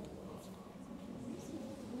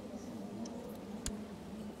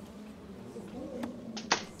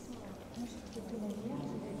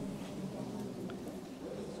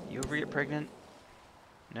 You ever get pregnant?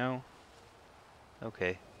 No?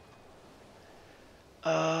 Okay.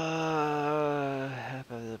 What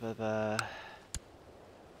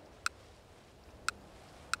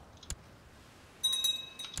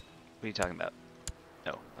are you talking about?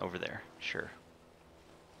 Oh, over there. Sure.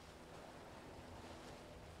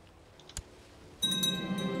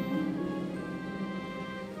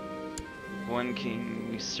 One king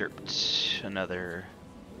usurped another.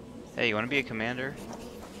 Hey, you want to be a commander?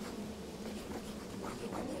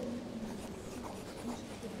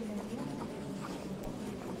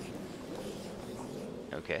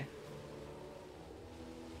 Okay.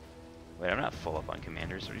 Wait, I'm not full up on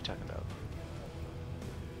commanders. What are you talking about?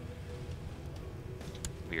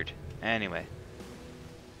 Weird. Anyway.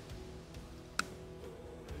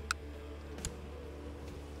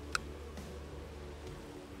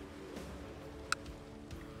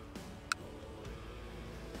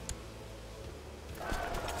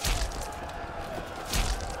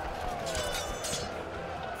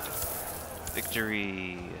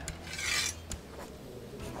 Victory!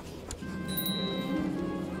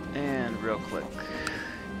 And real quick,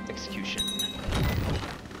 execution.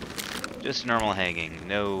 Just normal hanging,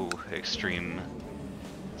 no extreme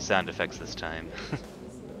sound effects this time.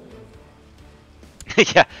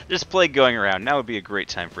 Yeah, there's plague going around. Now would be a great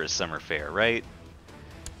time for a summer fair, right?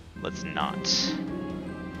 Let's not.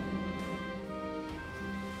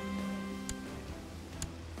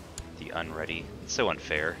 The unready. It's so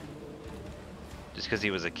unfair. Just because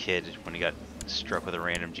he was a kid when he got struck with a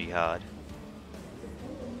random jihad.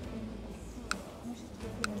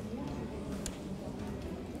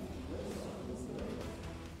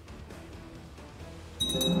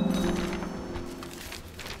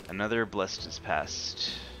 Another blessed is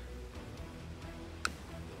passed.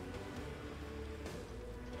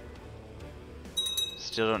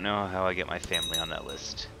 Still don't know how I get my family on that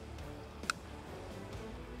list.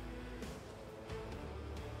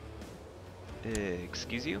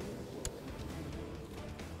 Excuse you?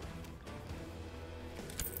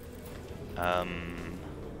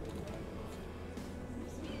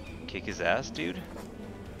 Kick his ass, dude?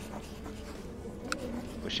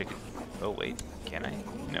 Wish I could... Oh wait, can I?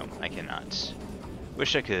 No, I cannot.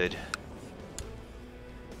 Wish I could.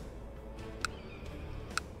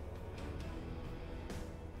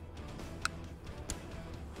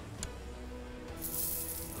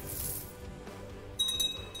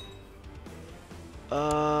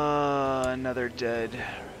 Another dead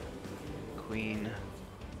queen.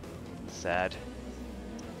 Sad.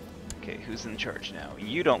 Okay, who's in charge now?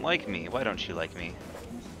 You don't like me. Why don't you like me?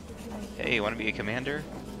 Hey, you want to be a commander?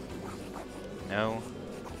 No?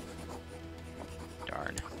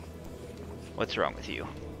 Darn. What's wrong with you?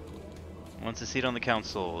 Wants a seat on the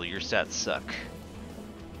council. Your stats suck.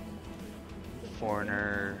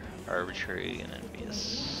 Foreigner, arbitrary, and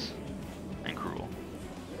envious. And cruel.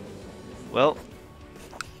 Well,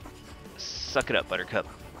 suck it up, Buttercup.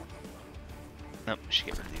 Nope, I should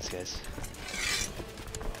get rid of these guys.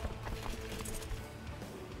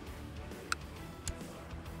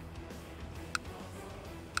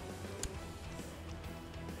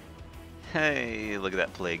 Hey, look at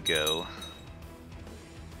that plague go.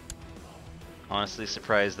 Honestly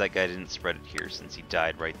surprised that guy didn't spread it here since he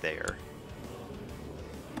died right there.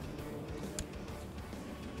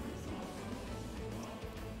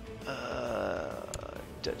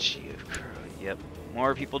 Duchy of Crow. Yep,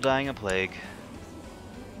 more people dying of plague.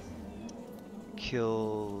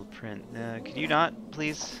 Kill print. Could you not,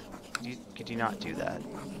 please? Could you not do that?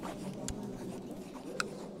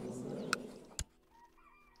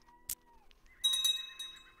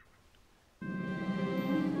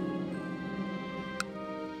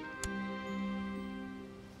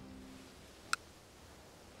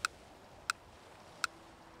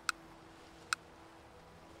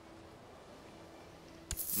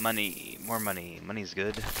 Money, more money. Money's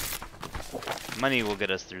good. Money will get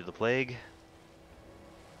us through the plague.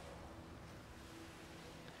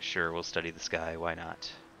 Sure, we'll study the sky, why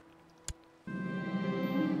not?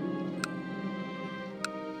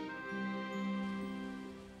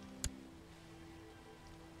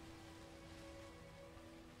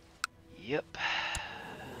 Yep.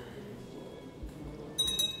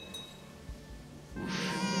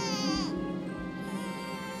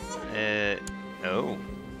 Oh,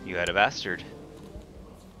 you had a bastard.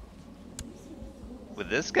 With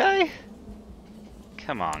this guy?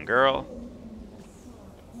 Come on, girl.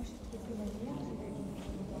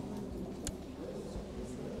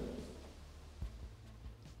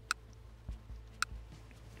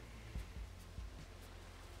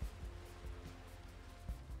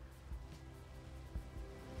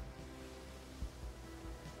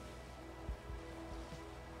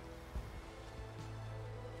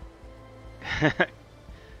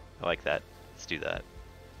 I like that. Let's do that.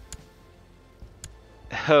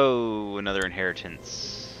 Oh, another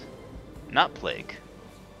inheritance. Not plague.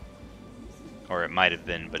 Or it might have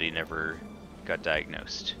been, but he never got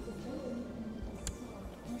diagnosed.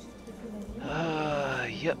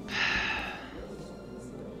 Yep.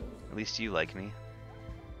 At least you like me.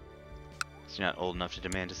 So you're not old enough to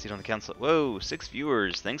demand a seat on the council. Whoa, 6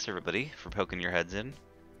 viewers. Thanks everybody for poking your heads in.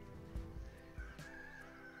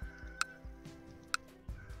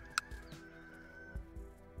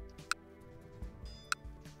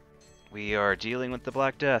 We are dealing with the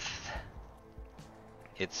Black Death.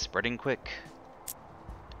 It's spreading quick.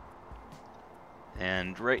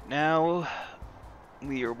 And right now,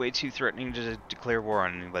 we are way too threatening to declare war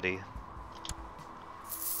on anybody.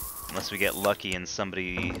 Unless we get lucky and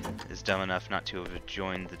somebody is dumb enough not to have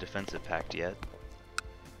joined the defensive pact yet.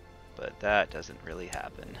 But that doesn't really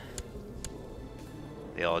happen.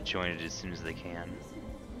 They all join it as soon as they can.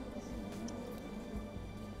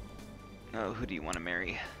 Oh, who do you want to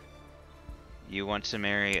marry? You want to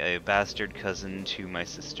marry a bastard cousin to my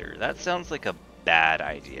sister. That sounds like a bad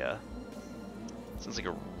idea. Sounds like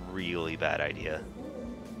a really bad idea.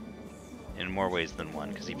 In more ways than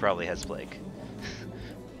one, because he probably has plague.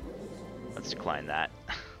 Let's decline that.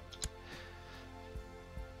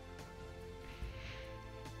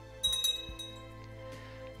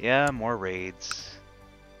 Yeah, more raids.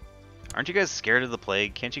 Aren't you guys scared of the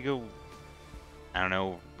plague? Can't you go, I don't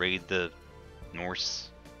know, raid the Norse?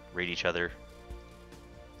 Raid each other?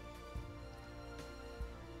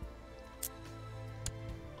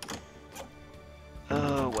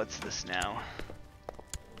 Oh, what's this now?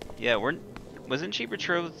 Yeah, wasn't she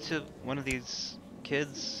betrothed to one of these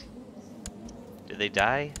kids? Did they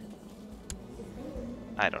die?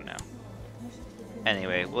 I don't know.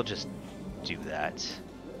 Anyway, we'll just do that.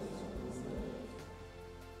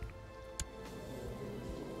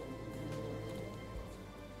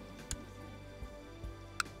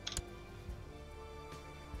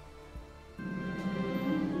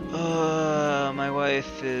 My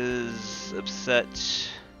wife is upset.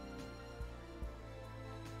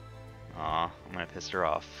 Aw, I'm gonna piss her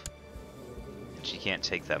off. And she can't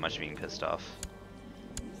take that much being pissed off.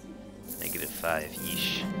 -5,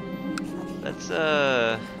 yeesh. That's,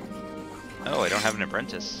 oh, I don't have an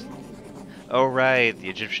apprentice. Oh, right, the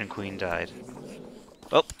Egyptian queen died.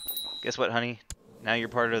 Well, guess what, honey? Now you're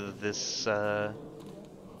part of this,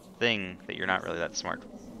 thing that you're not really that smart.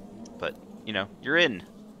 But, you know, you're in.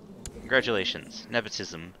 Congratulations.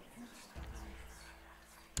 Nepotism.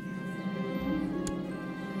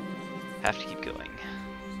 Have to keep going.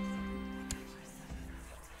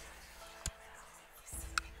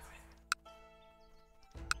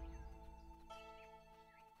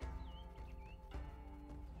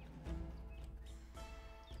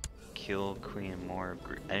 Kill Queen more.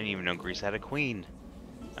 I didn't even know Greece had a queen.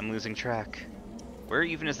 I'm losing track. Where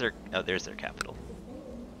even is their... Oh, there's their capital.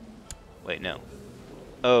 Wait, no.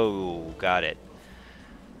 Oh, got it.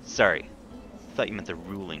 Sorry. Thought you meant the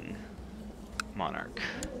ruling monarch.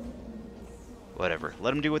 Whatever.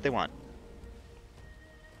 Let them do what they want.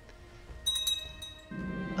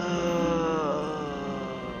 Oh,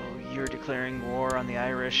 you're declaring war on the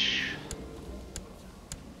Irish.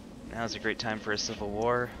 Now's a great time for a civil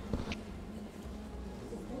war.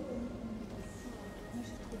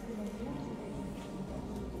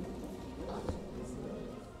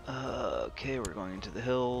 Okay, we're going into the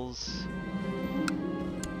hills.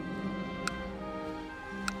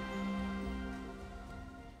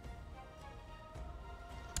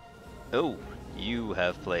 Oh, you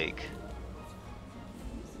have plague.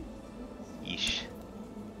 Yeesh.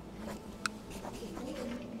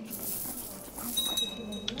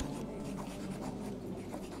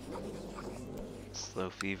 Slow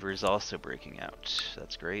fever is also breaking out.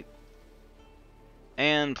 That's great.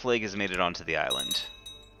 And plague has made it onto the island.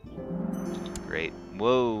 Great.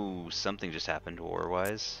 Whoa, something just happened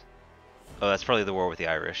war-wise. Oh, that's probably the war with the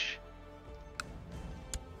Irish.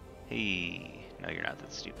 Hey, no, you're not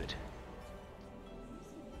that stupid.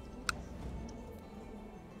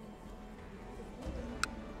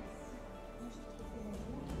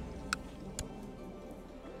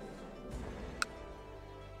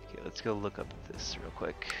 Okay, let's go look up this real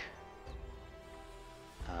quick.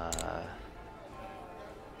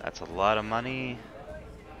 That's a lot of money.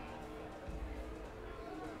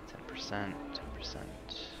 10%, 10%.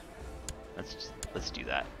 Let's do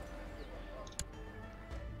that.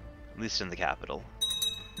 At least in the capital.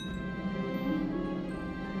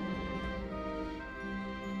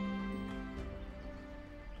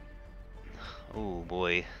 Oh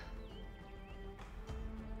boy.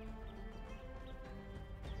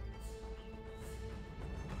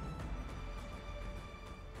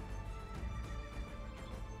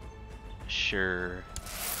 Sure.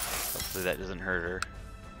 Hopefully that doesn't hurt her.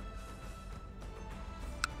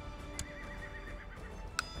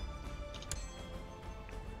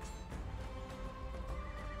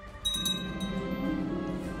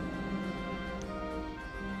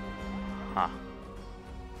 Huh.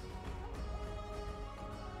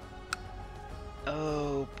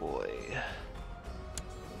 Oh boy.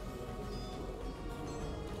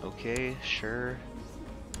 Okay, sure.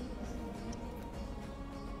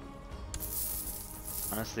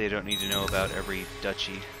 Honestly, I don't need to know about every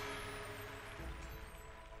duchy.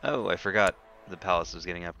 Oh, I forgot the palace was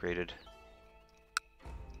getting upgraded.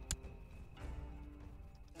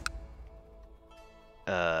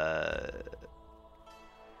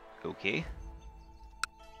 Okay.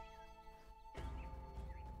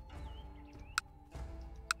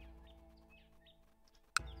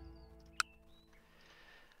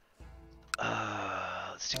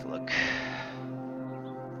 look.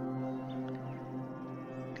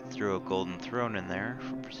 Could throw a golden throne in there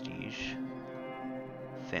for prestige.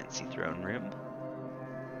 Fancy throne room.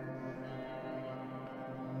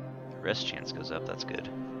 Rest chance goes up, that's good.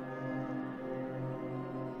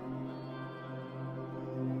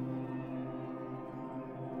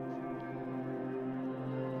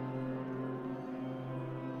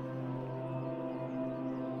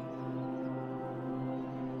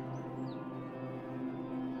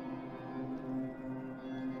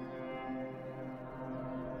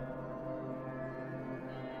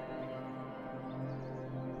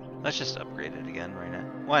 Let's just upgrade it again right now.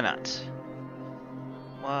 Why not?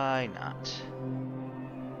 Why not?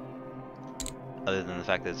 Other than the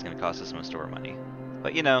fact that it's going to cost us most of our money.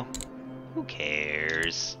 But you know, who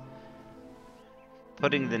cares?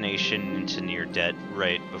 Putting the nation into near debt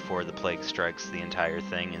right before the plague strikes the entire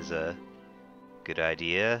thing is a good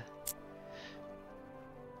idea.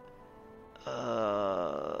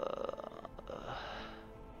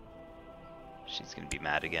 She's going to be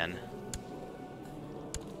mad again.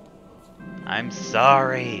 I'm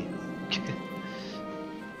sorry.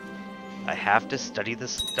 I have to study the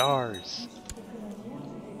stars.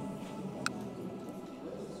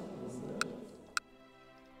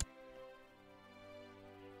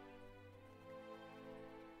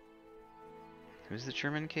 Who's the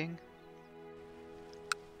German king?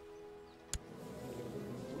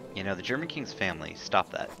 You know, the German king's family.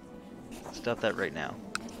 Stop that. Stop that right now.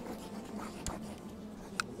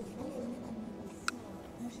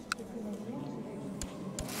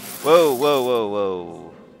 Whoa, whoa, whoa,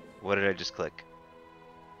 whoa. What did I just click?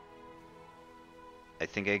 I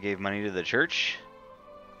think I gave money to the church?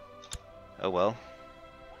 Oh well.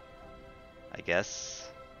 I guess.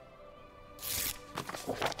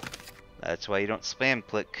 That's why you don't spam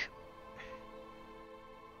click.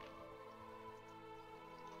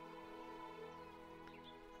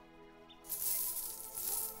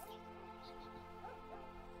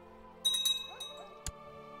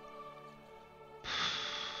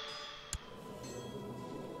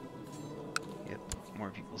 Yep,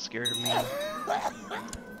 more people scared of me.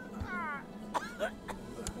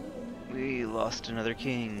 We lost another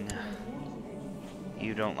king.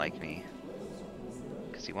 You don't like me.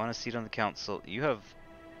 Because you want a seat on the council. You have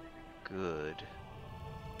good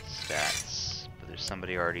stats, but there's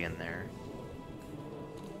somebody already in there.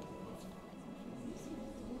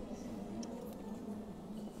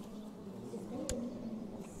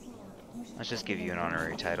 Let's just give you an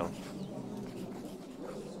honorary title.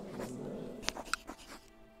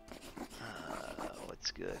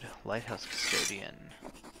 What's good? Lighthouse Custodian.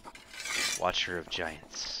 Watcher of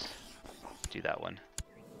Giants. Do that one.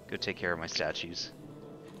 Go take care of my statues.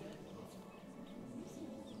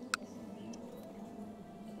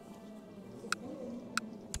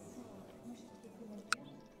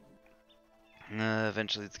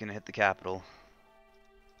 Eventually it's gonna hit the capital.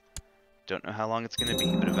 Don't know how long it's gonna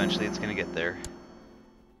be, but eventually it's gonna get there.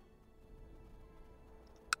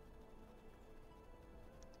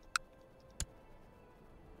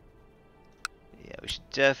 Yeah, we should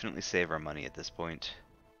definitely save our money at this point.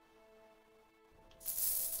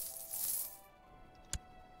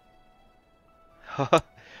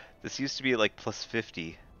 This used to be like plus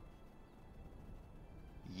 50.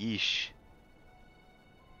 Yeesh.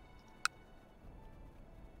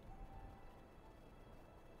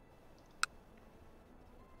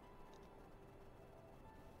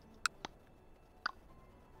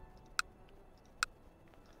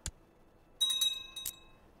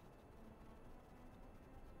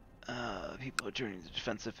 People are joining the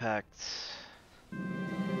defensive pact.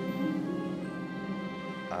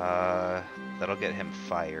 That'll get him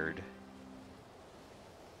fired.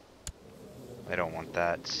 I don't want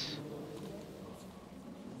that.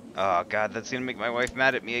 Oh god, that's gonna make my wife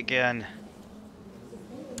mad at me again.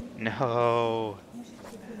 No.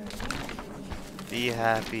 Be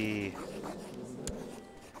happy.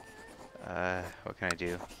 What can I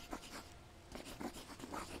do?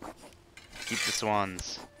 Keep the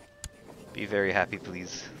swans. Be very happy,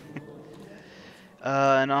 please.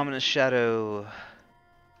 An ominous shadow.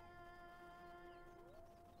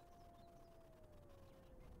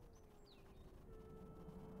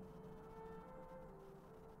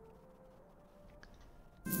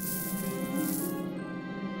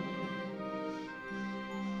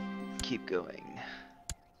 Keep going.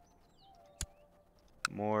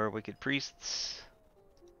 More wicked priests.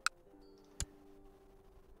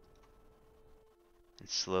 And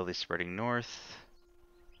slowly spreading north.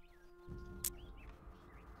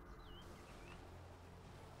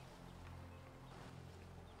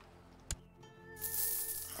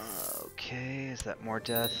 Okay, Is that more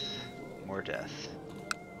death? More death.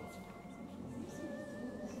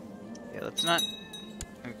 Yeah, let's not...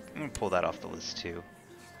 I'm gonna pull that off the list too.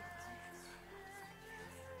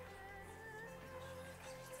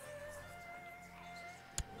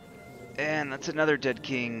 And that's another dead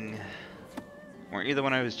king. Weren't you the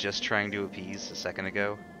one I was just trying to appease a second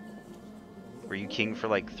ago? Were you king for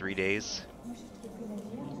like 3 days?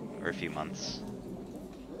 Or a few months?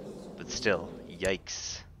 But still,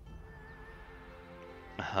 yikes.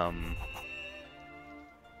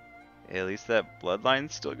 At least that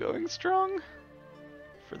bloodline's still going strong?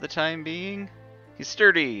 For the time being? He's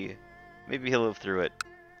sturdy! Maybe he'll live through it.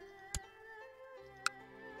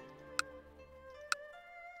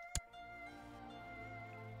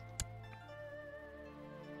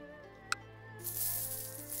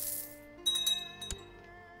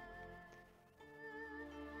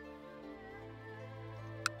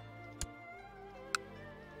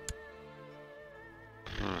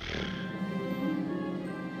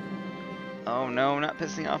 Oh no, I'm not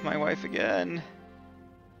pissing off my wife again.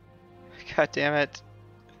 God damn it.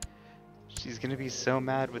 She's gonna be so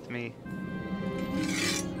mad with me.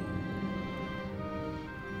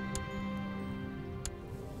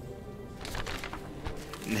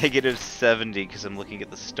 -70 because I'm looking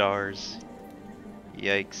at the stars.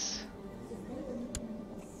 Yikes.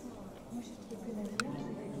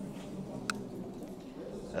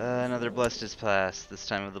 Another blessed is past, this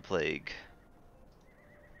time of the plague.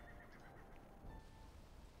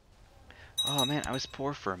 Oh man, I was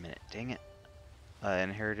poor for a minute, dang it. I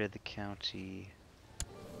inherited the county.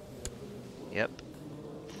 Yep.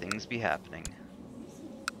 Things be happening.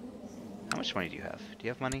 How much money do you have? Do you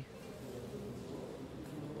have money?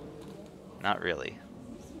 Not really.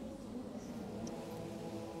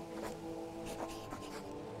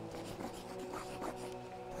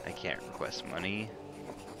 I can't request money.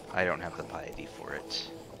 I don't have the piety for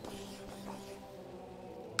it.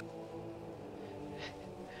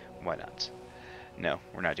 Why not? No,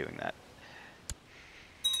 we're not doing that.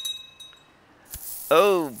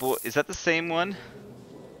 Oh boy, is that the same one?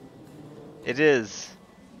 It is.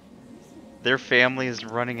 Their family is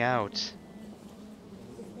running out.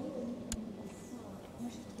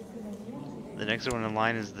 The next one in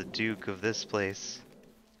line is the Duke of this place.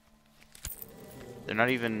 They're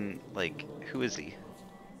not even, like, who is he?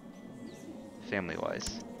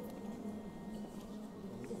 Family-wise.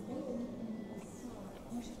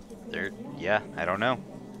 They're, yeah, I don't know.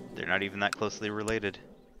 They're not even that closely related.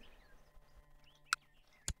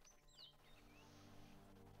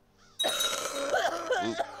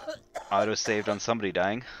 Ooh. Auto-saved on somebody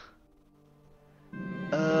dying.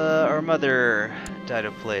 Our mother died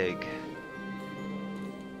of plague.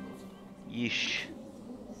 Yeesh.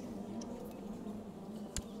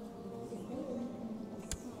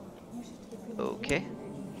 Okay.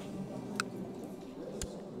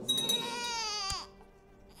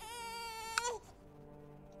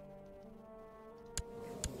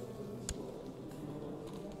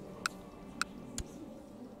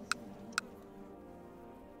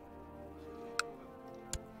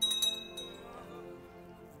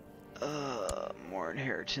 More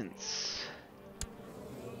inheritance.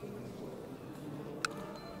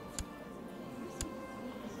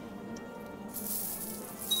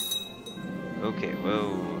 Okay,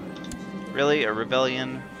 whoa. Really? A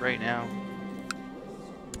rebellion right now?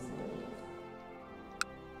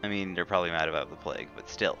 I mean, they're probably mad about the plague, but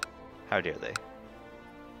still. How dare they?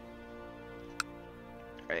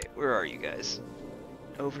 Alright, where are you guys?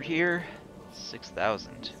 Over here?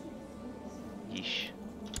 6,000. Yeesh.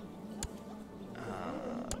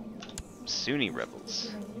 Sunni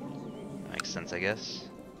rebels. Makes sense, I guess.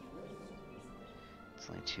 It's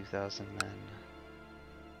only 2,000 men.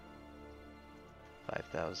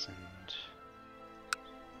 5,000.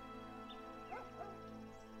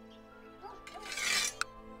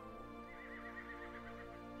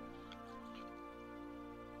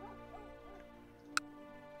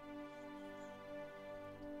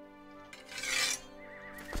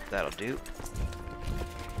 That'll do.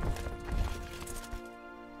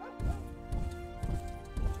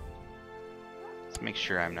 Let's make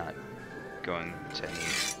sure I'm not going to any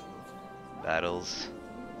battles.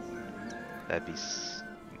 That'd be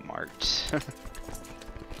smart.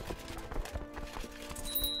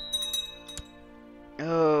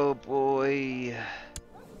 Oh boy.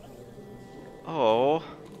 Oh.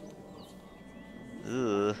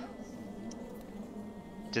 Ugh.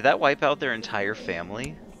 Did that wipe out their entire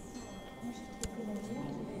family?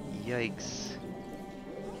 Yikes.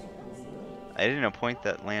 I didn't appoint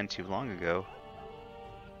that land too long ago.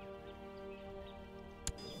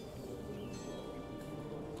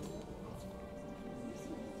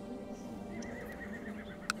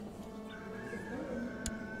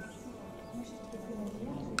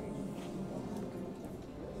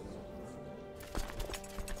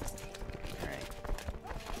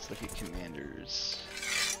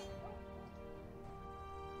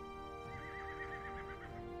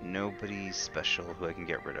 nobody special who I can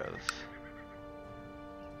get rid of.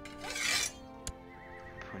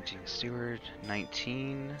 Appointing steward,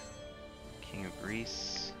 19. King of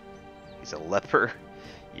Greece. He's a leper.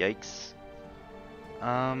 Yikes.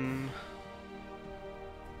 I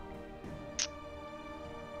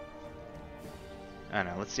don't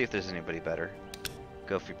know, let's see if there's anybody better.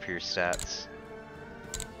 Go for pure stats.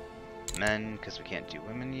 Men, because we can't do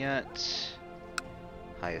women yet.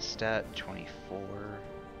 Highest stat, 24.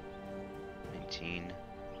 19.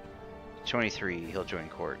 23, he'll join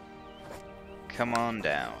court. Come on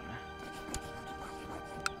down.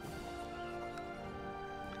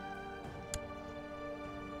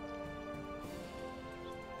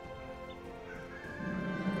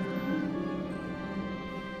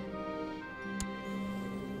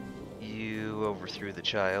 You overthrew the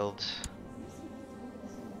child.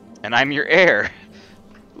 And I'm your heir!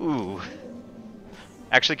 Ooh.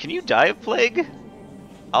 Actually, can you die of plague?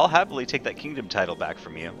 I'll happily take that kingdom title back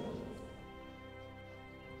from you.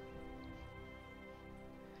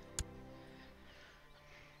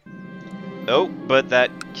 Oh, but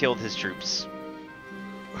that killed his troops.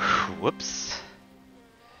 Whoops.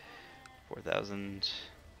 4,000.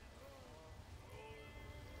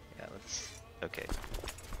 Yeah, let's... Okay.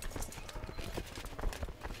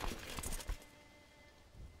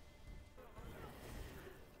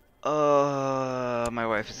 My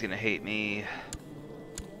wife is gonna hate me.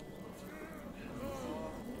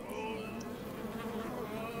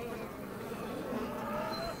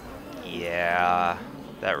 Yeah,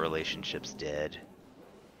 that relationship's dead.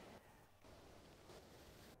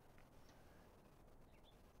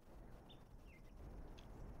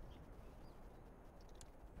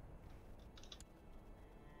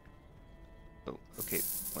 Oh, okay,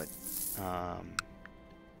 what?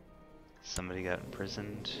 Somebody got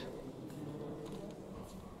imprisoned.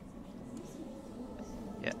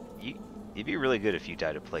 Yeah, you'd be really good if you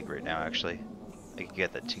died of plague right now, actually. I could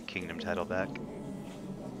get that kingdom title back.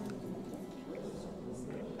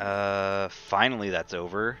 Finally that's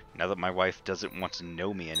over, now that my wife doesn't want to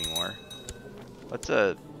know me anymore. Let's,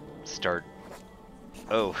 start...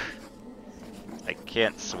 Oh, I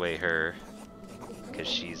can't sway her, because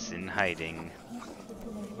she's in hiding.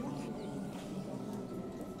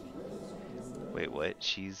 Wait, what?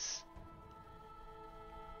 She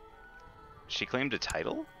claimed a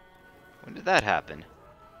title? When did that happen?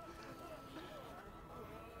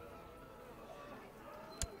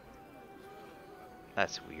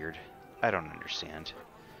 That's weird. I don't understand.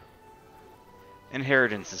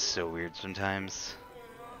 Inheritance is so weird sometimes.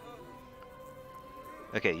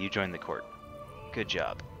 Okay, you joined the court. Good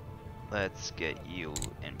job. Let's get you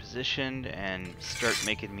in position and start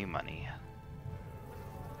making me money.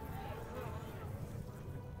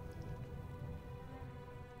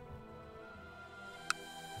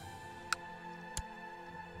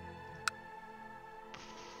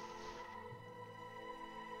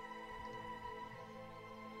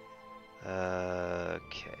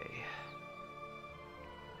 Okay.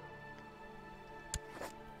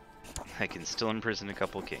 I can still imprison a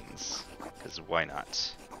couple kings, because why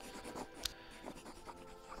not?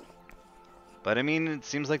 But I mean, it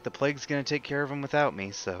seems like the plague's gonna take care of them without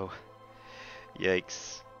me, so...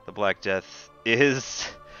 Yikes. The Black Death is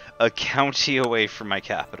a county away from my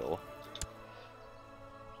capital.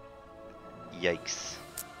 Yikes.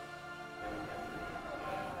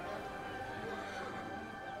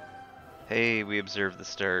 Hey, we observed the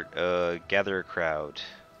start. Gather a crowd.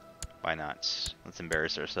 Why not? Let's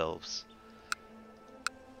embarrass ourselves.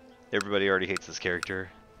 Everybody already hates this character,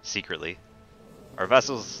 secretly. Our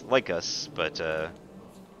vassals like us, but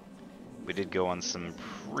we did go on some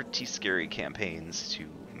pretty scary campaigns to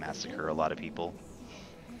massacre a lot of people.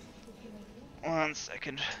 1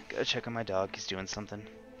 second. Gotta check on my dog. He's doing something.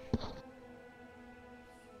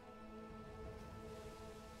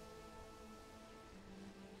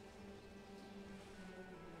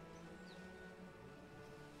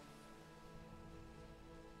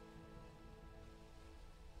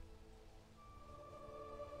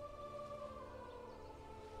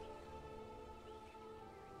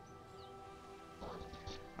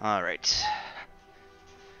 Alright.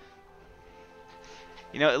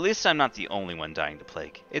 You know, at least I'm not the only one dying to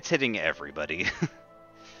plague. It's hitting everybody.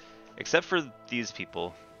 Except for these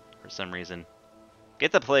people, for some reason.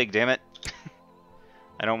 Get the plague, damn it!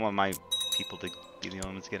 I don't want my people to be the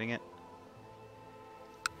only ones getting it.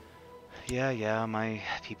 Yeah, my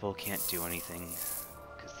people can't do anything.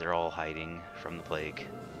 Because they're all hiding from the plague.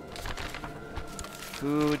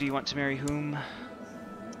 Who do you want to marry whom?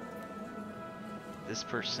 This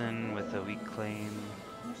person with a weak claim.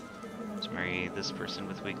 To marry this person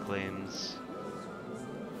with weak claims.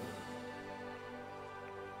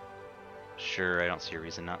 Sure, I don't see a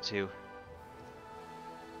reason not to.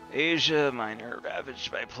 Asia Minor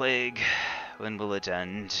ravaged by plague. When will it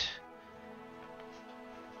end?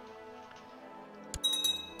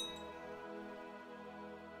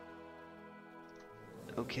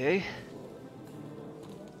 Okay.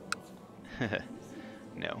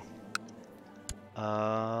 No.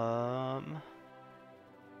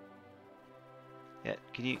 Yeah,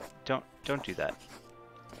 can you don't do that.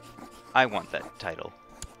 I want that title.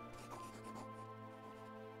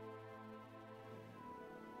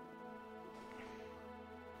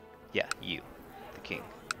 Yeah, you, the king.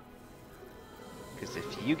 Because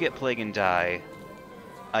if you get plague and die,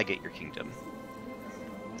 I get your kingdom.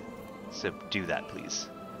 So do that, please.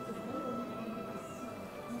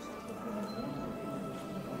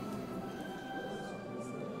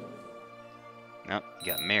 Nope, you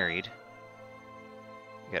got married.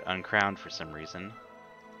 You got uncrowned for some reason.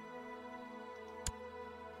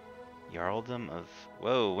 Jarldom of...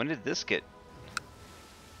 Whoa, when did this get...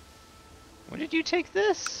 When did you take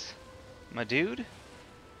this, my dude?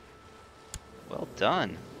 Well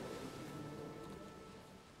done.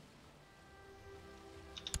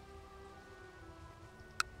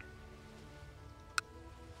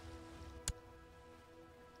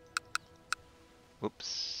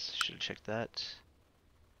 Whoops, should have checked that.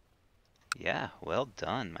 Yeah, well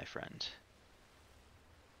done, my friend.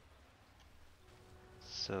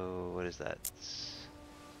 So, what is that?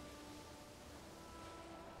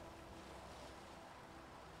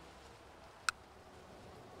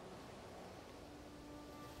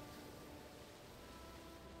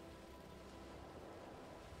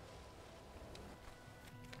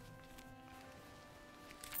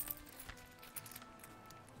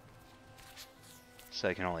 So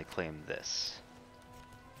I can only claim this.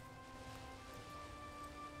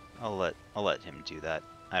 I'll let him do that.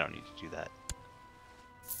 I don't need to do that.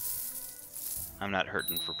 I'm not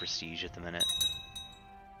hurting for prestige at the minute.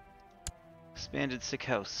 Expanded sick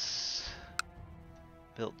house.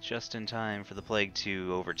 Built just in time for the plague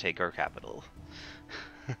to overtake our capital.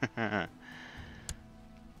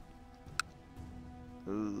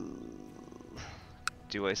 Ooh.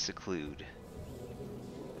 Do I seclude?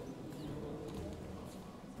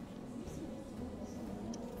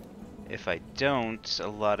 If I don't, a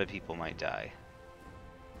lot of people might die.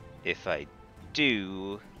 If I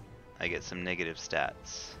do, I get some negative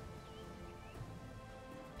stats.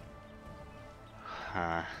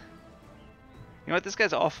 Huh. You know what? This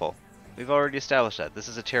guy's awful. We've already established that. This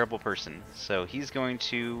is a terrible person. So he's going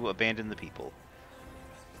to abandon the people.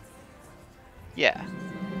 Yeah.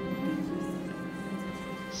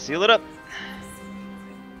 Seal it up.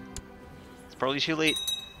 It's probably too late.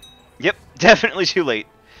 Yep, definitely too late.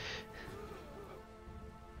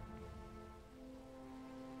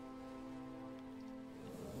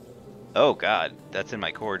 Oh god, that's in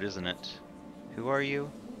my court, isn't it? Who are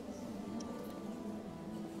you?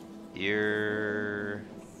 You're...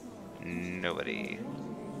 nobody.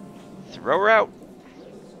 Throw her out!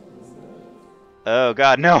 Oh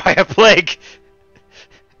god, no, I have plague!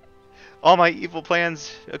 All my evil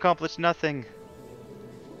plans accomplished nothing.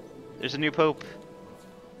 There's a new pope.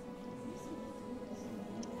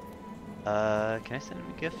 Can I send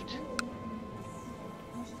him a gift?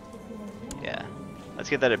 Yeah. Let's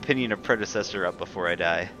get that opinion of predecessor up before I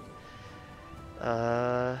die.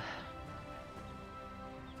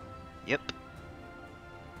 Yep.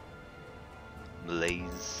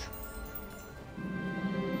 Blaze.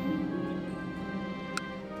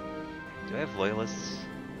 Do I have loyalists?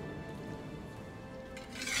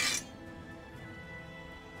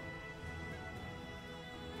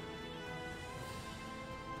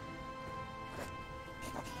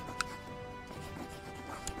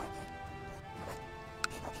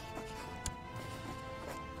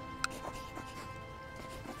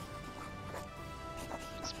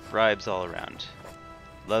 Bribes all around.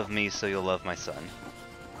 Love me so you'll love my son.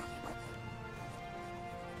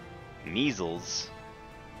 Measles?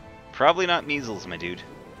 Probably not measles, my dude.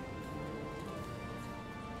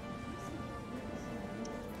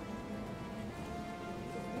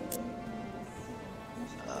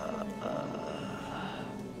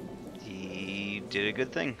 He did a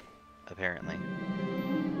good thing, apparently.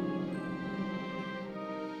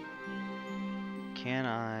 Can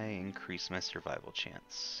I increase my survival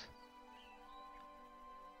chance?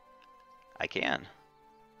 I can.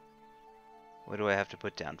 What do I have to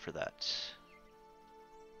put down for that?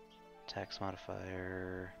 Tax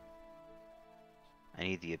modifier. I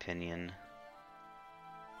need the opinion.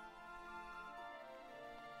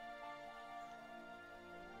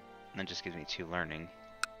 That just gives me 2 learning.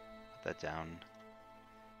 Put that down.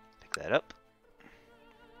 Pick that up.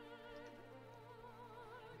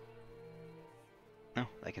 Oh,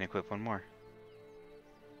 I can equip one more.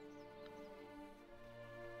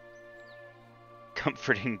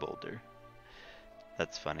 Comforting boulder.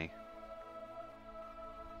 That's funny.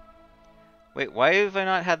 Wait, why have I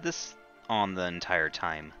not had this on the entire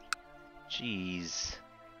time? Jeez.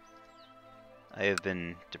 I have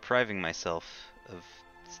been depriving myself of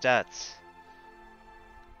stats.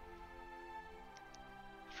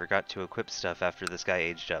 Forgot to equip stuff after this guy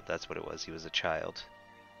aged up. That's what it was. He was a child.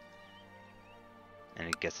 And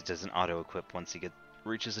I guess it doesn't auto-equip once he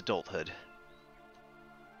reaches adulthood.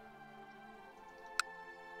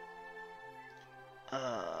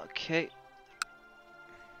 Okay.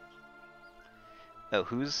 Oh,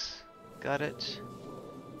 who's got it?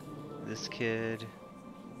 This kid.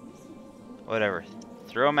 Whatever.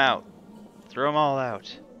 Throw him out. Throw them all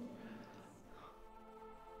out.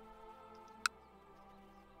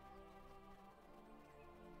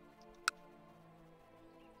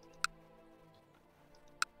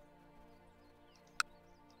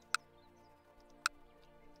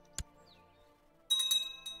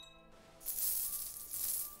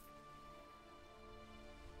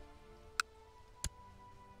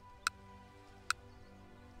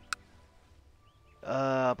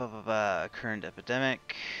 Current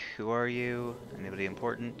epidemic. Who are you? Anybody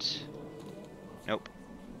important? Nope.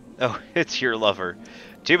 Oh, it's your lover.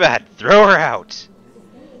 Too bad. Throw her out.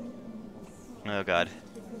 Oh god.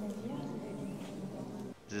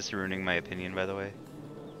 Is this ruining my opinion, by the way?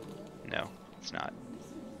 No, it's not.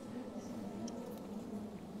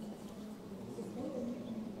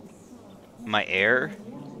 My heir?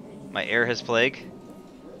 My heir has plague?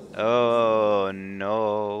 Oh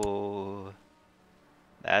no.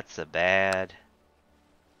 That's a bad.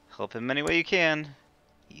 Help him any way you can.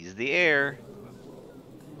 He's the heir.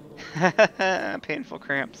 Painful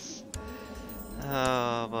cramps.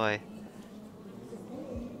 Oh boy.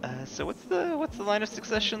 So what's the line of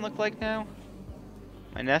succession look like now?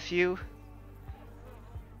 My nephew?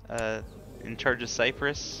 In charge of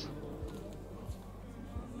Cyprus?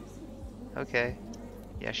 Okay.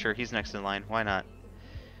 Yeah, sure, he's next in line. Why not?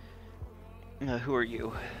 Who are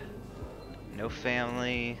you? No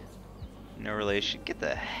family. No relation. Get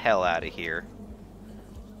the hell out of here.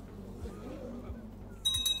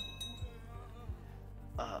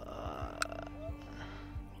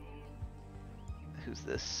 Who's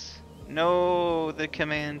this? No, the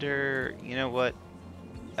commander. You know what?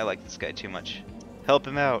 I like this guy too much. Help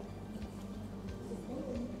him out.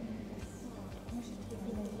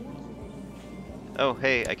 Oh,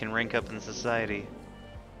 hey, I can rank up in society.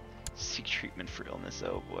 Seek treatment for illness.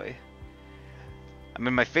 Oh boy. I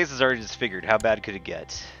mean, my face is already disfigured. How bad could it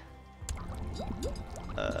get?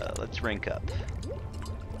 Let's rank up.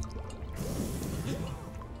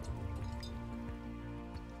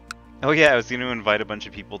 Oh yeah, I was going to invite a bunch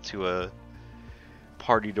of people to a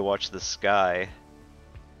party to watch the sky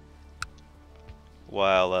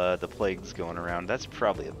while the plague's going around. That's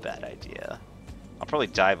probably a bad idea. I'll probably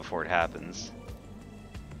die before it happens.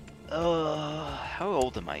 How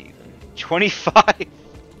old am I even? 25?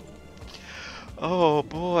 Oh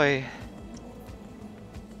boy.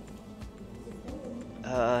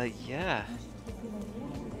 Yeah.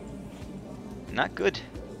 Not good.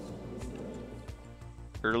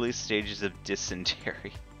 Early stages of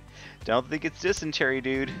dysentery. Don't think it's dysentery,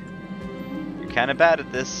 dude. You're kind of bad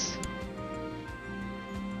at this.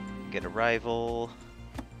 Get a rival.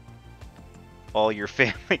 All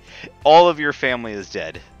of your family is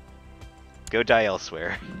dead. Go die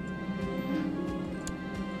elsewhere.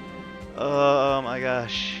 Oh my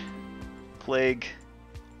gosh. Plague.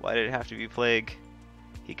 Why did it have to be plague?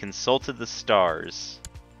 He consulted the stars.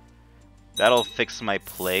 That'll fix my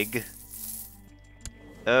plague.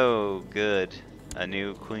 Oh, good. A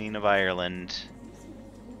new Queen of Ireland.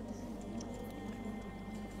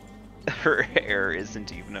 Her heir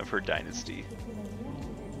isn't even of her dynasty.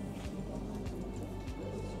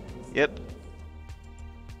 Yep.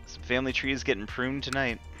 Some family trees getting pruned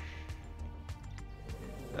tonight.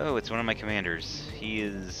 Oh, it's one of my commanders.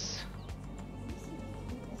 He's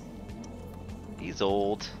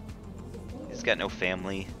old. He's got no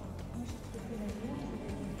family.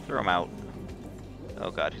 Throw him out.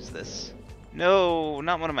 Oh god, who's this? No,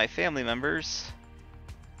 not one of my family members.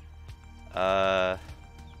 Ooh.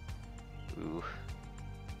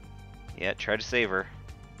 Yeah, try to save her.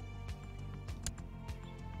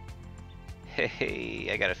 Hey,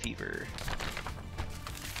 I got a fever.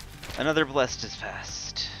 Another blessed is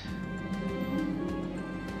fast.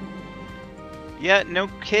 Yeah, no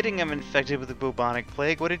kidding, I'm infected with the bubonic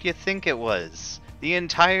plague. What did you think it was? The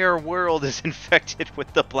entire world is infected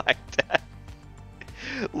with the Black Death.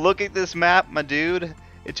 Look at this map, my dude.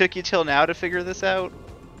 It took you till now to figure this out?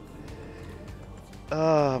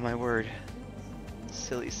 Oh, my word.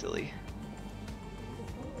 Silly, silly.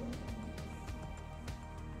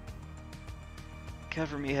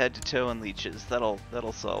 Cover me head to toe in leeches. That'll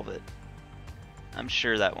solve it. I'm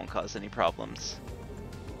sure that won't cause any problems.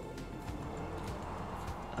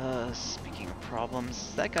 Speaking of problems,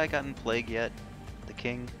 has that guy gotten plague yet? The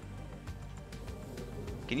king?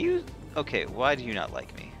 Can you... Okay, why do you not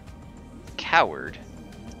like me? Coward.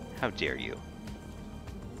 How dare you?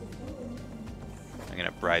 I'm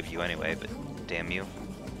gonna bribe you anyway, but damn you.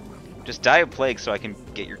 Just die of plague so I can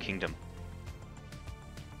get your kingdom.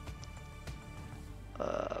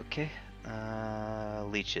 Okay.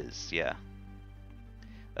 Leeches, yeah.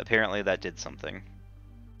 Apparently that did something.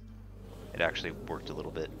 It actually worked a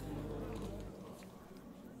little bit.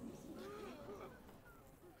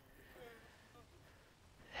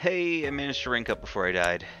 Hey, I managed to rank up before I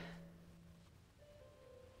died.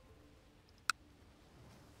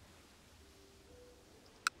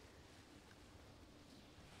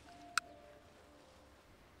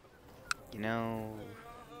 You know,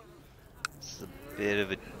 this is a bit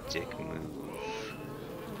of a dick move.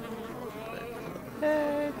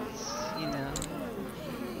 But it's, you know,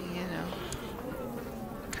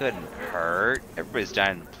 couldn't hurt. Everybody's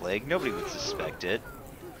dying of the plague. Nobody would suspect it.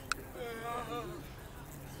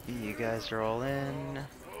 You guys are all in.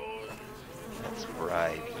 Let's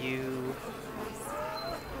bribe you.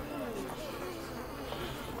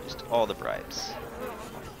 Just all the bribes.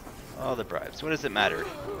 All the bribes. What does it matter?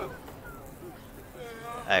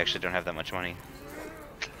 I actually don't have that much money.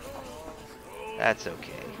 That's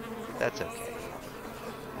okay. That's okay.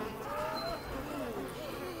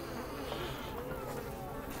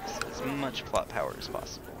 As much plot power as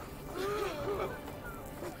possible.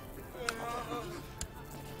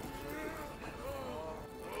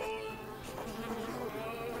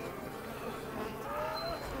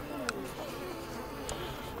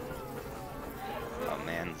 Oh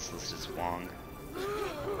man, this list is long.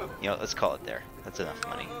 You know, let's call it there. That's enough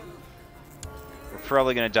money. We're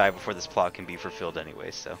probably gonna die before this plot can be fulfilled anyway,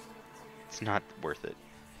 so it's not worth it.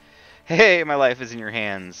 Hey, my life is in your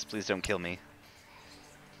hands. Please don't kill me.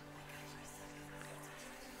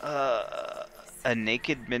 A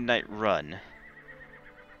naked midnight run.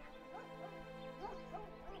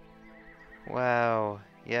 Wow.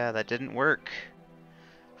 Yeah, that didn't work.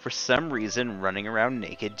 For some reason, running around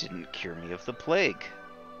naked didn't cure me of the plague.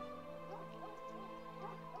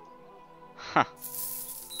 Huh.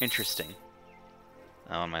 Interesting.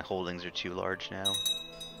 Oh, and my holdings are too large now.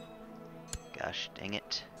 Gosh, dang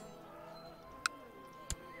it.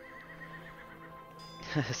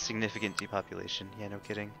 Significant depopulation. Yeah, no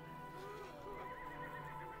kidding.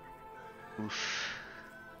 Oof.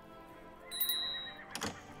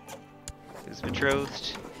 Who's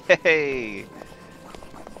betrothed? Hey!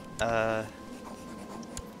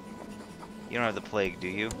 You don't have the plague, do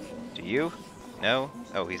you? Do you? No?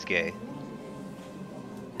 Oh, he's gay.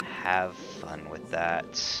 Have fun with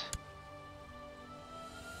that.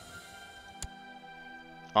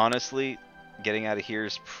 Honestly, getting out of here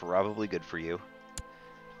is probably good for you.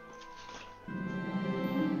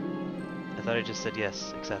 I thought I just said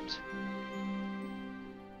yes, accept.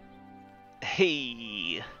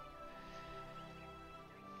 Hey!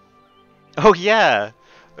 Oh yeah!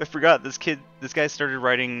 I forgot, this guy started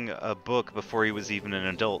writing a book before he was even an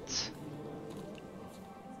adult.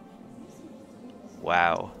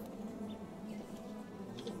 Wow.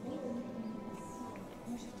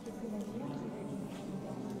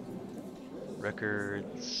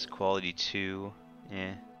 Records, quality 2,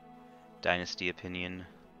 eh. Dynasty opinion,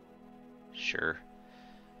 sure.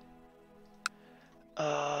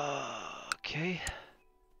 Okay.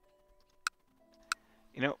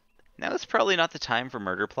 You know, now is probably not the time for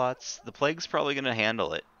murder plots. The plague's probably gonna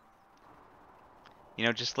handle it. You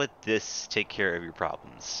know, just let this take care of your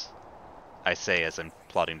problems. I say as I'm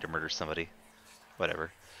plotting to murder somebody.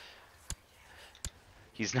 Whatever.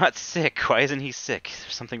 He's not sick. Why isn't he sick?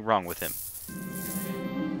 There's something wrong with him.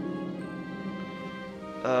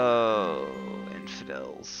 Oh,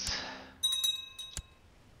 infidels.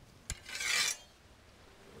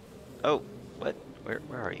 Oh, what? Where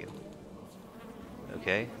are you?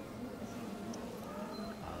 Okay.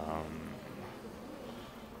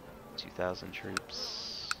 2,000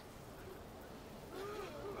 troops.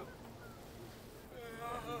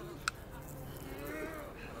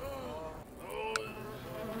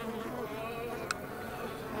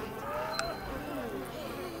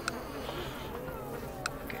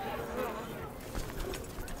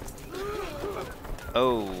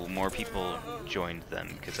 Oh, more people joined them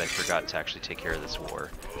because I forgot to actually take care of this war.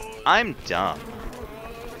 I'm dumb.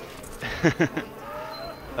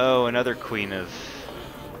 Oh, another Queen of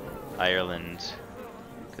Ireland.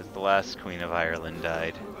 Because the last Queen of Ireland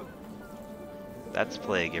died. That's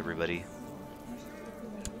plague, everybody.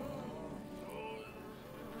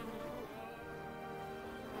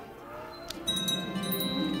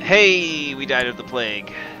 Hey, we died of the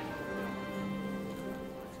plague.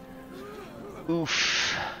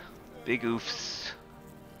 Oof. Big oofs.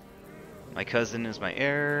 My cousin is my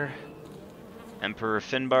heir. Emperor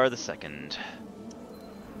Finbar II.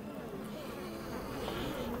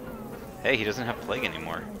 Hey, he doesn't have plague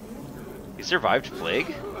anymore. He survived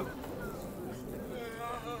plague?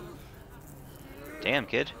 Damn,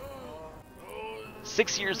 kid.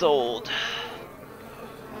 6 years old.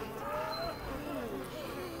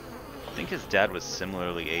 I think his dad was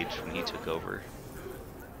similarly aged when he took over.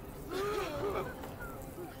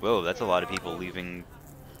 Whoa, that's a lot of people leaving.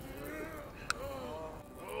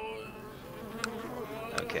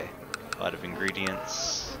 Okay, a lot of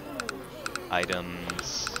ingredients,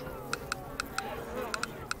 items.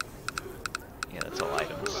 Yeah, that's all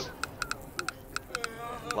items.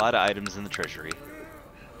 A lot of items in the treasury.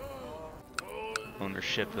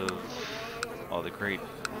 Ownership of all the great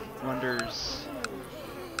wonders.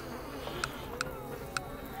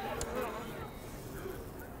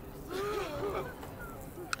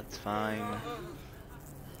 That's fine.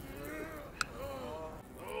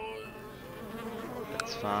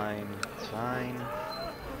 That's fine. That's fine.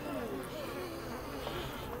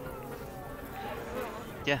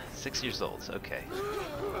 Yeah, 6 years old. Okay.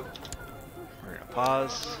 We're gonna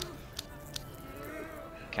pause.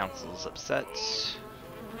 Council's upset.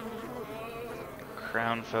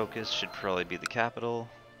 Crown focus should probably be the capital.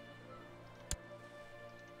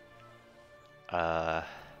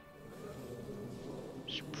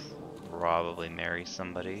 Should probably marry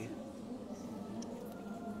somebody.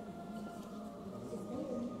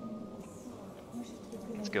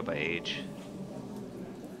 Let's go by age.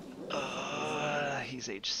 He's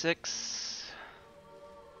age 6.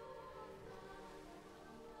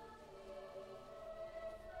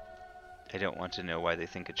 I don't want to know why they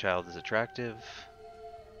think a child is attractive.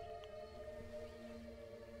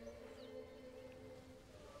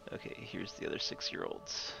 Okay, here's the other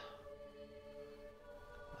 6-year-olds.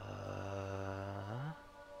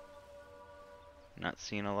 Not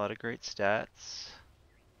seeing a lot of great stats.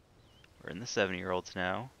 We're in the 7-year-olds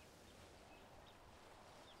now.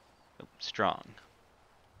 Oh, strong.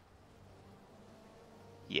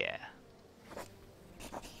 Yeah.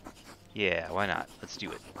 Yeah, why not? Let's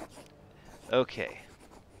do it. Okay.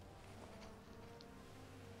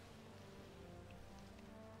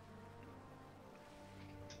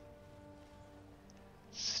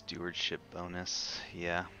 Stewardship bonus.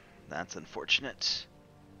 Yeah, that's unfortunate.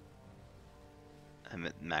 I'm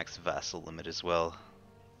at max vassal limit as well.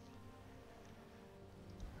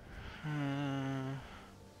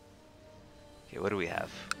 Okay, what do we have?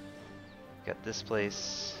 Got this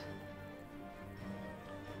place.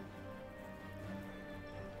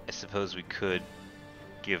 I suppose we could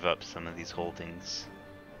give up some of these holdings.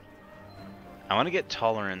 I want to get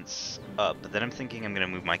tolerance up, but then I'm thinking I'm going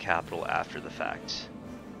to move my capital after the fact.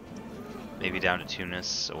 Maybe down to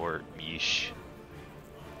Tunis or Yeesh.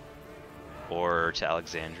 Or to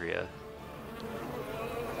Alexandria.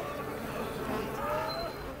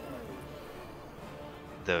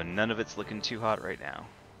 Though none of it's looking too hot right now.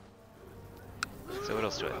 So what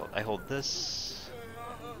else do I hold? I hold this.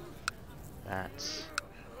 That.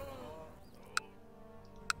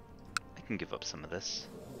 I can give up some of this.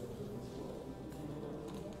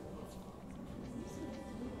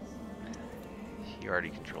 He already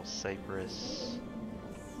controls Cyprus.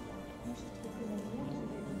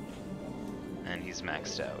 And he's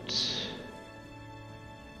maxed out.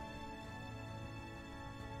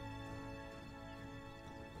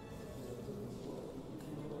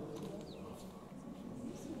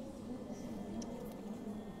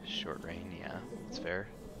 Short reign, yeah, that's fair.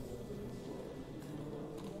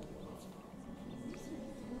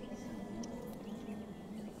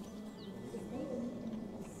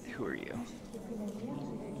 Who are you?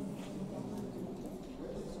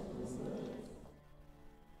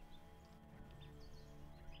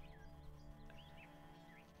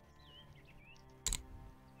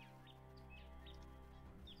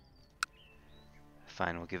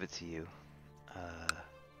 Fine, we'll give it to you.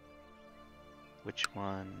 Which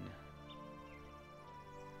one?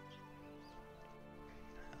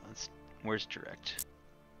 Where's direct?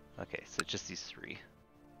 Okay, so just these 3.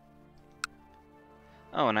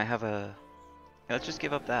 Oh, and I have a... Yeah, let's just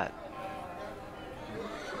give up that.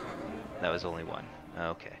 That was only 1.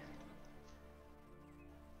 Okay.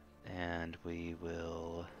 And we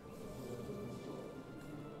will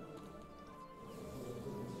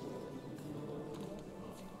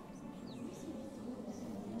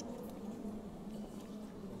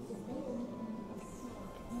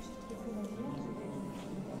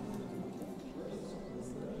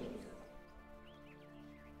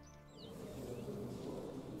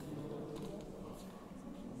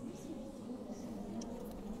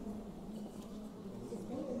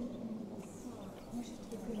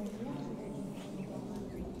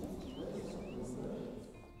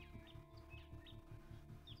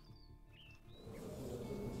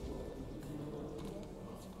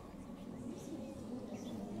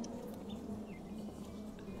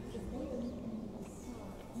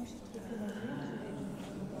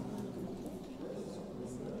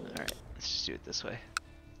Alright, let's just do it this way.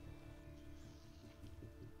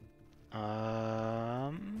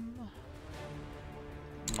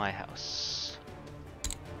 My house.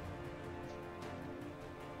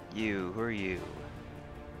 You, who are you?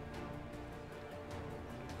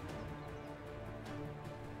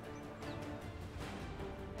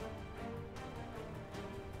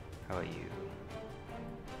 How about you?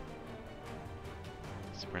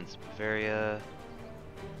 It's Prince of Bavaria.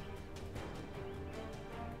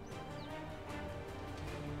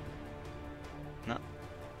 Not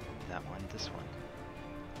that one, this one.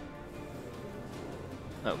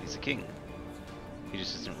 Oh, he's a king. He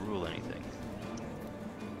just doesn't rule anything.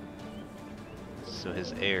 So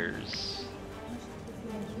his heirs.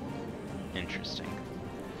 Interesting.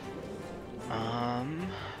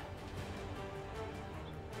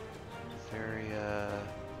 Very,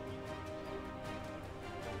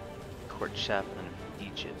 court chaplain of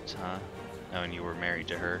Egypt, huh? Oh, and you were married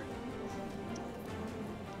to her.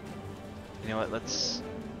 You know what, let's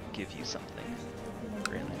give you something.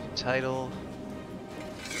 Grant you title.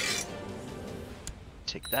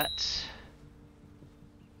 Take that.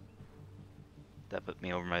 That put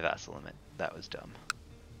me over my vassal limit. That was dumb.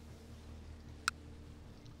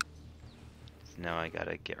 So now I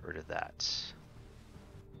gotta get rid of that.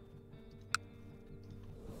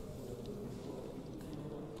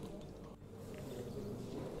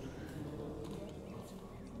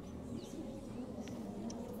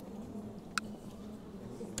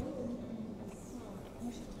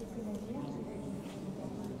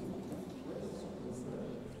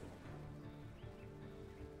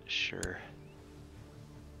 Sure.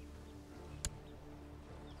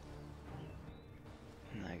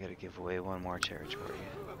 And I gotta give away one more territory.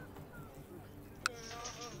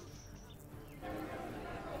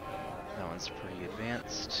 That one's pretty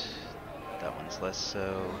advanced. That one's less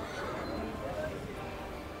so.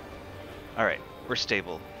 Alright, we're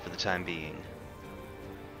stable for the time being.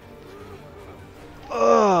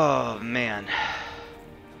 Oh, man.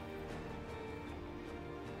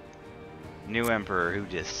 New Emperor, who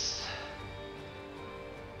dis?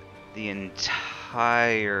 The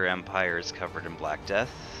entire empire is covered in Black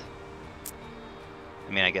Death.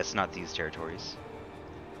 I mean, I guess not these territories.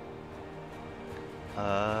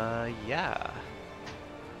 Yeah.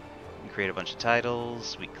 We create a bunch of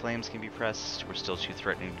titles, weak claims can be pressed, we're still too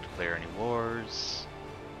threatening to declare any wars.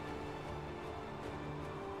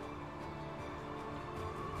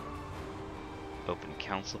 Open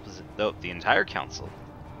council position. Oh, the entire council.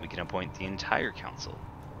 We can appoint the entire council.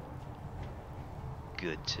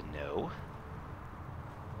 Good to know.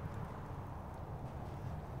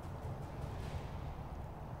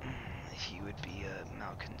 He would be a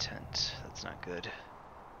malcontent. That's not good.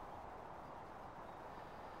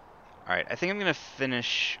 Alright, I think I'm gonna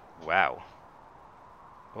finish... Wow.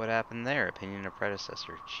 What happened there? Opinion of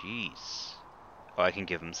predecessor. Jeez. Oh, I can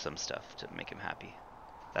give him some stuff to make him happy.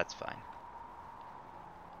 That's fine.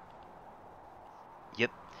 Yep.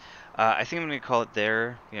 I think I'm going to call it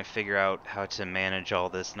there. I'm going to figure out how to manage all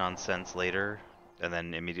this nonsense later, and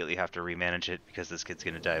then immediately have to remanage it because this kid's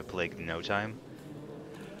going to die of plague in no time.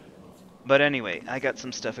 But anyway, I got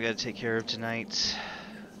some stuff I got to take care of tonight,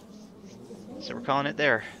 so we're calling it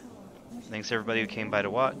there. Thanks everybody who came by to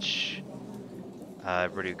watch.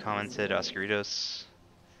 Everybody who commented, Oscaritos,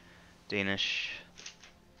 Danish.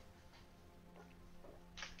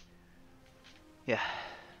 Yeah.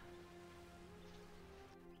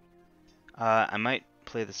 I might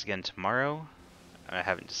play this again tomorrow. I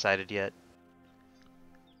haven't decided yet.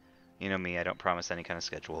 You know me, I don't promise any kind of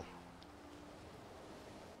schedule.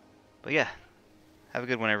 But yeah, have a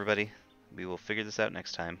good one everybody. We will figure this out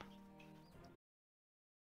next time.